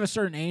 if you have a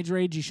certain age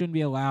range, you shouldn't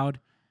be allowed.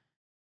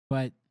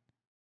 But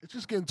It's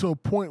just getting to a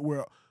point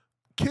where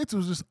kids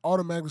will just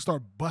automatically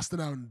start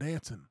busting out and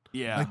dancing.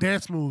 Yeah. Like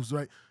dance moves,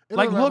 right? It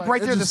Like, don't look matter,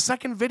 right it there, the just-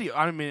 second video.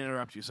 I didn't mean to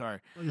interrupt you. Sorry.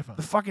 Oh, you're fine.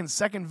 The fucking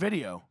second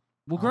video.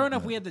 well, growing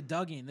up, man. we had the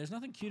Dougie, and there's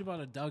nothing cute about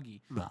a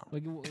Dougie. No.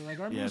 Like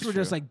our Yeah, moves it's were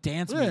just true. like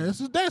dance Yeah, moves.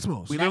 this is dance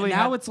moves. We Now, literally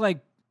now had- it's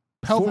like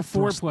Pelvic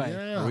foreplay. thrusting.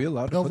 Yeah. Are we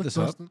allowed to put Pelvic this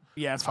up? thrusting.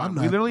 Yeah, it's I'm fine.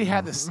 We not. literally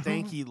had the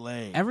stanky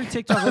leg. every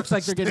TikTok looks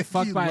like they're getting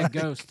fucked by a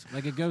Stanky ghost.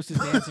 Like a ghost is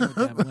dancing with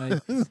them.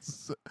 Like,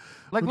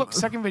 Like, look,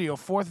 second video,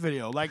 fourth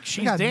video. Like, They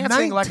she's got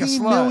dancing like a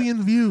 19 slut.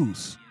 million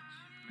views.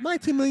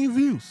 19 million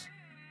views.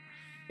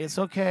 It's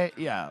okay.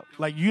 Yeah.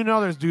 Like, you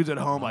know there's dudes at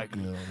home like,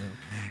 Yeah,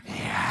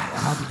 yeah,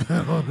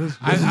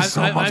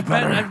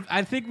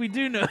 I think we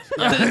do know.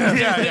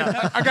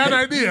 Yeah. I got an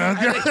idea.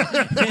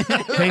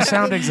 They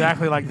sound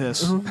exactly like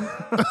this.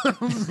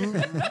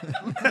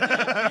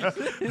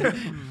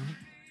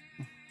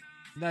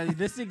 No,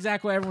 this is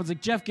exactly why everyone's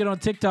like, Jeff, get on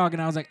TikTok.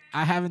 And I was like,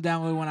 I haven't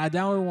downloaded one. I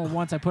downloaded one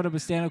once. I put up a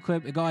stand-up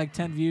clip. It got like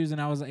 10 views.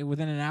 And I was like,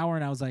 within an hour.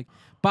 And I was like,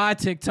 bye,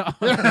 TikTok.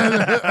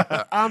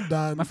 I'm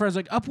done. My friend's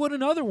like, upload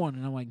another one.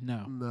 And I'm like,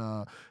 no.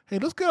 No. Hey,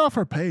 let's get off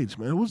her page,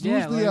 man. Who's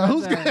Yeah, the like,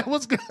 who's what's that?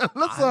 what's good?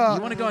 Let's You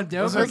want to go on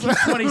Dover? He's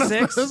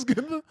 26. Let's get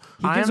the,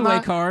 He gives I'm away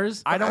not-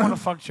 cars. I don't want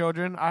to fuck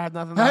children. I have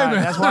nothing to Hey, hide.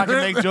 man. That's why I can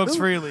make jokes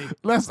freely.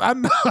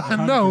 I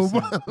know,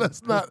 but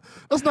let's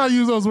not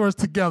use those words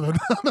together.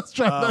 Let's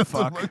try not to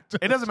Fuck. work.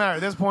 It doesn't matter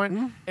at this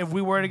point. If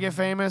we were to get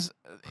famous,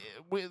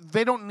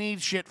 they don't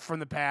need shit from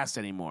the past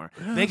anymore.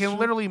 They can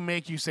literally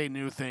make you say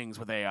new things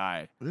with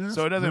AI. Yeah,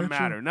 So it doesn't very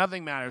matter. true.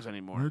 Nothing matters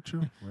anymore. Very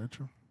true. Very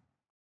true.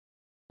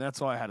 That's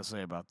all I had to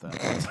say about that.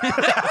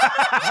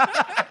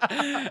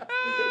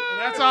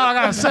 That's all I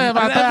gotta say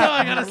about That's that. all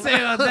I got to say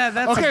about that.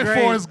 That's Okay,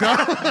 great. Forrest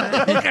Gump.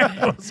 Okay,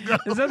 Forrest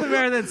Gump. There's nothing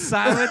better than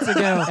silence and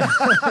go,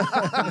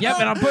 yep,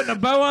 and I'm putting a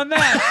bow on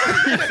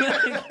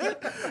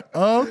that.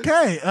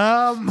 Okay.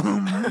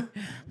 That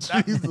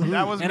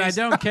was And me. I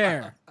don't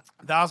care.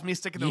 That was me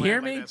sticking the You land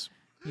hear like me? this.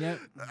 Yep.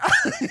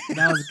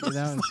 That was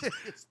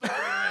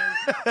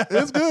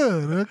It's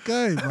good.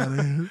 Okay,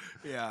 buddy.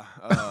 Yeah.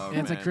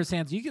 it's like Chris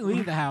Hansen. You can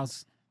leave the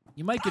house.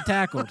 You might get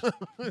tackled,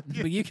 but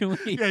you can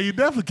leave. Yeah, you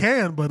definitely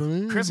can, but I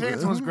mean, Chris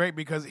Hansen was great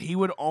because he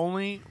would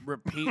only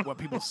repeat what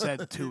people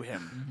said to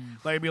him.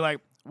 Like, he'd be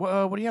like,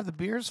 well, what do you have the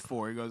beers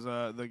for? He goes,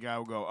 the guy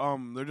would go,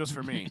 they're just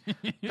for me.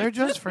 They're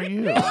just for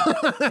you. He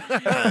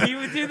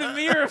would do the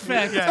mirror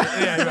effect.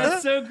 Yeah.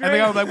 That's so great. And the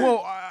guy was like,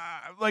 well,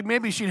 like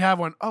maybe she'd have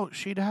one. Oh,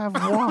 she'd have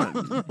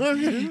one.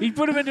 He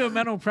put him into a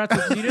mental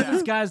pretzel. You know,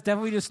 this guy's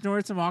definitely just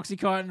snorted some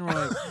Oxycontin. And we're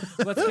like,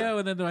 let's go.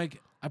 And then they're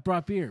like, I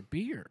brought beer.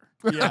 Beer.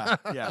 Yeah.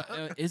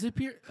 Is it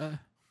beer?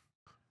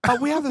 Oh,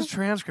 we have this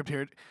transcript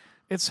here.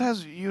 It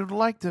says you'd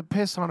like to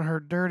piss on her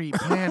dirty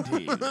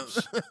panties.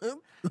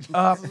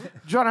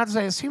 John, I have to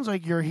say, it seems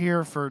like you're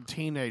here for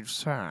teenage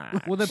sex.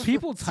 Well, the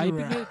people typing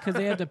it, because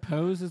they had to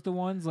pose as the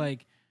ones,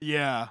 like,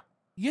 Yeah.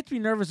 you have to be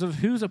nervous of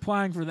who's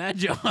applying for that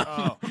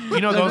job.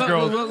 You know those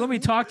girls. Let me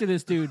talk to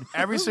this dude.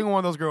 Every single one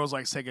of those girls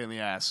like sick it in the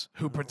ass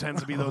who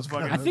pretends to be those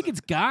fucking. I think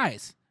it's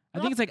guys. I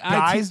think it's like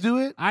guys IT, do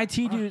it.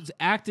 IT dudes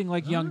acting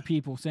like young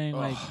people, saying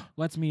like,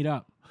 "Let's meet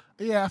up."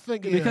 Yeah, I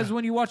think Because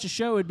when you watch a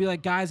show, it'd be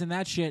like guys and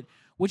that shit,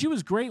 which it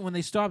was great when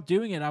they stopped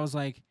doing it. I was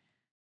like,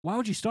 why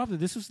would you stop it?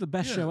 This was the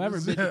best show ever.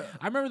 But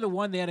I remember the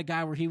one they had a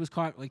guy where he was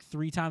caught like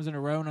 3 times in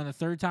a row, and on the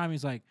third time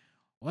he's like,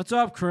 "What's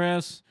up,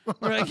 Chris?"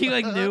 Or like he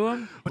like knew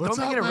him. But don't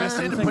they get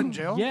arrested and put in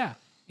jail? Yeah,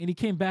 and he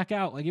came back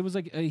out. Like it was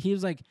like he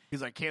was like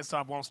He's like, can't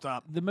stop, won't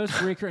stop. the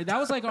most recurring. That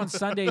was like on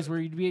Sundays where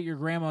you'd be at your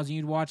grandma's and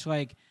you'd watch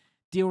like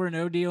Deal or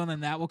No Deal, and then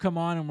that will come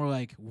on, and we're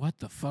like, what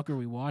the fuck are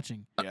we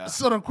watching? Yeah.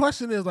 So the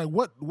question is like,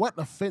 what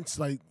offense,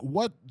 like,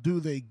 what do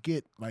they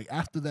get like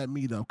after that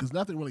meetup? Because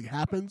nothing really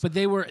happens. But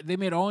they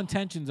made all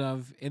intentions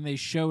of, and they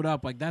showed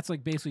up. Like that's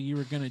like basically you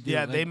were gonna do.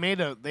 Yeah, it.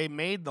 Like, they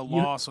made the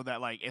law so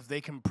that like if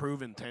they can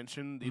prove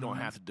intention, you don't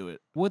have to do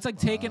it. well, it's like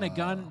taking a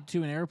gun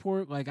to an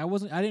airport. Like I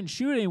didn't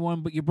shoot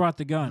anyone, but you brought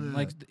the gun. Yeah.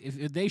 Like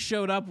if they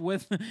showed up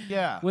with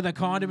Yeah. with a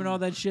condom and all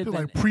that shit, Feel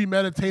then like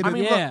premeditated. I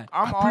mean, Yeah. look,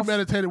 I'm off.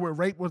 premeditated with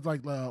rape was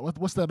like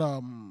what's that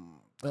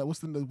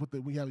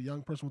we have a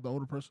young person with the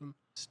older person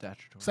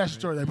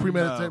statutory like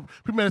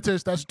premeditated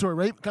statutory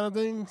rape kind of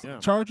thing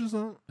charges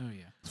on. oh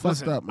yeah. It's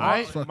fucked up,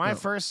 man. It's fucked My up.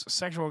 first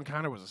sexual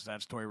encounter was a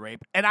statutory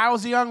rape, and I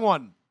was the young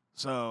one.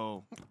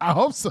 So I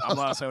hope so. I'm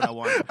allowed to say what I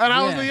want. And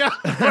I was the young.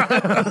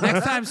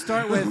 Next time,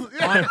 start with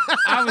I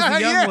was the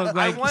young one.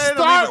 Like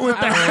Start with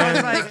that. I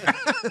was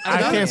like,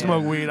 I can't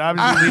smoke weed. I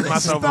just leave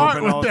myself Start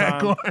open with all the that,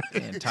 time.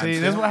 Cory. See,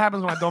 this is what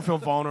happens when I don't feel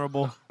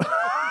vulnerable.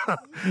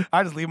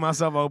 I just leave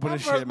myself open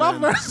and shit, My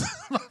man. first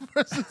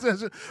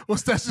session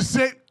was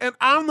statutory shape, and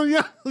I'm the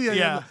young.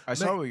 Yeah. I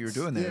saw what you were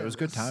doing there. It was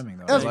good timing,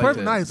 though. That's I liked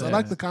perfect. it. Nice. I Yeah.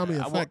 like the comedy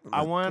effect.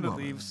 I wanted to Come on,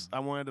 leave. I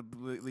wanted to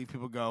leave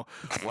people go.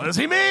 What does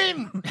he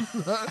mean?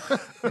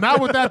 man.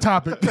 Not with that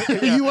topic.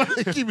 You want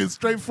to keep it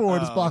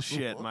straightforward as Oh possible.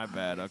 shit, my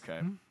bad. Okay.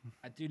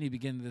 I do need to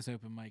begin to this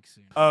open mic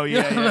soon. Oh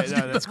yeah, Let's no,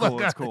 get the that's cool. fuck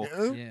That's out cool.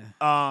 of here.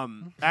 Yeah.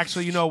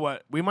 Actually, you know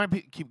what? We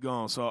might keep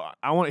going. So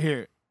I want to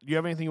hear. Do you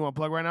have anything you want to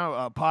plug right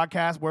now?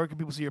 Podcast. Where can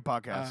people see your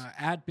podcast?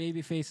 At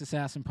Babyface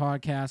Assassin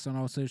Podcast on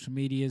all social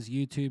medias,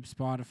 YouTube,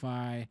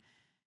 Spotify,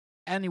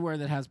 anywhere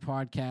that has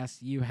podcasts,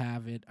 you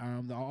have it.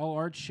 The All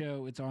Art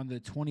Show, it's on the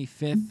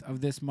 25th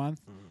of this month,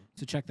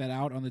 so check that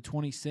out. On the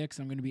 26th,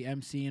 I'm going to be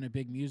emceeing a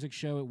big music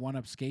show at One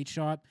Up Skate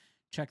Shop.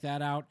 Check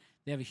that out.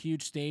 They have a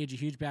huge stage, a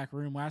huge back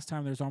room. Last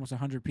time there was almost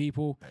 100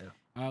 people.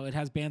 It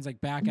has bands like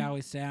Back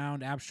Alley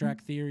Sound,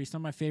 Abstract Theory,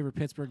 some of my favorite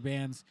Pittsburgh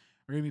bands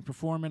are going to be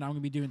performing. I'm going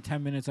to be doing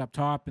 10 minutes up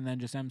top and then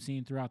just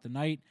emceeing throughout the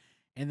night.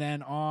 And then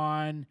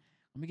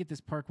let me get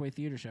this Parkway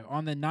Theater show.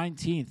 On the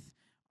 19th,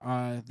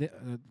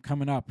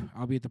 coming up,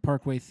 I'll be at the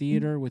Parkway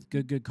Theater with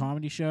Good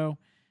Comedy Show.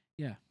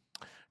 Yeah.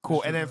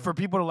 Cool. And then for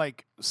people to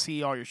like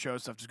see all your show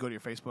stuff, just go to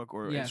your Facebook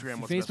or Instagram.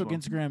 What's the best Facebook, one?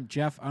 Instagram,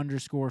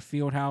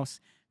 Jeff_Fieldhouse.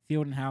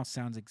 Field and house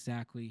sounds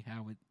exactly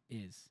how it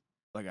is.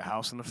 Like a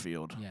house in the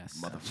field. Yes.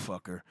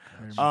 Motherfucker.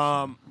 Very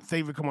much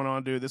Thank you for coming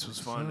on, dude. This was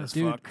fun as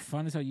Dude, fuck.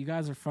 fun as hell. You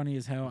guys are funny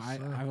as hell. I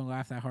haven't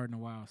laughed that hard in a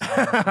while.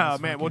 So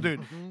Man, well,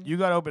 dude, you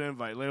got open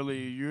invite.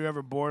 Literally, you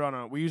ever bored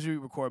on we usually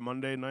record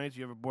Monday nights.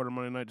 You ever bored on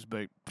Monday night? Just be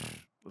like,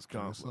 let's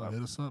go.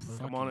 Hit us up, man.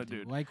 Come on it,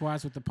 dude.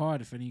 Likewise with the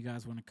pod. If any of you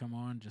guys want to come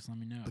on, just let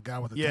me know. The guy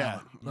with the Yeah.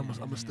 talent. I'm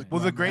gonna stick.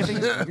 Well, the great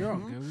thing You're all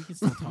good. We can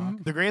still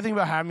talk. The great thing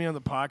about having me on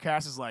the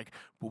podcast is like,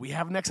 well, we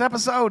have next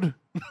episode.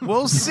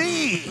 We'll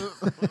see.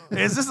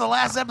 Is this the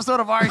last episode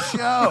of our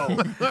show?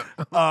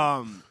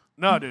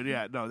 No, dude.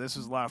 Yeah, no. This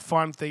was a lot of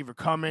fun. Thank you for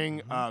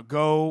coming.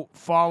 Go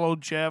follow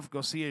Jeff.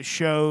 Go see his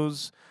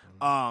shows.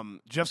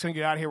 Jeff's gonna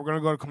get out of here. We're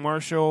gonna go to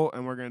commercial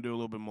and we're gonna do a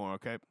little bit more.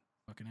 Okay.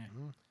 Fucking A.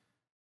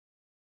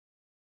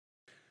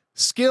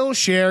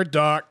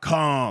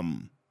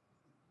 Skillshare.com.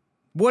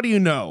 What do you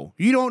know?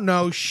 You don't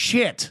know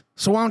shit.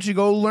 So why don't you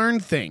go learn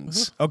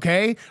things,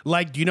 okay?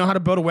 Like, do you know how to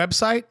build a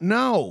website?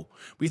 No.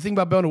 When you think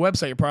about building a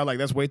website, you're probably like,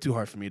 that's way too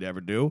hard for me to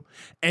ever do.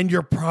 And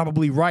you're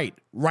probably right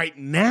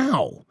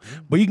now.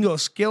 But you can go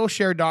to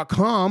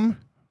Skillshare.com,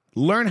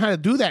 learn how to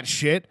do that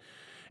shit,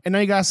 and now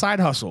you got a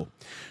side hustle.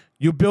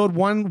 You build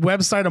one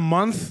website a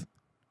month,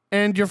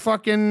 and you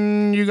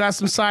got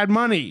some side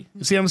money.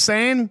 You see what I'm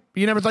saying?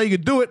 You never thought you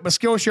could do it, but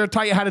Skillshare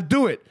taught you how to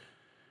do it.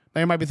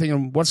 Now you might be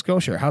thinking, what's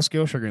Skillshare? How's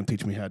Skillshare going to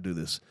teach me how to do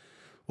this?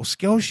 Well,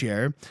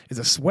 Skillshare is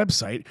a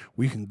website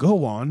where you can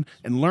go on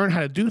and learn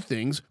how to do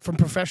things from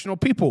professional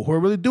people who are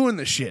really doing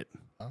this shit.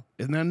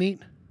 Isn't that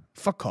neat?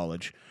 Fuck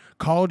college.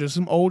 College is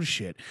some old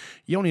shit.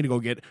 You don't need to go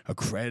get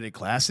accredited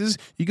classes.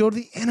 You go to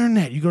the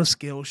internet. You go to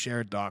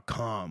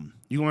Skillshare.com.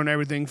 You can learn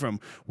everything from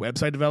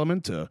website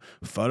development to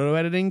photo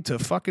editing to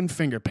fucking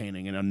finger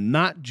painting. And I'm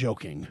not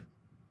joking.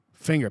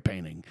 Finger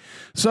painting.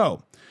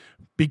 So,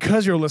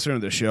 because you're a listener to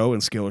the show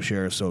and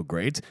Skillshare is so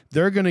great,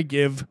 they're going to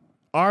give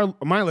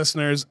my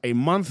listeners a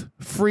month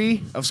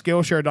free of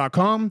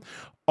Skillshare.com.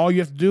 All you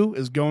have to do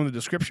is go in the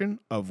description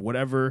of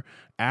whatever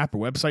app or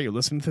website you're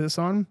listening to this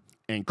on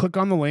and click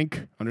on the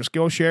link under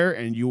Skillshare,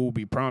 and you will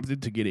be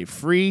prompted to get a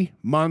free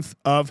month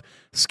of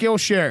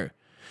Skillshare.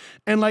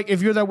 And like,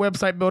 if you're that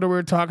website builder we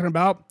were talking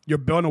about, you're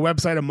building a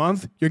website a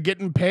month, you're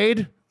getting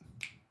paid.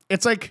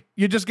 It's like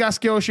you just got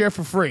Skillshare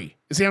for free.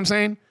 You see what I'm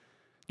saying?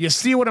 You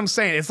see what I'm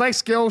saying? It's like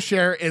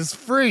Skillshare is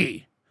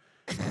free.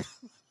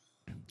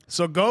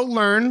 So go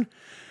learn.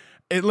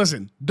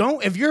 Listen,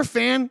 if you're a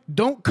fan,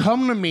 don't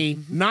come to me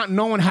not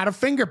knowing how to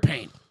finger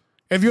paint.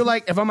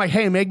 If I'm like,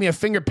 hey, make me a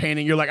finger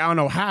painting, you're like, I don't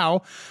know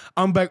how.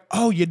 I'm like,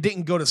 oh, you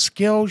didn't go to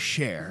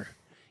Skillshare.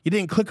 You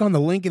didn't click on the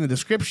link in the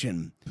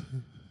description.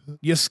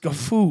 You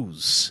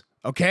scafoos,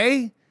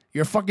 okay?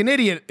 You're a fucking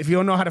idiot if you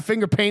don't know how to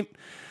finger paint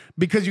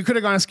because you could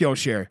have gone to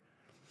Skillshare.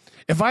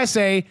 If I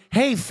say,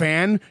 hey,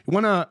 fan, you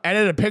want to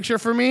edit a picture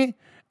for me?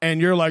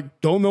 And you're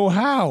like, don't know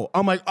how.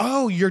 I'm like,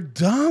 oh, you're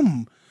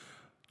dumb.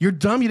 You're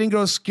dumb. You didn't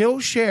go to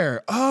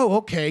Skillshare. Oh,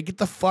 okay. Get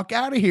the fuck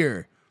out of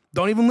here.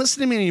 Don't even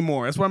listen to me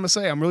anymore. That's what I'm going to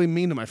say. I'm really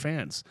mean to my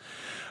fans.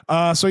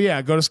 So,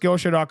 yeah, go to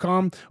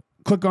Skillshare.com.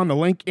 Click on the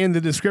link in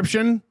the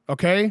description,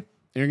 okay? And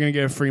you're going to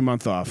get a free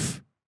month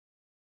off.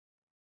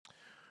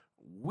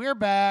 We're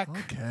back.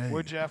 Okay.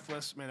 We're Jeff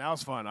List. Man, that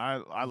was fun. I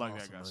like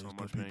that guy man. so He's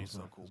much, good man. He's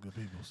peoples, so cool. He's good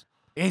peoples.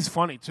 He's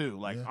funny, too.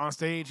 Like, Yeah. on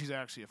stage, he's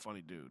actually a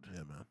funny dude.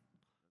 Yeah, man.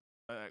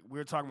 We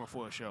were talking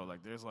before the show.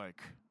 Like, there's,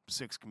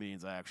 6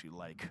 comedians I actually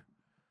like.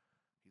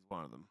 He's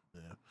one of them.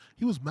 Yeah.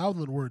 He was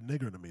mouthing the word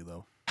nigger to me,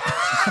 though.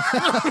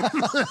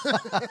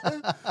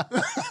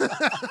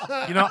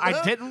 You know,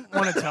 I didn't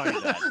want to tell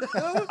you that.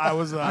 I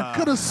was. I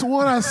could have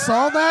sworn I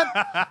saw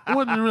that. I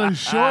wasn't really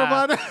sure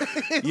about it.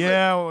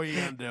 Yeah, what are you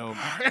gonna do?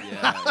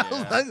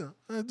 Yeah.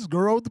 Just go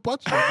roll with the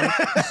punch.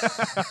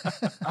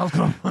 I was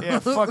going, Yeah,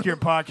 fuck your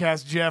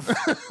podcast, Jeff.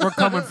 We're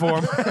coming for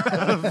him.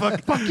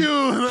 fuck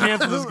you.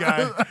 Cancel this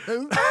guy.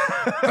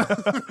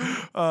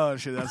 Oh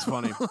shit, that's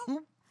funny.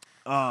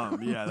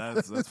 Yeah,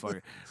 that's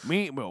fucking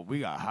we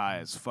got high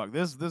as fuck.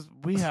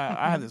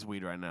 I have this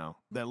weed right now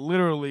that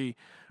literally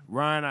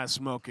Ryan and I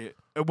smoke it.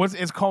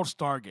 It's called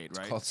Stargate,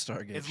 right? It's called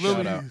Stargate. It's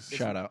literally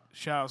Shout out.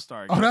 Shout out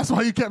Stargate. Oh, that's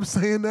why you kept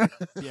saying that?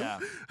 Yeah.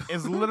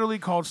 It's literally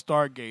called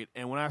Stargate,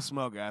 and when I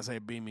smoke it, I say,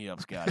 beam me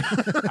up, Scotty.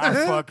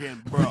 I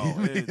fucking, bro.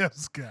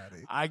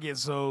 Scotty. I get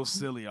so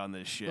silly on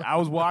this shit. I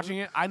was watching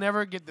it. I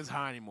never get this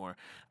high anymore.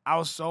 I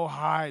was so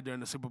high during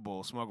the Super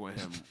Bowl smoking with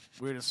him.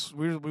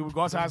 We would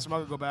go outside,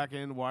 smoke, go back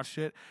in, watch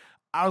shit.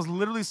 I was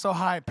literally so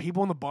high,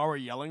 people in the bar were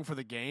yelling for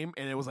the game,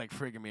 and it was like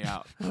freaking me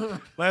out.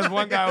 Last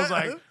one guy was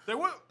like,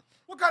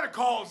 what kind of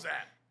call is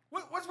that?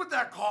 What's with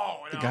that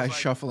call? And The guy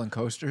shuffling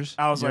coasters.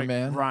 I was Your like,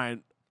 man.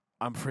 Ryan,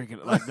 I'm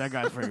freaking like that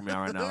guy's freaking me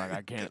out right now. Like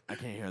I can't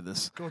hear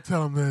this. Go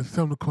tell him that.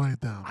 Tell him to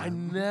quiet down. I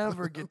Man.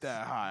 never get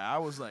that high. I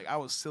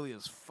was silly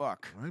as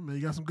fuck. All right, man.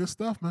 You got some good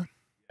stuff, man.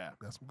 Yeah.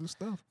 Got some good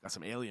stuff. Got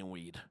some alien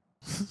weed.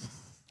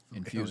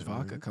 Infused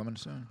vodka coming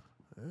soon.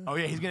 Oh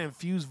yeah, he's gonna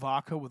infuse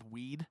vodka with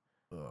weed.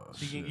 Oh,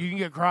 So shit. you can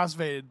get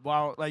crossfaded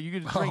while you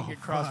can drink Oh, get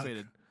fuck.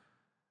 crossfaded.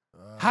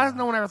 How has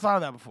no one ever thought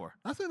of that before?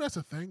 I think that's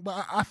a thing,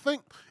 but I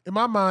think in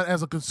my mind,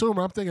 as a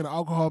consumer, I'm thinking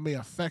alcohol may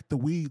affect the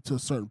weed to a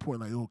certain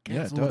point. Like it will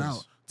cancel it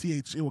out.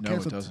 THC, it will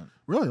cancel. No, it doesn't.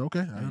 Really? Okay,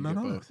 I did you not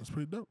get know that. both. That's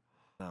pretty dope.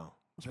 No.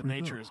 The pretty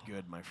nature dope. is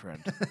good, my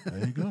friend.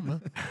 There you go,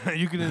 man.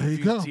 You can There you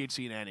infuse go.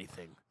 THC in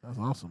anything. That's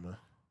awesome, man.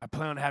 I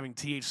plan on having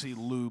THC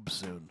lube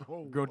soon.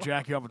 Oh, Go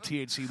jack you up with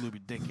THC lube,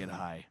 your dick get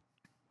high.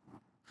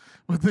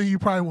 But then you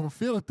probably won't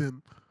feel it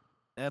then.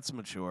 That's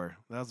mature.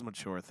 That was a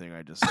mature thing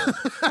I just said.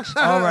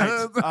 All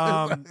right.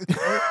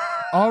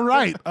 All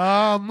right.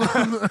 A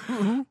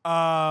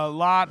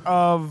lot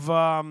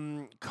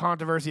of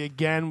controversy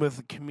again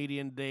with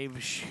comedian Dave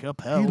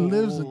Chappelle. He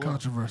lives in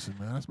controversy,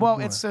 man. That's my Well,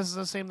 boy. it's the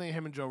same thing with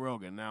him and Joe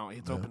Rogan. Now,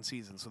 it's open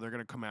season, so they're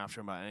going to come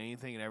after him about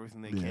anything and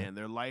everything they can.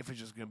 Their life is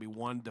just going to be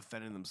one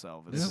defending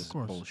themselves. Yeah, It's of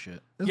course.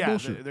 Bullshit. It's yeah,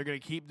 bullshit. they're going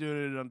to keep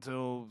doing it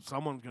until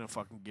someone's going to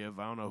fucking give.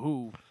 I don't know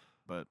who,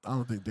 but I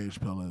don't think Dave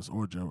Chappelle is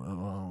or Joe.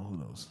 Who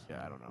knows?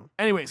 yeah, I don't know.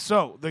 Anyway,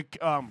 so the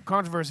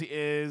controversy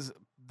is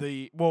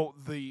the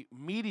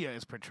media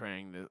is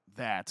portraying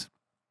that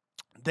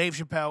Dave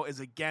Chappelle is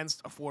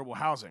against affordable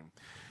housing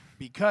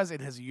because in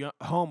his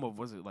home of,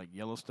 was it like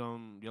Yellow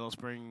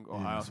Spring,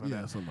 Ohio?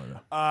 Yeah, something like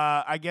that.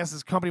 I guess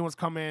this company wants to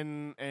come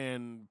in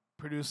and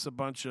produce a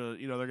bunch of,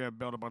 they're going to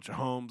build a bunch of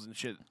homes and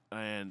shit.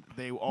 And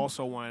they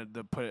also wanted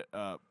to put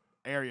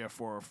area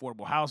for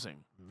affordable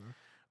housing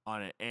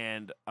on it.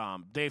 And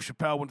Dave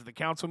Chappelle went to the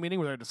council meeting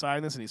where they're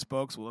deciding this and he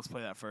spoke. So let's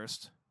play that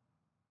first.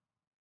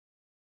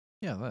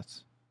 Yeah,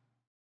 let's.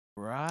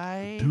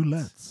 Right. Do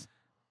let's.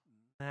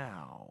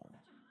 Now.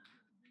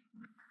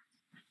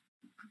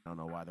 I don't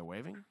know why they're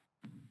waving.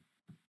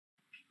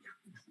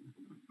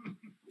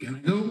 Can I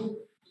go?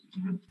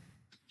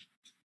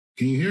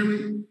 Can you hear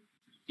me?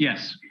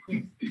 Yes.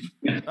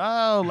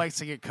 Oh, likes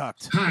to get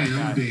cucked. Hi, That I'm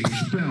guy. Dave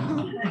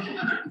Chappelle.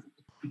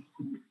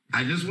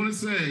 I just want to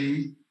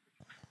say,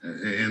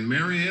 and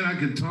Marianne, I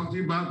can talk to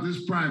you about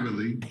this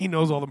privately. He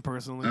knows all them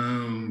personally.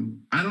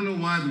 I don't know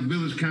why the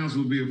village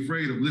council would be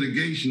afraid of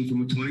litigation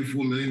from a $24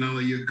 million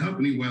a year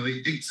company while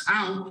they ekes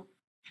out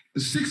a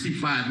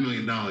 $65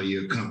 million a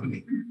year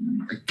company.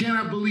 I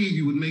cannot believe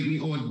you would make me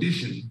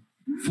audition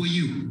for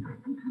you.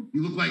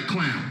 You look like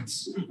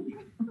clowns.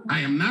 I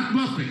am not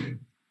bluffing.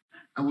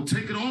 I will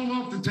take it all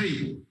off the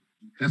table.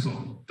 That's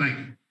all. Thank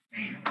you.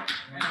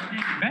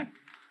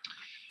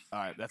 All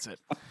right, that's it.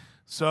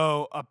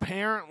 So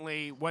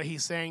apparently, what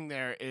he's saying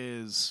there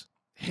is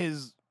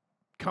his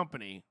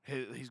company,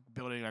 he's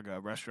building like a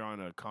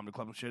restaurant, a comedy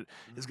club and shit,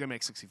 is going to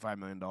make $65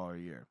 million a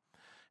year.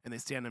 And they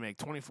stand to make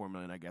 $24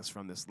 million, I guess,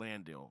 from this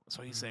land deal.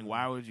 So he's saying,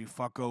 why would you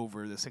fuck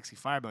over the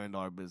 $65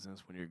 million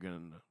business when you're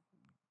going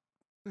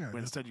to,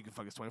 when instead you can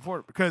fuck his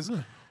 24? Because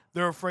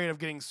they're afraid of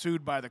getting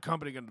sued by the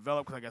company going to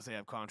develop, because I guess they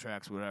have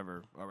contracts,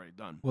 whatever, already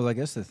done. Well, I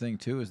guess the thing,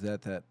 too, is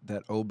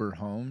that Ober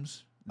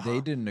Homes,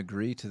 they didn't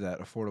agree to that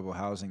affordable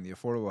housing. The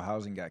affordable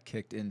housing got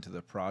kicked into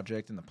the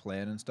project and the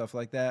plan and stuff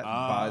like that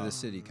by the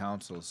city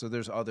council. So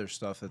there's other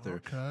stuff that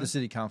the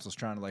city council's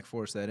trying to like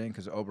force that in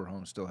because Ober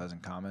Homes still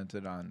hasn't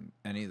commented on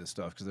any of the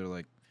stuff because they're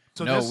like,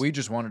 we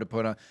just wanted to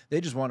put on. They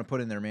just want to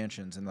put in their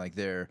mansions and like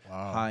their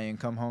high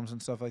income homes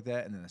and stuff like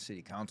that. And then the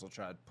city council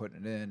tried putting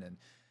it in, and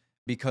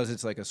because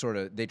it's like a sort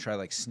of they try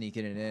like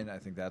sneaking it in. I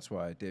think that's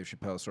why Dave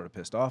Chappelle's sort of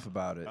pissed off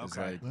about it. It's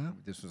like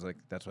this was like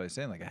that's what he's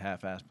saying, like a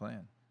half-assed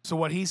plan. So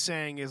what he's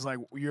saying is like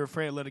you're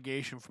afraid of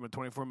litigation from a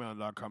 $24 million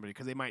company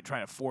because they might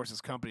try to force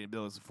his company to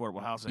build this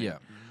affordable housing. Yeah.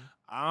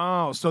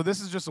 Oh, so this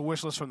is just a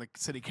wish list from the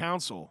city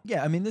council.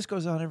 Yeah, I mean this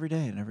goes on every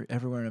day and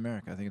everywhere in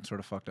America. I think it's sort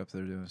of fucked up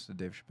they're doing this to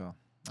Dave Chappelle.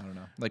 I don't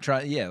know. Like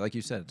like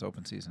you said, it's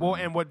open season. Well,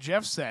 and what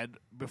Jeff said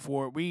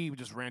before, we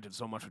just ranted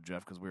so much with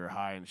Jeff because we were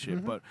high and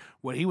shit. But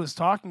what he was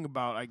talking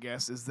about, I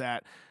guess, is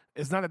that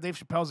it's not that Dave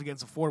Chappelle's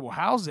against affordable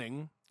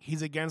housing.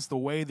 He's against the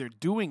way they're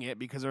doing it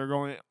because they're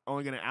only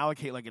going to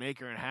allocate like an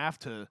acre and a half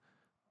to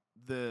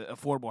the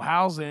affordable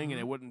housing,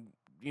 and it wouldn't,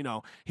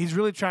 he's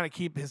really trying to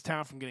keep his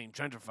town from getting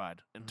gentrified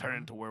and turn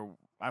into where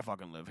I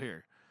fucking live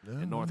here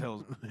in North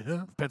Hills,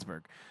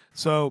 Pittsburgh.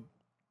 So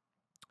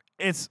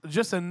it's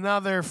just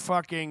another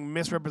fucking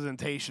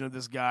misrepresentation of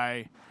this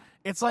guy.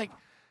 It's like,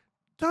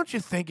 don't you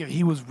think if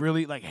he was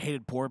really like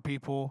hated poor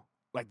people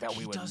like that,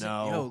 we would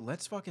know? Yo,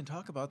 let's fucking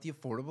talk about the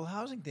affordable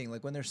housing thing.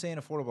 Like when they're saying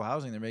affordable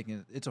housing, they're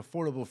making it's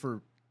affordable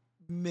for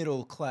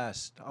middle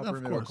class,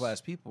 upper middle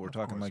class people. We're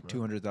talking like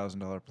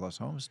 $200,000 plus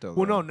homes still.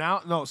 Well,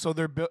 no. So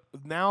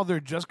now they're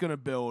just going to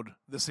build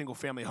the single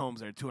family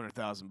homes that are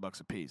 $200,000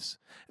 a piece.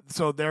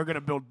 So they're going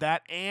to build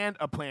that and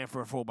a plan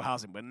for affordable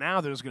housing. But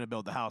now they're just going to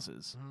build the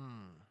houses.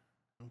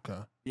 Okay.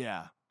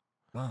 Yeah.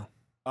 Wow.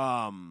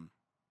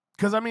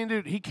 Because I mean,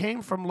 dude, he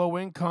came from low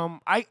income.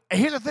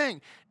 Here's the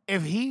thing: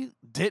 if he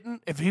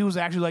was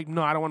actually like,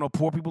 no, I don't want no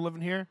poor people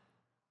living here.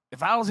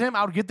 If I was him,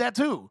 I would get that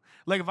too.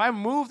 Like if I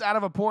moved out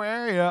of a poor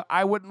area,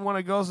 I wouldn't want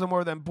to go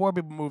somewhere that poor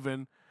people move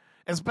in.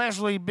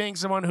 especially being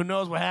someone who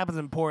knows what happens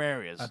in poor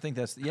areas. I think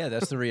that's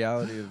the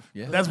reality of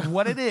That's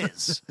what it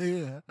is.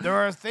 Yeah. There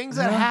are things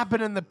that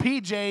happen in the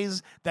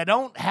PJs that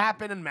don't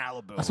happen in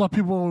Malibu. That's why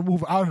people want to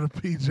move out of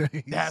the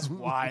PJs. That's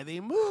why they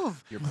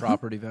move. your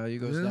property value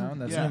goes down.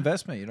 That's an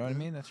investment. You know what I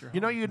mean? That's your. You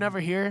know, you never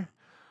hear,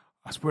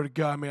 I swear to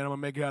God, man, I'm going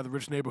to make it out of the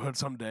rich neighborhood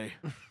someday.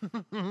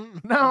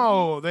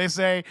 No, they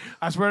say,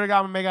 I swear to God,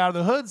 I'm going to make it out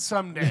of the hood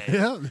someday.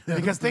 Yeah.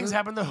 Because things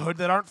happen in the hood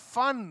that aren't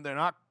fun. They're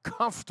not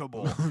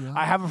comfortable.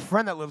 I have a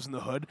friend that lives in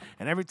the hood,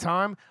 and every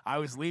time I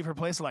always leave her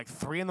place at like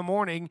 3 in the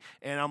morning,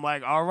 and I'm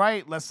like, all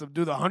right, let's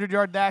do the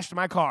 100-yard dash to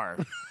my car.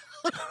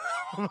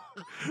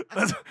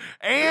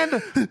 And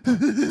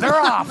they're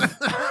off.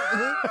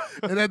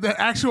 And that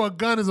actual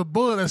gun is a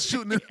bullet that's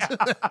shooting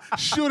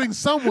shooting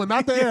someone,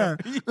 not the air.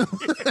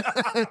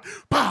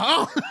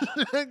 Pow!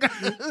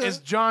 It's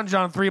John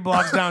 3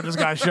 blocks down just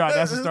got shot.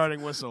 That's the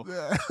starting whistle.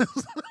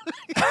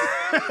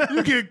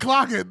 You can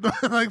clock it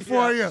like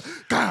 4 a.m.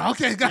 God,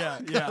 okay,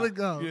 gotta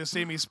go. You just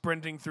see me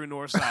sprinting through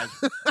Northside.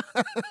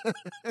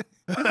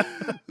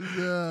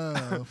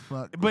 Yeah,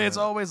 fuck. But it's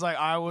always like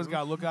I always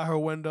gotta look out her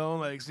window,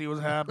 like see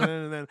what's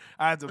happening, and then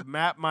I have to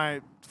map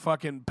my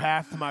fucking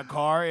path to my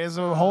car. It's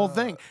a whole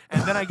thing.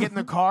 And then I get in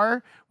the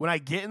car. When I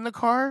get in the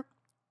car,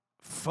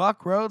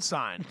 fuck road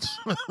signs.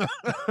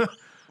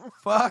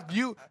 Fuck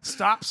you.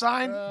 Stop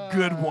sign,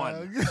 good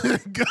one.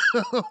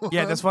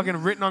 Yeah, that's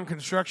fucking written on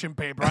construction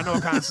paper. I know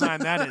what kind of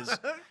sign that is.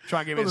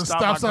 Trying to give me a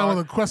stop sign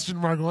with a question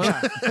mark on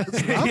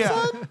it.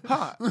 Yeah.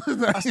 Huh.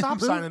 A stop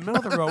sign in the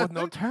middle of the road with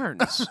no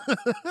turns.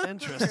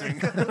 Interesting.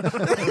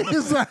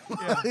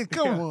 Exactly.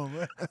 Come on,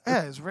 man.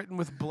 Yeah, it's written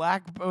with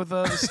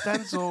a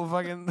stencil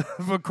fucking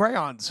for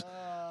crayons.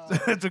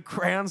 It's a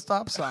crayon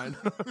stop sign.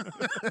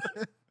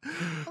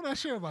 I'm not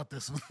sure about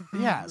this one.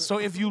 Yeah, so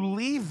if you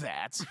leave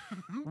that,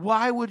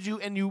 why would you,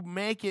 and you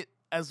make it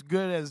as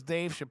good as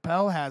Dave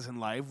Chappelle has in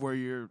life, where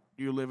you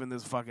live in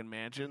this fucking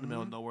mansion in the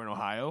middle of nowhere in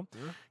Ohio,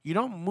 you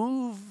don't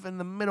move in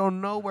the middle of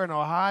nowhere in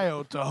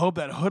Ohio to hope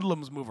that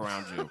hoodlums move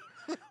around you.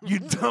 You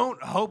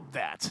don't hope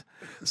that.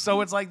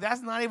 So it's like,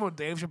 that's not even what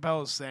Dave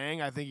Chappelle is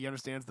saying. I think he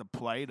understands the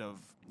plight of,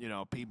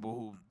 people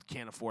who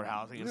can't afford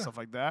housing and stuff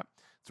like that.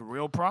 It's a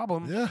real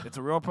problem. Yeah. It's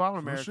a real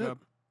problem, America. Shit.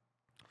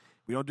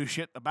 We don't do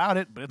shit about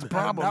it, but it's a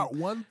problem. Not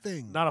one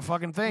thing. Not a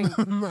fucking thing.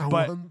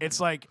 But it's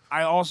like,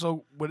 I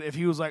also would, if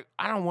he was like,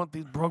 I don't want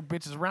these broke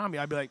bitches around me,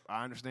 I'd be like,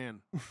 I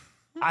understand.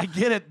 I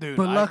get it, dude.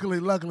 But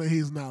luckily,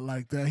 he's not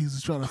like that. He's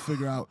just trying to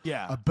figure out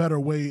a better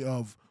way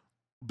of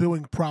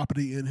building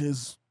property in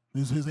his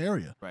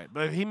area. Right.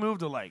 But if he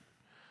moved to like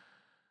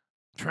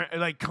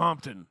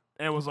Compton,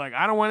 and it was like,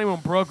 I don't want anyone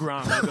broke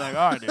around me, I'd be like,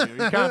 all right, dude,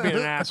 you're kind of being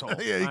an asshole.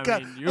 Yeah,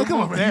 you come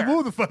on, man. You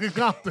moved to fucking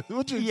Compton.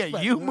 What you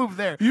expect, you man? moved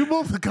there. You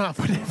moved to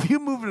Compton. But if you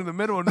moved in the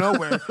middle of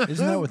nowhere.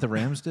 Isn't that what the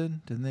Rams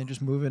did? Didn't they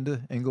just move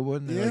into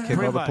Inglewood and they kick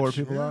pretty all the much. poor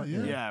people out?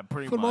 Yeah,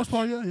 pretty For much. the most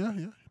part,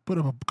 yeah. Put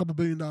up a couple $1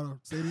 billion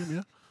stadium,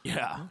 yeah.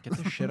 Yeah. Get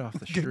this shit off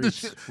the Get this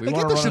streets. shit- We Hey,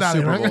 want get to this run a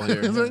shit out Super of Bowl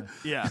here, here. right?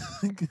 Yeah.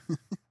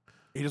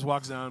 He just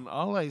walks down.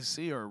 All I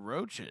see are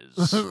roaches.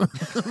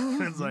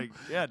 It's like,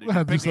 yeah, dude. We'll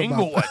have to do Big something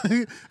Inglewood.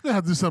 We'll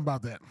have to do something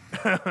about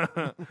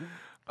that.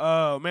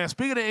 Oh, man.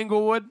 Speaking of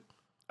Inglewood,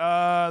 the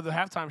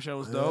halftime show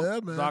was dope.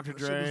 Yeah, man. Dr. That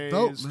shit Dre, was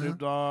dope, man. Snoop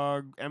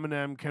Dogg,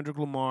 Eminem, Kendrick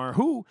Lamar.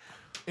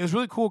 It was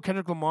really cool.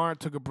 Kendrick Lamar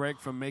took a break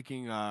from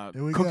making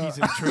cookies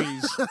go. and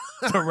trees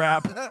to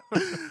rap.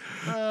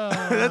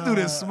 That dude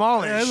is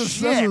small as This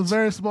shit. is a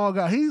very small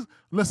guy.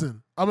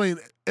 Listen, I mean,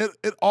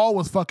 it all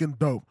was fucking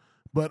dope.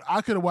 But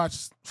I could have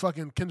watched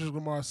fucking Kendrick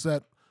Lamar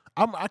set.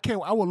 I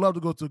would love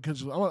to go to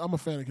Kendrick. I'm a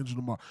fan of Kendrick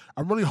Lamar.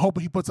 I'm really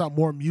hoping he puts out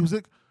more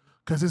music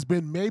because it's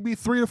been maybe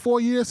 3 or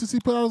 4 years since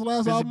he put out his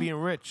last Busy album. being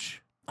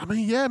rich. I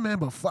mean, yeah, man.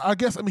 But I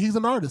guess he's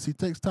an artist. He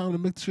takes time to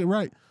make the shit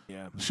right.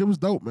 Yeah. The shit was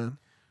dope, man.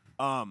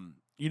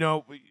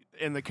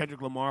 In the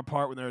Kendrick Lamar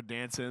part when they were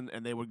dancing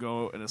and they would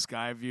go in a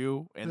sky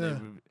view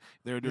and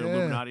they were doing Yeah.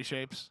 Illuminati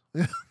shapes.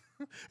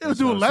 It was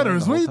doing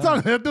letters. What are you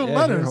talking? They're doing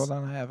letters. Here, hold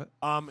on, I have it.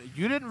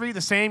 You didn't read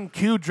the same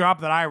cue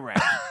drop that I read.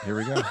 Here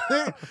we go.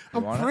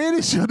 I'm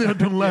pretty sure they're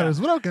doing letters,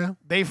 but okay.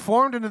 They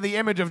formed into the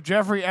image of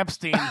Jeffrey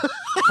Epstein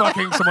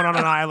fucking someone on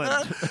an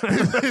island.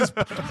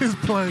 his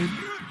plane.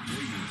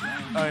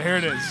 Here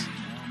it is.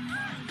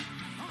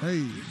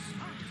 Hey.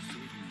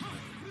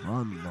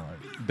 Run,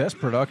 boy. Best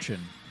production,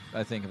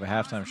 I think, of a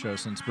halftime show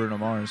since Bruno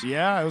Mars.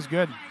 Yeah, it was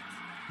good.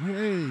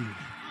 Hey.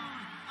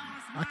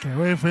 I can't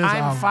wait for his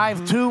I'm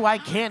album. 5'2", I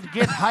can't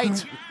get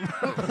height.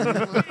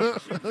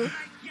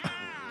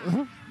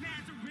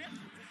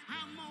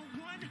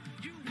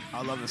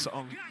 I love this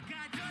song.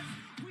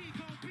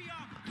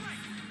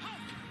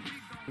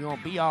 We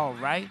gonna be all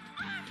right.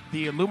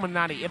 The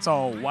Illuminati, it's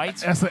all white.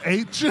 That's an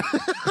H.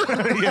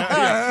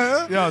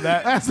 Yeah. Yo,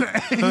 That's an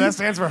H. no, that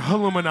stands for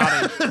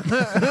Illuminati.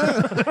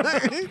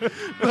 The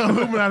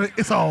Illuminati,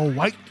 it's all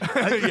white.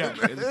 Yeah,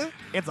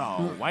 it's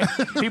all white.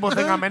 People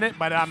think I'm in it,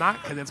 but I'm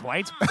not because it's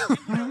white.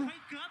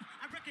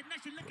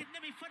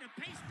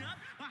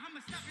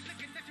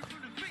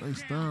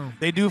 Face down.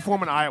 They do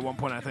form an eye at one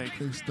point, I think.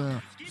 Face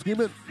down.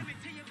 Scheme it.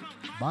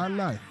 My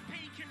life.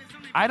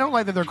 I don't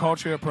like that they're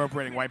culturally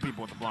appropriating white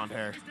people with the blonde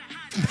hair.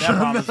 That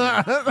bothers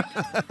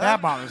me.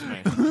 That bothers me.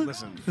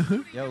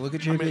 Listen. Yo, look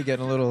at JB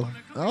getting a little.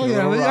 Oh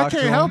yeah, I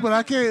can't help it.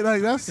 I can't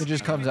like that's. It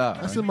just comes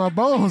out. That's in my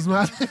bones,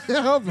 man. I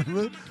can't help it,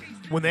 man.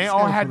 When they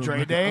all had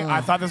Dre Day,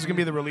 I thought this was gonna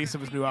be the release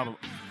of his new album.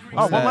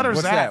 What's what letter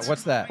is that?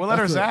 What's that? What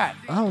letter is that?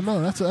 I don't know.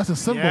 That's a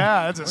symbol.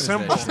 Yeah, that's a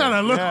symbol. That's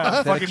not a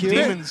yeah, fucking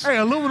demons. Hey,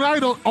 Illuminati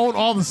don't own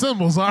all the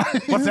symbols, all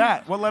right? What's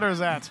that? What letter is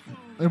that?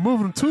 They're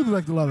moving to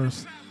like the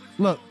letters.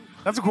 Look.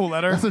 That's a cool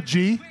letter. That's a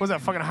G. What's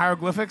that, fucking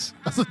hieroglyphics?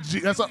 That's a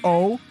G. That's an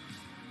O.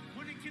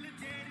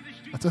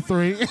 That's a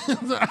 3.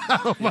 I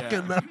don't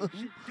fucking know.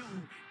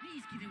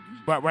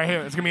 But right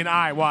here, it's going to be an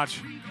I. Watch.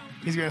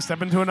 He's going to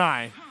step into an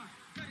I.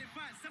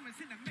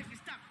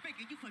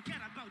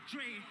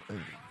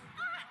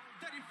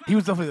 He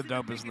was definitely the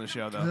dopest in the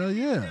show, though. Hell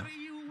yeah.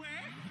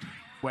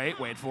 Wait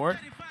for it.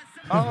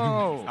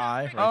 Oh.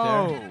 I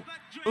right there.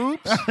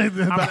 Oops. I'm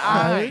an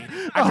I.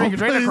 I drink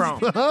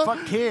adrenochrome.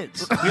 Fuck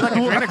kids. We like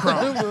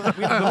adrenochrome.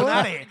 We like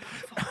Illuminati.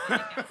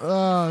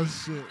 Oh,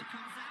 shit.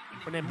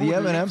 The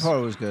Eminem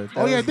part was good.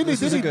 Oh, yeah. Didn't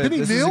he kneel?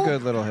 This is a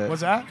good little hit.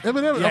 What's that?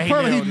 Eminem, Yeah,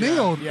 apparently he kneeled.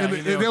 kneeled. Yeah, and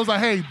he kneeled. they was like,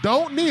 hey,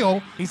 don't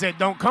kneel. He said,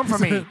 don't come for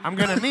me. I'm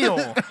going to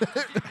kneel.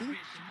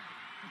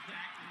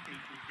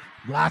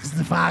 Blocks in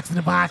the box in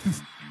the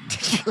boxes.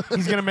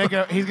 He's gonna make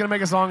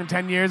a song in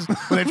 10 years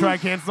when they try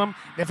to cancel him.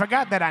 They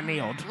forgot that I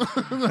kneeled.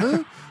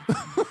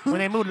 When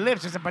they moved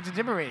lips, it's a bunch of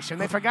gibberish, and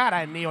they forgot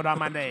I kneeled on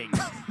my legs.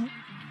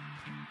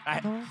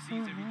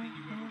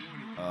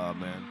 Oh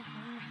man.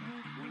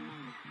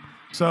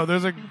 So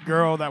there's a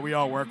girl that we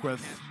all work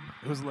with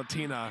who's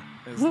Latina.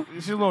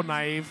 She's a little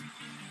naive,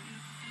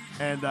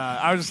 and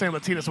I was just saying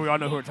Latina, so we all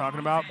know who we're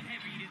talking about.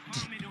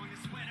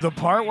 The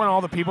part when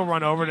all the people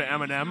run over to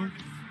Eminem,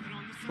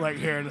 like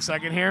here in a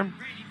second here.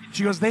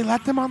 She goes, they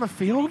let them on the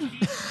field?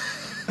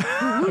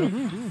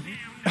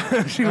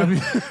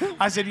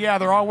 I said, yeah,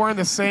 they're all wearing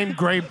the same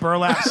gray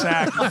burlap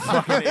sack, you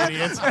fucking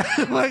idiots.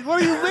 Like, what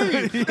do you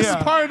mean? This is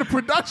part of the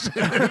production.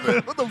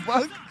 What the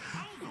fuck?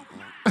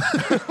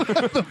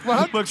 What the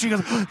fuck? Look, she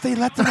goes, they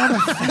let them on the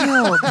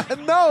field.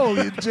 No,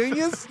 you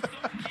genius.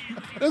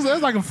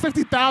 There's like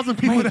 50,000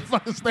 people that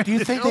fucking stay. Do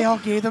you think they all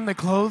gave them the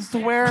clothes to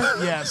wear?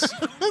 Yes.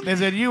 They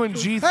said, you and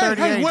G38.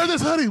 Hey, wear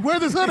this hoodie. Wear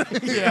this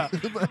hoodie. Yeah.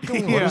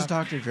 What is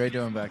Dr. Dre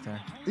doing back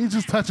there? He's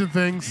just touching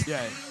things.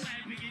 Yeah.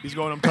 He's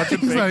going, I'm touching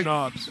fake like,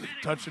 knobs.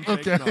 Touching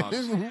fake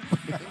knobs.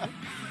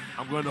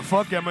 I'm going to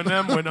fuck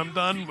Eminem when I'm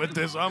done with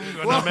this. I'm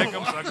going to make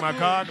him suck my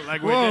cock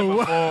like we did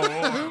before.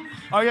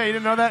 Oh, yeah, you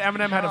didn't know that?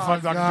 Eminem had to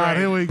fuck Dr. God,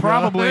 Dre. here we go.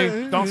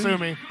 Probably. Don't sue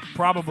me.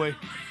 Probably.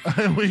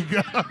 Here we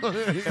go.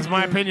 It's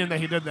my opinion that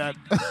he did that.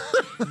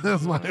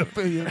 That's my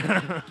opinion.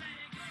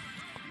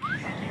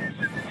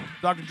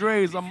 Dr.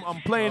 Dre's, I'm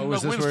playing the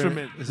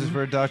instrument. Is this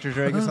where Dr.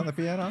 Dre gets on the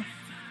piano?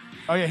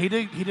 Oh, yeah, he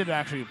did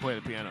actually play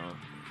the piano.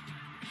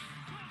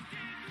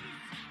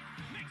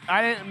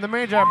 The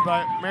Mary J.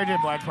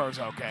 Blige part was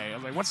okay. I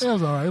was like, It was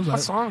all right. It was all what right.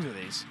 songs are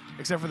these?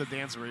 Except for the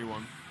dancery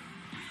one.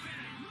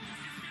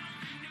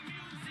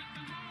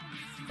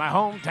 My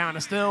hometown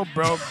is still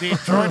broke.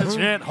 Detroit is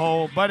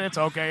shithole, but it's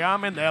okay.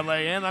 I'm in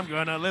LA and I'm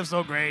gonna live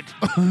so great.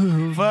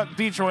 Fuck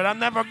Detroit, I'm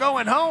never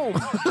going home.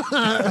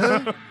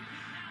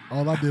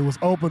 All I did was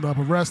open up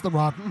a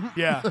restaurant.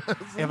 Yeah.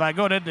 If I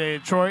go to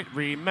Detroit,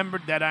 remember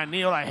that I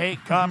kneel. I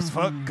hate cops.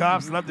 Fuck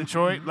cops. Love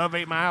Detroit. Love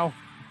 8 Mile.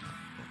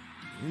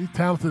 He's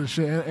talented as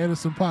shit.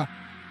 Anderson .Paak.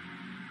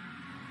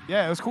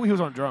 Yeah, it was cool. He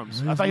was on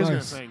drums. Yeah, I thought he was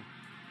nice. gonna sing.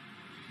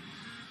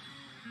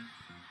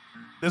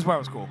 This part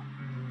was cool.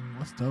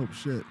 That's dope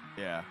shit.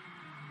 Yeah.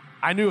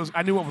 I knew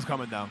what was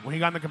coming though. When he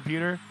got on the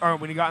computer, or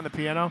when he got on the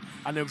piano,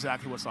 I knew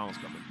exactly what song was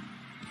coming.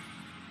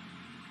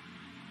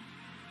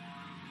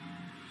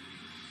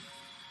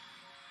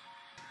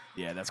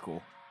 Yeah, that's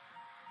cool.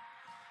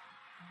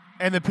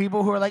 And the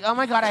people who are like, oh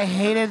my God, I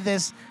hate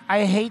this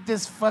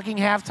fucking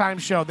halftime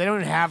show. They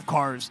don't even have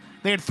cars.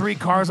 They had 3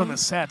 cars on the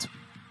set.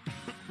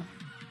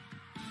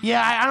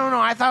 Yeah, I don't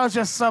know. I thought it was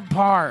just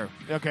subpar.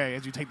 Okay,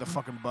 as you take the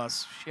fucking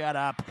bus. Shut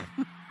up.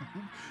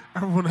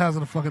 Everyone has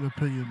a fucking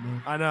opinion,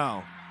 man. I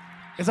know.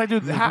 It's like,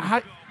 dude,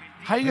 how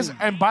you guys?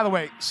 And by the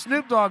way,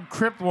 Snoop Dogg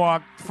crypt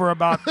walked for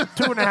about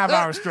 2.5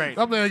 hours straight.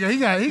 I mean, he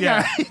got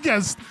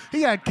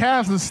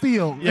calves of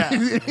steel. Yeah,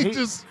 he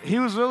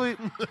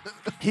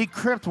he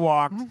crypt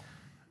walked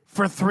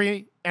for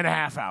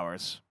 3.5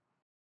 hours.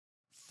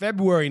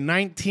 February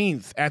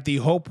 19th at the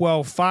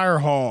Hopewell Fire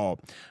Hall,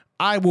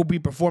 I will be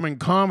performing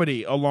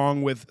comedy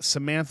along with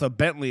Samantha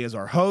Bentley as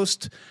our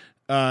host,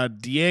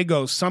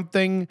 Diego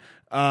something,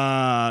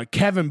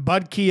 Kevin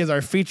Budke as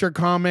our feature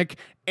comic,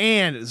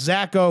 and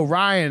Zach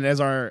O'Ryan as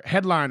our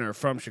headliner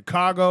from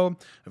Chicago.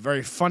 A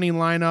very funny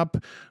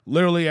lineup.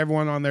 Literally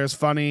everyone on there is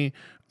funny.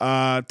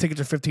 Tickets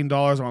are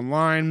 $15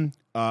 online.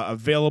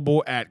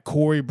 Available at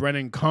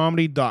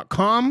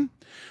CoryBrennanComedy.com.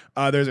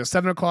 There's a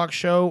 7 o'clock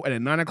show and a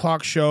 9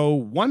 o'clock show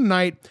one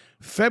night,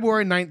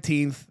 February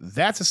 19th.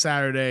 That's a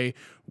Saturday.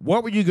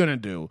 What were you going to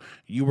do?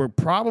 You were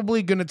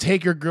probably going to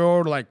take your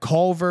girl to like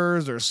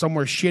Culver's or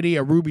somewhere shitty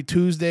at Ruby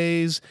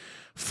Tuesdays.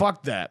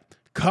 Fuck that.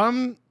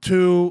 come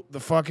to the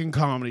fucking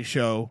comedy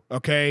show,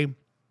 okay?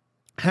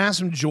 Have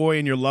some joy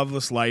in your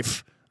loveless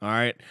life, all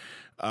right?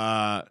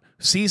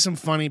 See some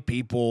funny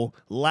people.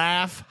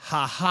 Laugh.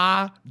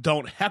 Ha-ha.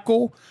 Don't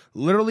heckle.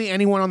 Literally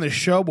anyone on this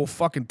show will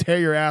fucking tear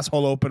your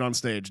asshole open on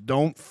stage.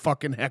 Don't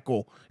fucking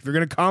heckle. If you're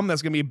going to come,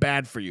 that's going to be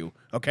bad for you,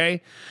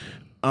 okay?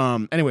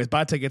 Anyways,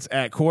 buy tickets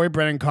at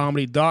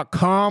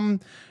CoryBrennanComedy.com.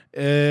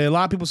 A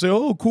lot of people say,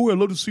 oh, Cory, I'd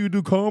love to see you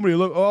do comedy.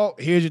 Look, oh,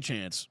 here's your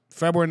chance.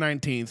 February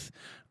 19th.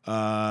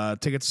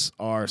 Tickets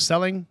are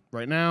selling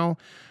right now.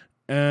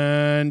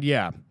 And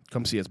yeah,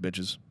 come see us,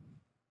 bitches.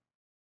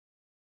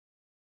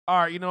 All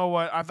right, you know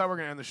what? I thought we were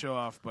going to end the show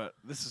off, but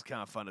this is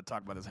kind of fun to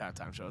talk about this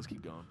halftime show. Let's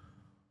keep going.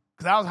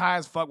 Because I was high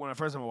as fuck when I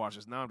first time I watched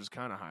this. Now I'm just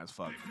kind of high as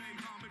fuck.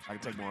 I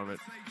can take more of it.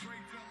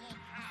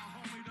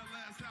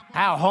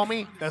 How,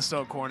 homie? That's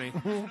so corny.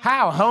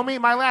 How, homie?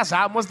 My last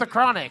album was The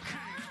Chronic.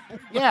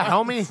 Yeah,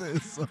 homie.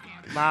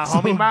 My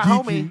homie, my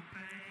homie.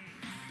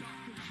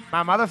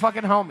 My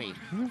motherfucking homie.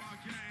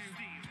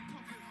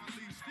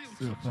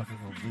 Still fucking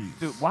on weed.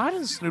 Dude, why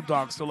does Snoop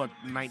Dogg still look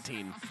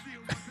 19?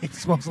 He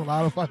smokes a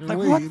lot of fucking Like,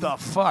 weed. what the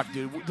fuck,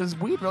 dude? Does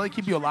weed really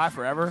keep you alive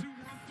forever?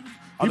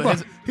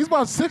 He's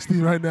about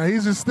 60 right now.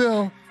 He's just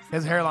still.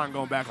 His hairline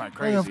going back like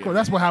crazy. Yeah, of course.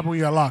 That's what happens when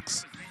you got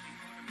locks.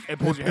 It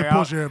pulls your hair It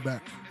pulls out. your hair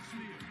back.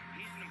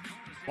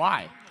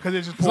 Why? Because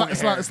it just pulls your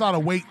hair. It's not a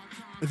weight.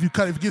 If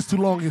it gets too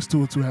long, it gets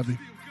too heavy.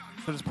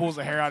 So it just pulls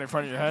the hair out in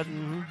front of your head?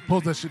 Mm-hmm.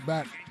 Pulls that shit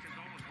back.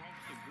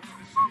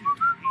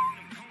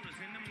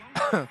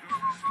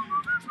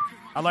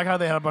 I like how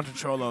they had a bunch of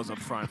cholos up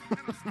front.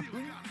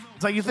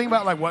 It's like you think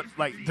about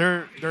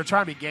they're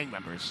trying to be gang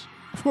members.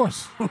 Of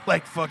course.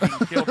 Like fucking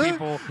kill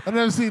people. I've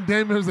never seen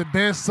gang members that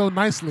dance so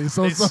nicely,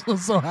 so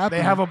happy.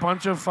 They have a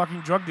bunch of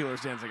fucking drug dealers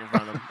dancing in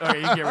front of them.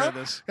 Okay, you can get rid of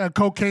this. Got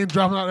cocaine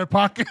dropping out of their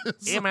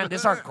pockets. Yeah, man,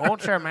 this is our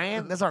culture,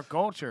 man. This is our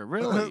culture.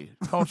 Really.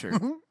 Culture.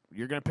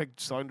 You're going to pick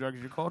selling drugs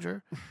as your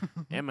culture?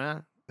 Yeah,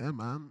 man. Yeah,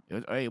 man.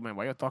 Hey, man,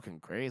 why you talking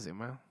crazy,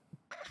 man?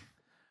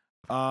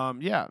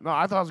 Yeah. No,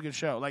 I thought it was a good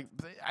show. Like,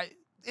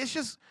 it's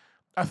just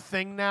a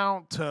thing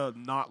now to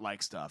not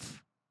like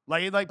stuff.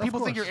 Like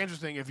people think you're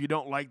interesting if you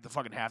don't like the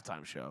fucking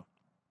halftime show.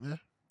 Yeah.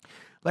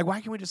 Like, why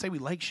can't we just say we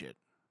like shit?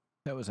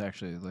 That was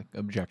actually like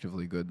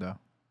objectively good, though.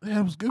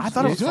 Yeah, it was good. I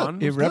thought it was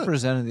fun. It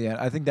represented the.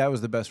 I think that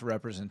was the best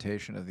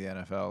representation of the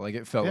NFL. Like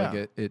it felt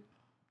like it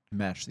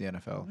matched the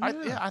NFL.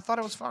 I thought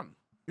it was fun.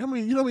 I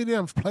mean, you know how many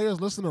damn players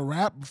listen to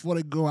rap before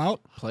they go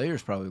out?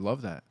 Players probably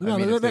love that.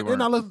 No, they're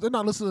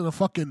not listening to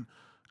fucking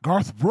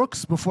Garth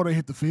Brooks before they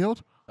hit the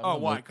field. Oh,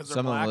 why? Because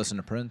some of them listen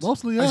to Prince.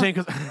 Mostly, yeah.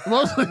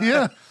 Mostly,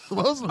 yeah.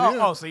 Mostly, yeah.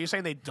 Oh, so you're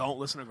saying they don't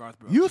listen to Garth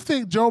Brooks? You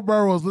think Joe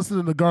Burrow is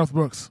listening to Garth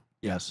Brooks?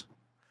 Yes.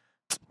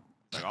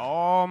 Like,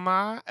 all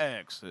my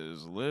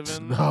exes live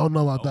in I don't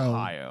know about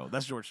Ohio. that.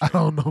 That's George I Strait.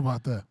 don't know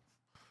about that.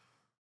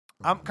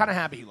 I'm kind of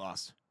happy he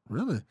lost.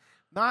 Really?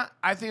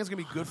 I think it's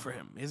going to be good for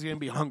him. He's going to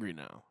be hungry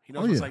now. He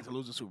knows what it's like to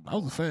lose a Super Bowl. I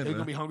was a fan, He's going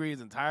man. to be hungry his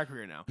entire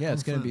career now. Yeah,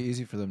 it's going to be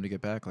easy for them to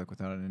get back, like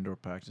without an indoor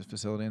practice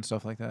facility and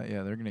stuff like that.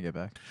 Yeah, they're going to get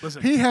back.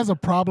 Listen, He has a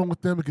problem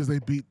with them because they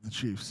beat the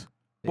Chiefs.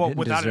 They didn't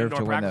without an deserve indoor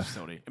to win practice that.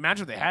 facility.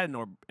 Imagine if they had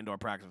an indoor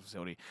practice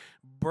facility.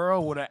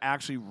 Burrow would have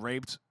actually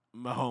raped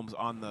Mahomes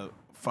on the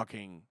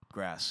fucking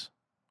grass.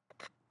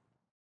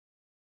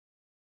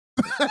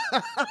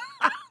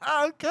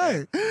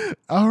 Okay.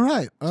 All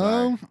right.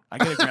 Sorry. I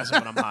get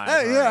aggressive when I'm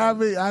high. Yeah, I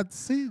mean, I'd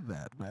see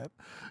that, man.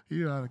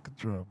 You're out of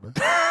control, man.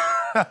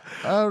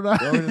 All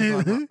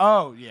right.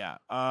 Oh yeah,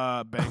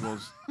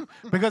 Bengals.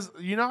 Because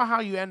you know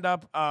how you end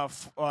up,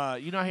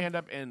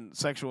 in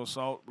sexual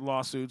assault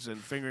lawsuits and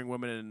fingering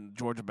women in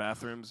Georgia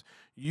bathrooms.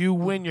 You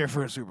win your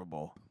first Super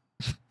Bowl.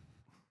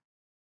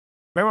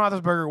 Ben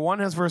Roethlisberger won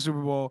his first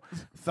Super Bowl.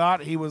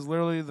 Thought he was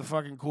literally the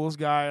fucking coolest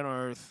guy on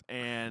earth,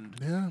 and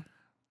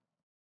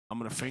I'm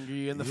gonna finger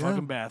you in the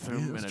fucking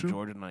bathroom in a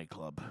Georgia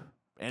nightclub.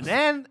 And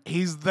then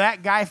he's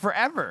that guy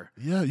forever.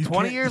 Yeah,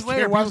 20 years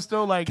later, people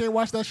still like, can't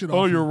watch that shit off.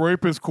 oh, you're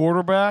rapist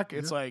quarterback?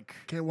 It's like,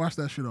 can't watch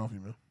that shit off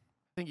you, man.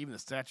 I think even the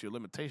statute of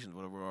limitations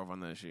would over off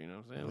on that shit, you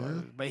know what I'm saying?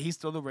 Like, but he's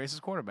still the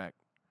racist quarterback.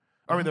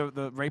 I mean,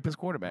 the rapist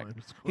quarterback.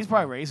 He's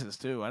probably racist,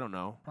 too. I don't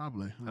know.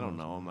 Probably. I don't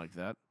know him like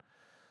that.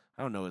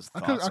 I don't know his I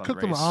thoughts on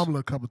cooked race. him an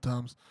omelet a couple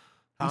times.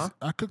 Huh?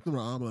 I cooked him an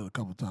omelet a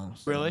couple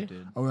times. Really?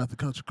 I was at the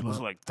country I was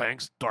club. like,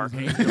 thanks,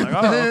 darky. You're like,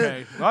 oh,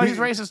 okay. Well, he's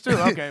racist, too.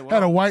 Okay, well.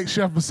 Had a white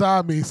chef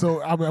beside me,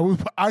 so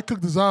I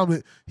cooked his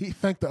omelet. He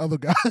thanked the other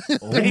guy.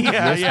 Oh,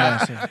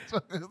 yeah.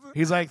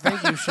 He's like,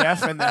 thank you,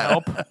 chef, and the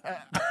help.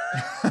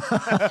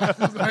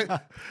 He's like,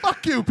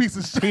 fuck you, piece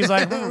of shit. He's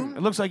like,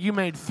 it looks like you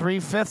made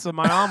 3/5 of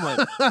my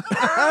omelet.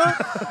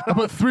 I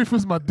put 3/5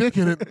 of my dick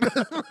in it.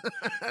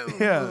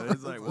 Yeah,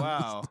 it's like,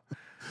 wow.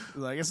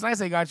 Like, it's nice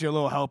they got you a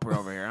little helper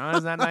over here, huh?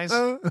 Isn't that nice?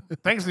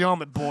 Thanks for the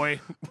omelet, boy.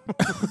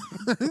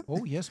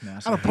 Oh, yes,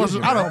 master. I'd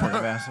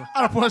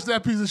have punched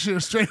that piece of shit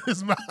straight in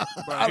his mouth.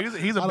 Bro,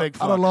 he's a big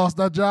fuck. I'd have lost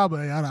that job.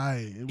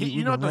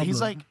 You know what, though?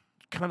 He's like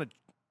kind of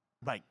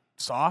like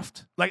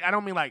soft. Like, I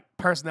don't mean like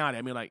personality.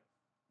 I mean like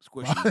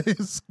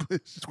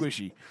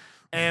squishy.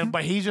 Squishy.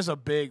 But he's just a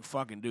big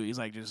fucking dude. He's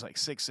like just like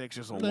 6'6",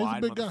 just a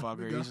wide big guy, motherfucker.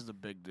 big guy. He's just a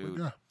big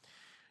dude.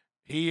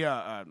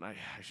 I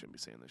shouldn't be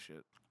saying this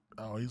shit.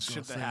 Oh, he's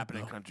Shit that happened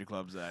in country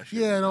clubs. That shit.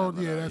 Yeah, don't.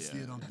 Yeah, don't do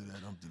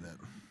that. Don't do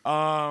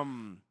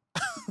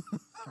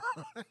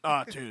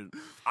that. Dude,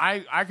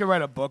 I could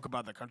write a book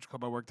about the country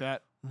club I worked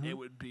at. Mm-hmm. It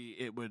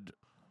would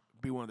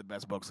be one of the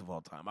best books of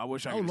all time. I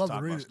wish I would could love just to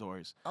talk read about it.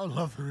 stories. I would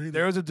love to read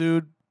There it. was a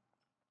dude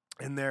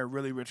in there,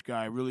 really rich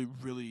guy, really,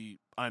 really.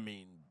 I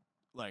mean,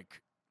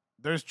 like,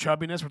 there's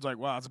chubbiness where it's like,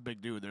 wow, that's a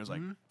big dude. There's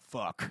like,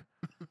 fuck,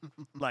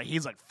 like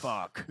he's like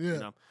fuck, Yeah. you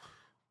know.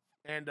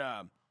 And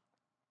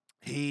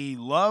he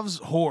loves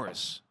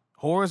whores.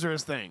 Whores are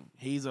his thing.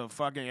 He's a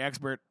fucking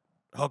expert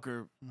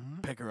hooker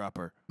picker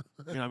upper.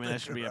 You know what I mean?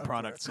 That should be a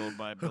product sold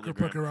by Billy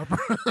Graham. Picker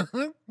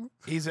upper.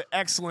 He's an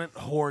excellent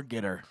whore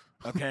getter.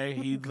 Okay,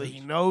 he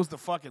knows the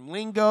fucking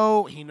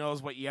lingo. He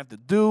knows what you have to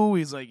do.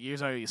 He's like, here's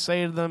how you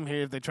say to them.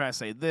 Here, if they try to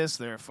say this,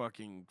 they're a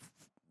fucking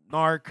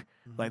narc.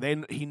 Like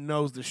he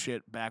knows the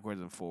shit backwards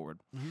and forward.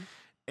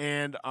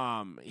 And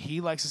he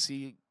likes to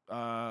see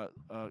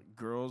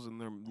girls in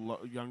their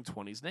young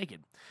 20s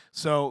naked.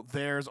 So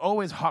there's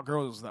always hot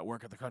girls that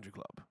work at the country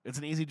club. It's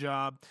an easy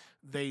job.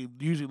 They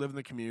usually live in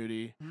the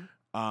community.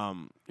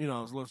 You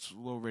know,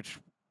 little rich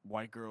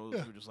white girls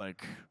who just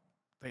like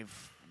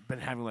they've been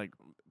having like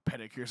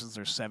pedicure since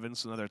they're 7,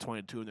 so now they're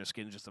 22 and their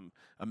skin is just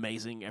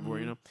amazing everywhere,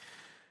 you know.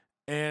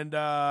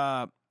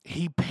 And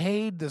he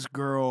paid this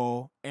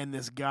girl and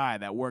this guy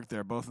that worked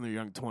there, both in their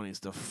young 20s,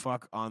 to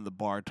fuck on the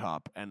bar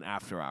top and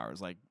after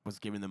hours. Like, was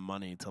giving them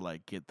money to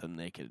like get them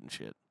naked and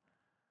shit.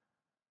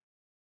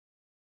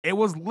 It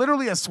was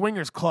literally a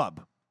swingers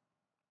club.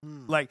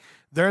 Like,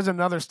 there's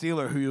another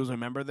Steeler who was a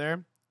member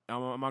there.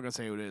 I'm not gonna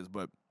say who it is,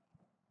 but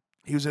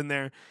he was in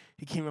there.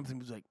 He came up to me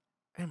and was like,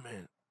 "Hey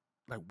man,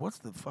 like, what's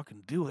the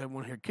fucking deal with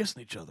everyone here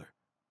kissing each other?"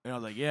 And I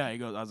was like, "Yeah." He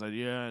goes, "I was like,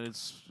 yeah,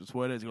 it's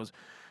what it is." He goes,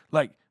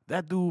 "Like,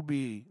 that dude will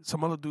be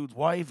some other dude's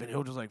wife, and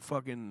he'll just like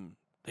fucking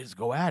they just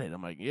go at it."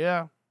 I'm like,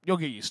 "Yeah, you'll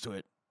get used to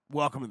it.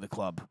 Welcome to the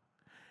club."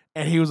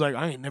 And he was like,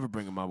 "I ain't never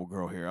bringing my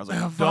girl here." I was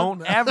like,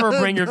 "Don't ever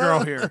bring your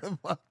girl here."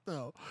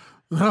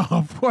 No,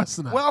 of course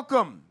not.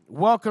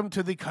 Welcome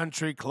to the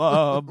country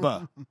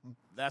club.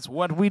 That's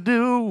what we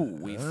do.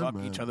 We fuck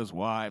each other's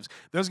wives.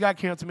 This guy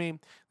came up to me.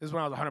 This is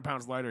when I was 100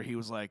 pounds lighter. He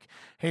was like,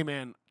 "Hey,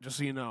 man, just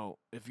so you know,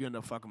 if you end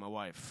up fucking my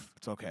wife,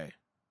 it's okay."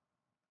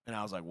 And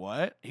I was like,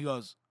 "What?" He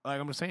goes, "Like,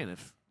 I'm just saying,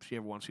 if she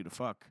ever wants you to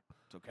fuck,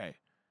 it's okay."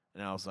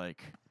 And I was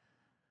like,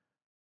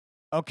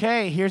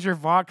 "Okay, here's your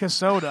vodka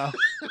soda.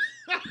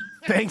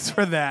 Thanks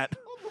for that.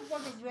 What the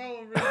fuck is wrong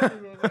with rich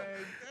people,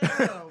 man?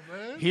 Damn,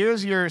 man.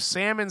 Here's your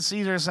salmon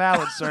Caesar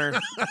salad, sir,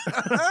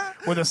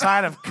 with a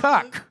side of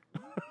cuck."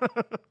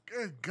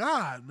 Good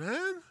God,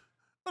 man.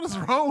 What is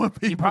wrong with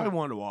people? He probably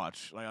wanted to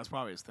watch. Like, that's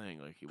probably his thing.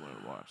 Like, he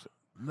wanted to watch it.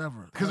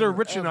 Never. Because they're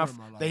rich ever enough in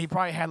my life. that he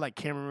probably had, like,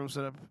 camera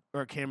set up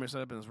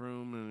in his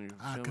room. And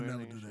I could never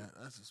everything do and shit.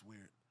 that. That's just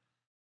weird.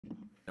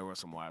 There were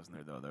some wives in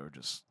there, though. They were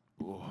just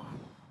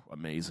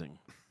amazing.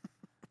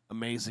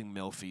 Amazing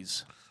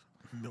milfies.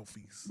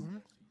 Milfies.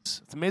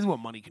 It's amazing what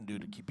money can do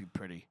to keep you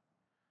pretty.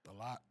 A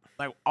lot.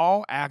 Like,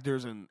 all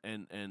actors and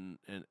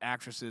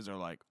actresses are,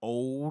 like,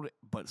 old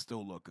but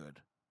still look good.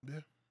 Yeah.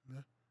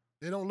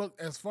 They don't look,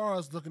 as far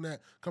as looking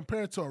at,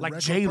 compared to a Like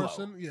regular J-Lo.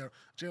 person. Yeah,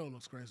 J-Lo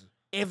looks crazy.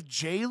 If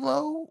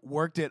J-Lo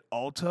worked at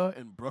Ulta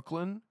in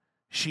Brooklyn,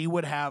 she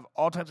would have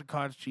all types of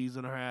cottage cheese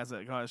in her ass.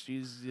 That cottage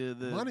cheese,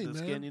 Money, the man.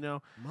 skin, you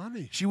know.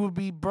 Money. She would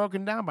be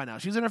broken down by now.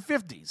 She's in her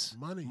 50s.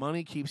 Money.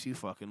 Money keeps you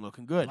fucking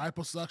looking good.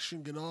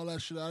 Liposuction, getting all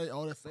that shit out of it,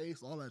 all that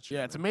face, all that shit.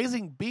 Yeah, it's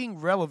amazing. Being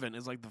relevant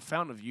is like the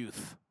fountain of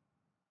youth.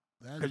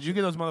 That Because you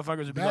get those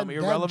motherfuckers who become that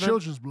irrelevant. and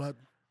children's blood.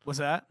 What's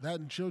that? That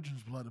and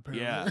children's blood,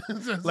 apparently. Yeah.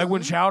 Like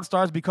when child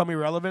stars become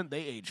irrelevant,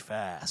 they age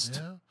fast.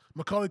 Yeah.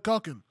 Macaulay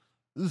Culkin.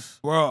 Ugh.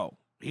 Bro,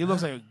 he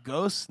looks like a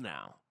ghost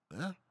now.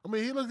 Yeah. I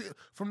mean, he looks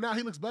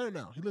better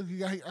now.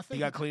 He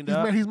got cleaned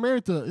up? He's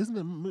married to, isn't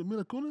it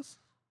Mila Kunis?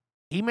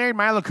 He married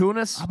Mila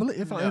Kunis? I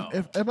believe. No.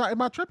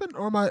 Am I tripping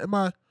or am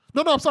I?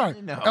 No, I'm sorry.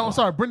 No. I'm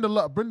sorry.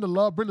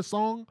 Brenda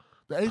Song,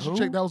 the Asian Who?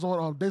 chick that was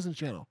on Disney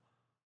Channel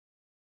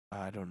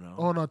I don't know.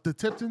 on the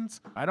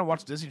Tiptons. I don't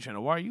watch Disney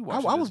Channel. Why are you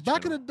watching I was Disney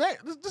back Channel? in the day.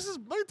 This is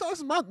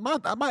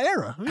my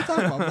era. What are you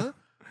talking about, man?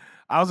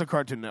 I was a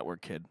Cartoon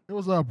Network kid. It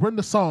was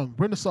Brenda Song.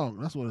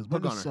 That's what it is. Look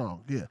Brenda on her.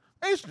 Song. Yeah.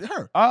 Asian,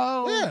 her.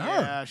 Oh, Yeah,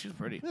 her. yeah, she's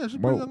pretty. Yeah, she's a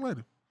pretty young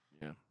lady.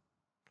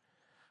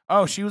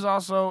 Oh, she was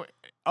also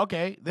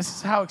okay. This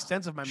is how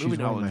extensive my movie She's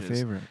one of my knowledge is.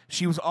 favorite.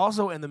 She was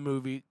also in the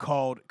movie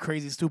called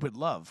Crazy Stupid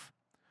Love,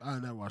 I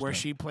never watched where that.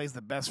 she plays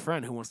the best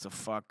friend who wants to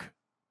fuck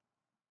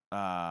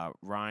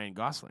Ryan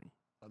Gosling.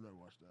 I never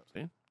watched that.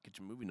 See, get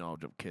your movie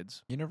knowledge up,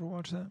 kids. You never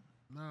watched that?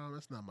 No,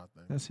 that's not my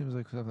thing. That seems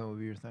like something that would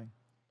be your thing.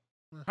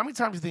 How many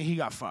times do you think he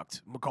got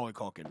fucked, Macaulay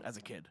Culkin, as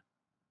a kid?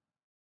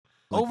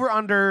 Like- Over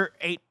under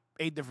eight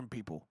different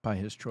people. By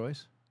his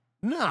choice?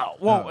 No,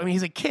 well, Oh. I mean,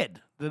 he's a kid.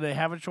 Do they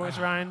have a choice,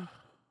 Ryan?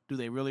 Do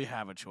they really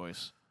have a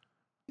choice?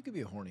 You could be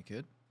a horny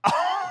kid.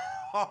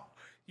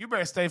 You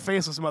better stay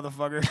faceless,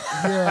 motherfucker.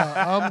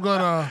 Yeah, I'm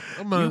gonna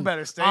You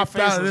better stay opt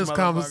out of faceless, this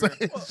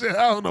conversation. conversation.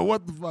 I don't know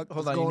what the fuck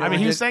Hold is on, you going know I mean, on.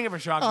 he did- was saying it for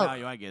shock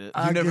value. I get it.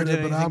 I never get did it,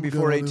 but anything I'm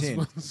before good on this 18.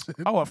 one.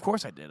 Oh, of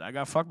course I did. I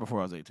got fucked before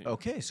I was 18.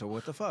 Okay, so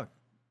what the fuck?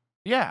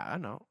 Yeah, I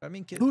know. I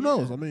mean, Who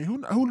knows? I mean,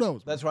 who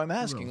knows? That's why I'm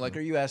asking. knows, Like,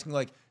 are you asking,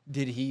 like,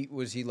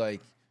 was he,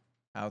 like,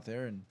 out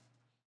there in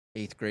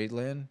 8th grade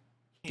land?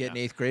 Getting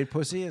Yeah. 8th grade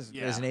pussy as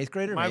Yeah. an 8th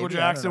grader? Michael Maybe? I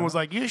don't Jackson know. was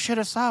like, you should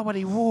have saw what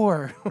he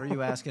wore. Or are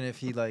you asking if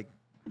he, like,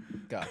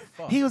 got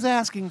fucked? He was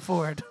asking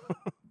for it.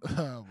 Oh my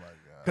god.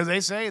 Because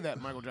they say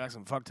that Michael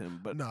Jackson fucked him,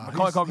 but Nah,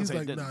 Macaulay Culkin he's say he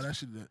like, didn't. nah, that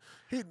shit didn't.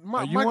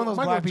 Are you one of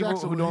those black people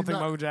who don't think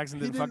Michael Jackson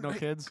didn't fuck no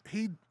kids?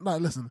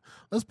 Listen,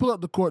 let's pull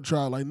up the court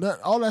trial. Like,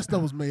 all that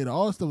stuff was made.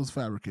 All that stuff was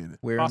fabricated.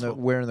 Where in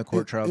the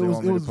court trial It do you was,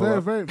 want me it was to pull very,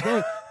 up? very,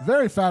 very,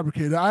 very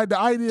fabricated. The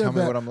idea Tell me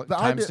that what I'm the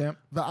idea,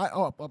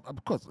 timestamp?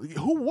 of course.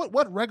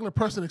 What regular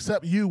person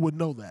except you would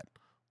know that?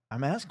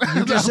 I'm asking.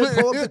 You just said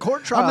pull up the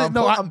court trial. I mean,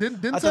 no, I I'm-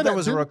 didn't I say thought that that.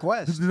 was a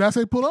request. Did I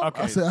say pull up?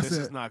 Okay, I said, this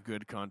is not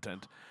good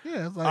content.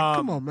 yeah. It's like,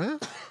 come on, man.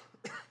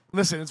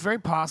 Listen, it's very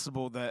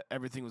possible that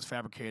everything was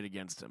fabricated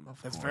against him.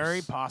 It's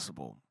very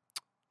possible.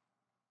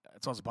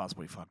 It's also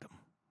possible he fucked him.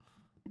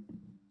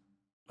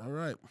 All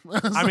right.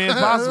 I mean, it's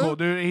possible,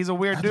 dude. He's a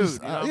weird dude.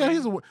 Just, you know what I yeah, mean?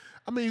 he's a.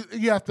 I mean,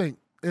 yeah. I think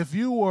if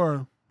you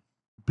were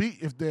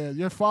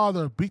your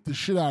father beat the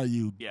shit out of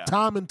you, Yeah.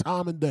 time and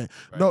day.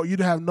 Right. No, you'd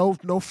have no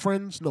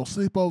friends, no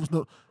sleepovers,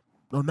 no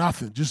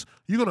nothing. Just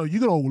you're gonna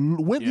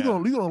win. Yeah. You're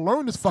gonna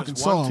learn this fucking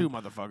Just song. 1-2,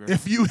 motherfucker.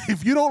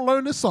 If you don't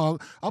learn this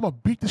song, I'm gonna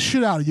beat the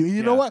shit out of you. And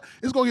you know Yeah. what?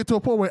 It's gonna get to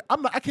a point where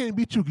I can't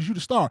beat you because you're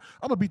the star.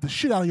 I'm gonna beat the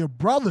shit out of your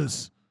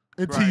brothers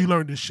until Right. you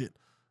learn this shit.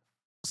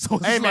 So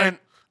it's Hey, like, man.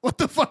 what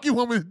the fuck you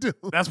want me to do?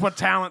 That's what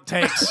talent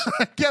takes.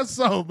 I guess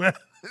so, man.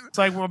 It's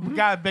like when a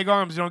guy with big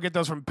arms, you don't get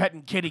those from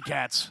petting kitty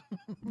cats.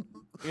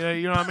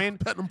 You know what I mean?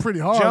 Petting them pretty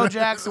hard. Joe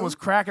Jackson was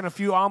cracking a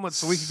few omelets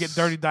so we could get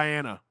Dirty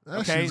Diana. That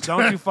Okay? shit's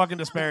Don't you fucking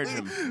disparage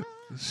him.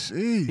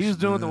 Sheesh, He was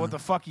doing man. what the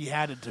fuck he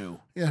had to do.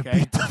 Yeah,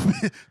 Okay?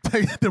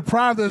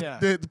 deprive Yeah.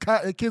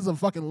 the kids of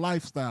fucking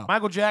lifestyle.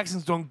 Michael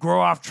Jackson's don't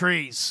grow off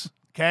trees.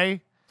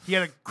 Okay? He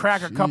had to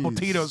crack a couple Jeez.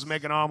 Tito's to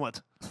make an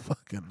omelet.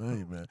 Fucking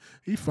name, man.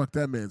 He fucked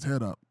that man's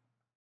head up.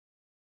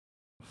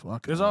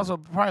 Fuck. There's also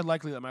probably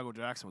likely that Michael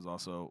Jackson was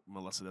also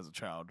molested as a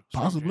child.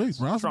 Possibly.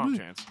 Strong Possibly.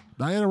 chance.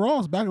 Diana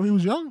Ross back when he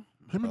was young.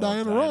 Him and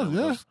Diana Ross, yeah.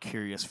 Those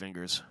curious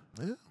fingers.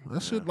 Yeah,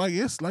 that shit, like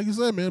you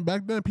said, man.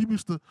 Back then, people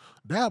used to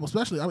dabble.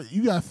 Especially, I mean,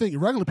 you gotta think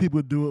regular people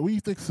would do it. When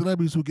you think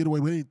celebrities who get away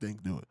with anything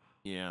do it,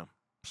 Yeah.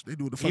 they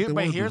do what the fuck Here, they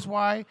but want to here's do.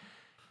 why.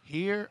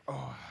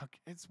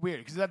 It's weird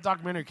because that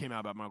documentary came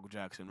out about Michael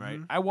Jackson, right?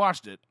 Mm-hmm. I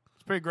watched it.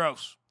 It's pretty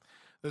gross.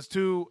 It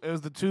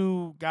was the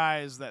two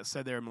guys that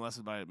said they were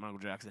molested by Michael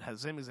Jackson. It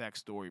has the same exact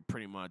story,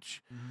 pretty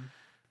much. Mm-hmm.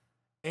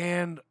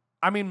 And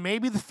I mean,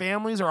 maybe the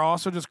families are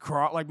also just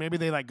like maybe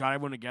they like got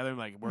everyone together and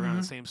like we're on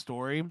the same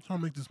story. Trying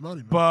to make this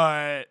money, man.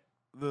 But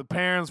the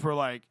parents were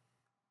like,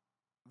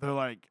 they're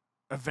like,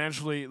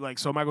 eventually, like,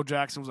 so Michael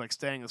Jackson was like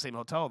staying in the same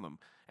hotel with them,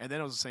 and then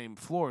it was the same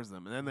floor as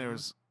them, and then there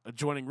was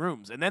adjoining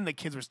rooms, and then the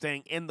kids were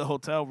staying in the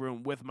hotel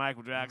room with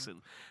Michael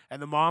Jackson, and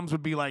the moms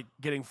would be like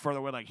getting further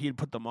away, like he'd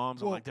put the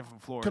moms on like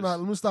different floors. let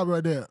me stop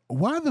right there.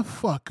 Why the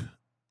fuck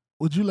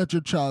would you let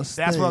your child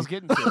stay? That's what I was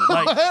getting to.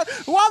 Like,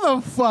 why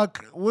the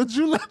fuck would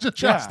you let your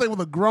child Yeah. stay with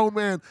a grown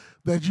man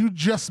that you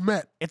just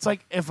met? it's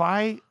like if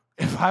I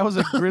was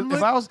a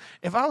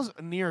if I was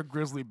near a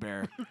grizzly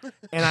bear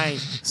and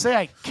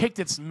I kicked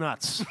its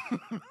nuts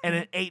and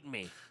it ate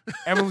me,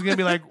 everyone's gonna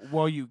be like,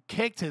 "Well, you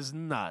kicked his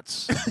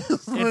nuts."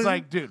 It's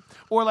like, dude,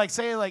 or like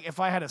say like if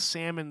I had a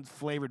salmon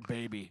flavored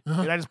baby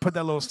and I just put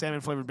that little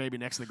salmon flavored baby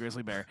next to the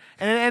grizzly bear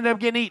and it ended up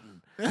getting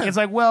eaten. It's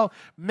like, well,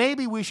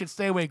 maybe we should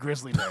stay away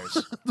grizzly bears.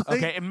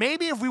 Okay, and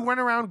maybe if we went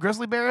around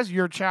grizzly bears,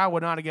 your child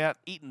would not have got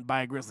eaten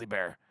by a grizzly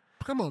bear.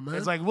 Come on, man.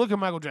 It's like, look at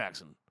Michael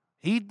Jackson.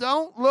 He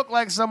don't look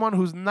like someone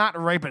who's not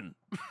raping.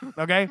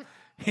 Okay?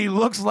 He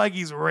looks like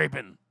he's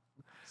raping.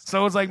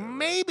 So it's like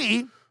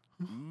maybe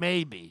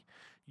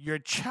your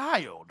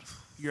child,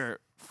 your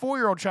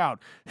 4-year-old child,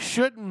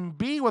 shouldn't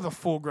be with a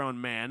full-grown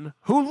man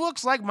who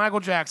looks like Michael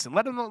Jackson.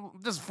 Let him know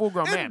this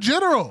full-grown man. in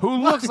general, Who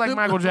looks like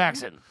Michael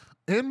Jackson.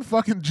 in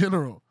fucking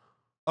general.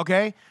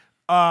 Okay?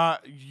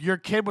 Your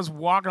kid was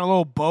walking a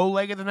little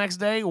bow-legged the next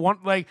day.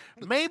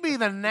 Maybe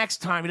the next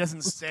time he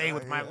doesn't stay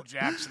with Michael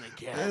Jackson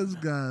again. This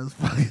guy's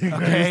fucking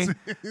Okay?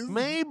 crazy.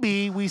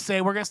 Maybe we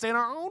say we're gonna stay in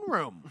our own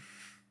room.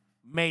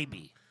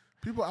 Maybe.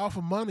 People out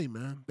for money,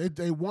 man.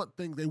 They want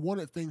things. They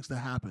wanted things to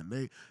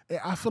happen.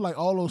 I feel like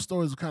all those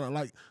stories are kind of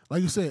like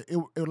you said.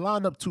 It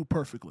lined up too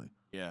perfectly.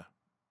 Yeah.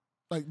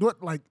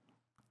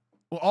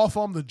 All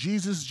from the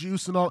Jesus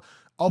juice and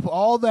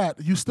all that.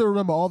 You still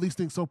remember all these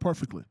things so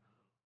perfectly.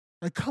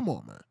 Like, come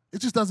on, man. It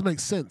just doesn't make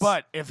sense.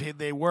 But if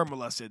they were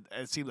molested,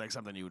 it seems like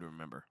something you would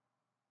remember.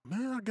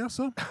 man, I guess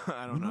so.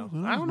 I don't know. Who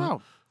knows, I don't man?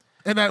 know.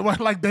 And that,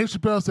 like Dave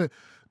Chappelle said,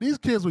 these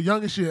kids were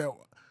young as shit.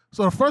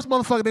 So the first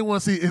motherfucker they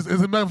want to see is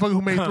the motherfucker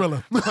who made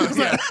Thriller.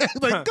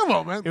 Like, come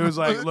on, man. It was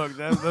like, look,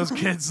 those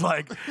kids,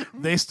 like,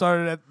 they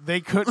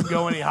couldn't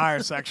go any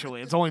higher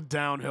sexually. It's only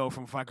downhill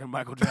from fucking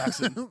Michael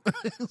Jackson.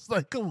 It's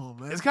like, come on,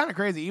 man. It's kind of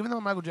crazy. Even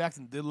though Michael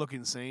Jackson did look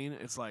insane,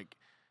 it's like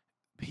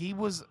he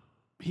was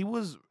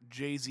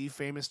Jay-Z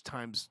famous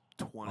times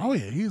 20. Oh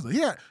yeah, he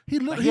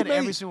Had made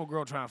every single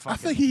girl trying to fuck I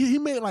think him. he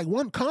made like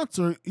one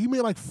concert. He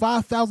made like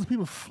 5,000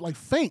 people like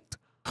faint.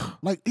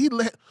 Like he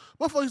let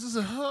motherfuckers just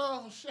said,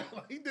 "Oh shit!"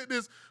 Like he did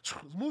this,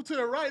 move to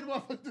the right,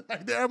 motherfucker.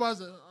 Like everybody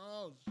said,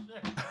 "Oh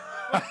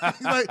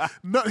shit!" Like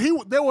no,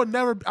 there will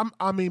never.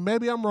 I mean,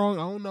 maybe I'm wrong.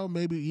 I don't know.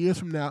 Maybe years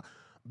from now,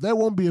 there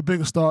won't be a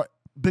bigger star,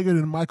 bigger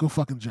than Michael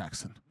fucking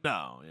Jackson.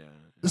 No,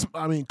 yeah.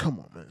 I mean, come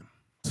on, man.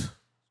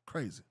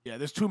 Crazy. Yeah,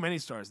 there's too many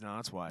stars now.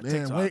 That's why. Man,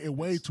 TikTok.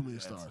 way too many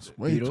stars.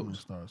 Way too many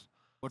stars.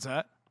 What's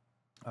that?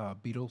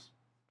 Beatles.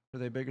 Are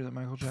they bigger than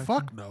Michael Jackson?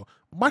 Fuck no.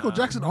 Michael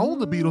Jackson owned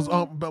the Beatles.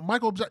 But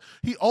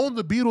he owned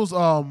the Beatles.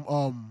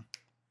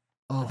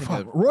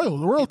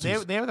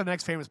 Royalties. They were the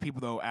next famous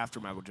people though after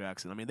Michael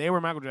Jackson. I mean, they were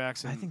Michael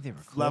Jackson. I think they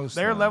were close.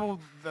 They're the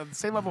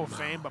same level of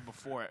fame, but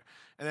before it.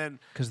 And then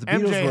the MJ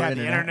Beatles were had in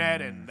the and out.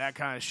 internet and that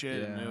kind of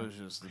shit, and it was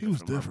just. He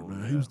was different,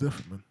 man. He was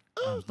different, man.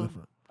 He was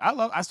different.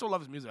 I still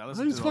love his music. I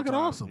listen He's to it all the fucking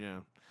time. awesome. Yeah.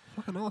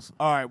 Fucking awesome.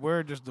 All right,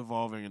 we're just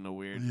devolving into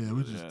weird. Yeah,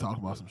 we're just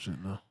talking about some shit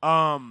now.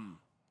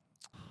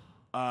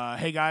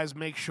 Hey guys,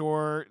 make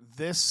sure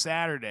this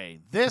Saturday,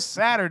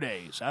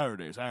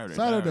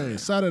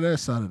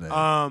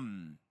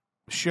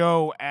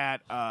 show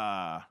at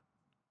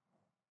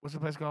what's the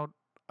place called?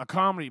 A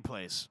comedy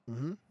place.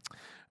 Mm-hmm.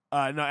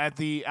 No, at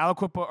the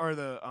Aliquippa or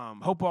the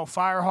Hopewell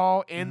Fire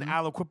Hall in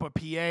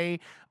Aliquippa, PA.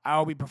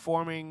 I'll be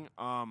performing.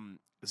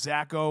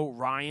 Zacho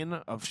Ryan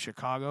of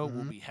Chicago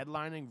will be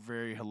headlining.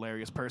 Very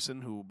hilarious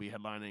person who will be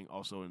headlining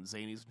also in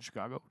Zany's in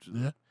Chicago, which is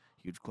a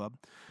huge club.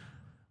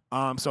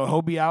 So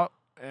he'll be out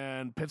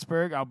in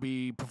Pittsburgh. I'll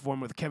be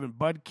performing with Kevin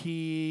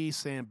Budke,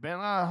 Sam Ben,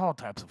 all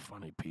types of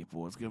funny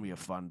people. It's going to be a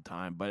fun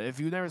time. But if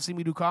you've never seen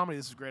me do comedy,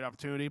 this is a great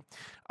opportunity.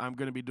 I'm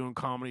going to be doing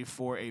comedy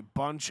for a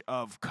bunch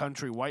of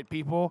country white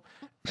people.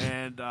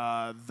 And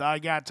I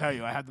got to tell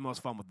you, I had the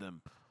most fun with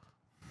them.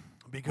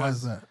 Because, why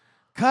is that?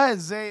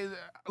 Because they,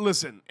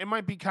 listen, it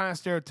might be kind of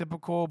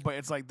stereotypical, but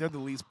it's like they're the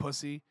least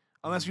pussy.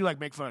 Unless you like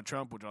make fun of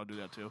Trump, which I'll do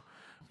that too.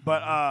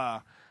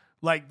 But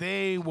like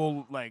they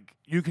will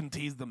you can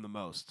tease them the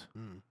most.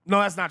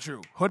 No, that's not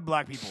true. Hood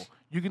black people,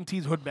 you can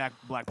tease hood black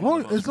people.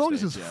 As long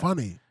as it's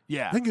funny.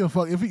 Yeah. They give a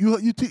fuck. If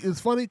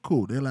it's funny,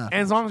 cool. They laugh.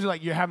 And as long as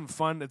you're having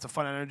fun, it's a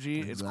fun energy.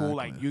 It's cool.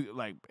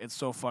 It's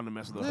so fun to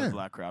mess with the hood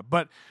black crowd.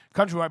 But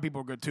country white people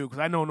are good too, because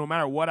I know no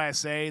matter what I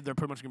say, they're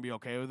pretty much gonna be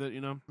okay with it.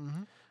 You know.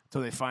 Mm-hmm.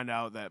 Until they find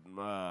out that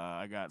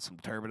I got some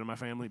turban in my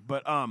family.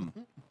 But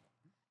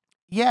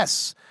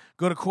yes,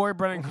 go to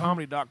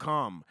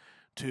CoryBrennanComedy.com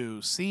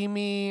to see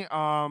me.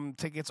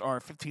 Tickets are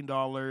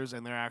 $15,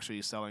 and they're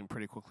actually selling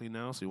pretty quickly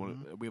now. So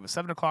we have a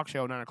 7 o'clock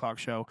show, 9 o'clock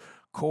show.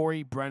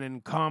 Cory Brennan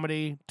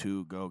Comedy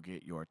to go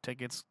get your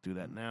tickets. Do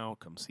that now.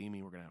 Come see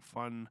me. We're gonna have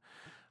fun.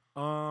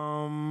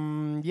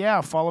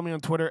 Follow me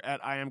on Twitter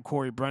at I am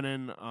Cory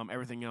Brennan.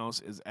 Everything else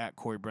is at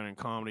Cory Brennan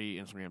Comedy,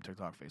 Instagram,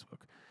 TikTok, Facebook.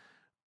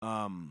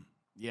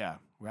 Yeah,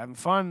 we're having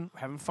fun.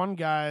 Having fun,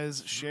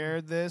 guys.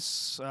 Share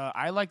this.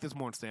 I like this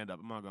more in stand-up.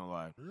 I'm not going to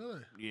lie.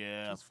 Really?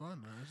 Yeah. It's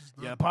fun, man. It's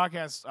Yeah, the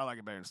podcast, I like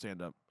it better than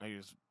stand-up. I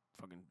just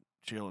fucking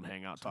chill and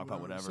hang out, talk about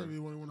whatever. Say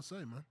what you want to say,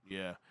 man.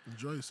 Yeah.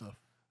 Enjoy yourself.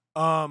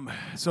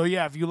 So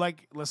yeah, if you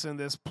like listening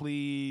to this,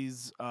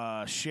 please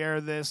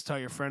share this. Tell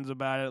your friends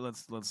about it.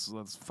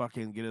 Let's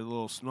fucking get a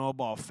little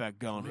snowball effect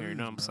going here. You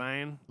know what I'm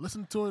saying?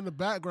 Listen to it in the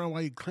background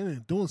while you're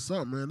cleaning, doing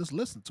something, man. Just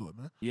listen to it,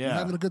 man. Yeah. You're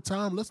having a good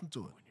time. Listen to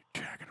it. When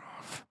you're jacking off.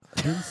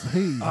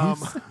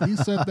 He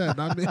said that.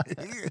 Not me.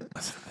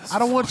 I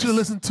don't want you to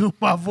listen to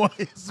my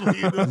voice.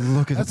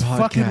 Look at That's the podcast.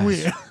 fucking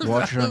weird.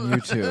 Watch it on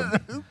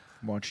YouTube.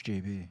 Watch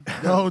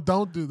JB. No,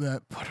 don't do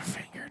that. Put a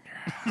finger in your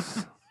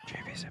ass.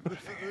 JB said put a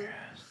finger in your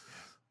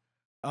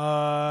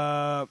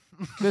ass.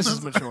 This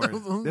is mature.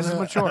 This is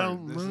mature.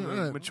 This is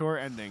a mature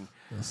ending.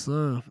 Yes,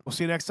 sir. We'll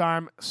see you next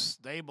time.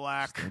 Stay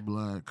black. Stay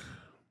black.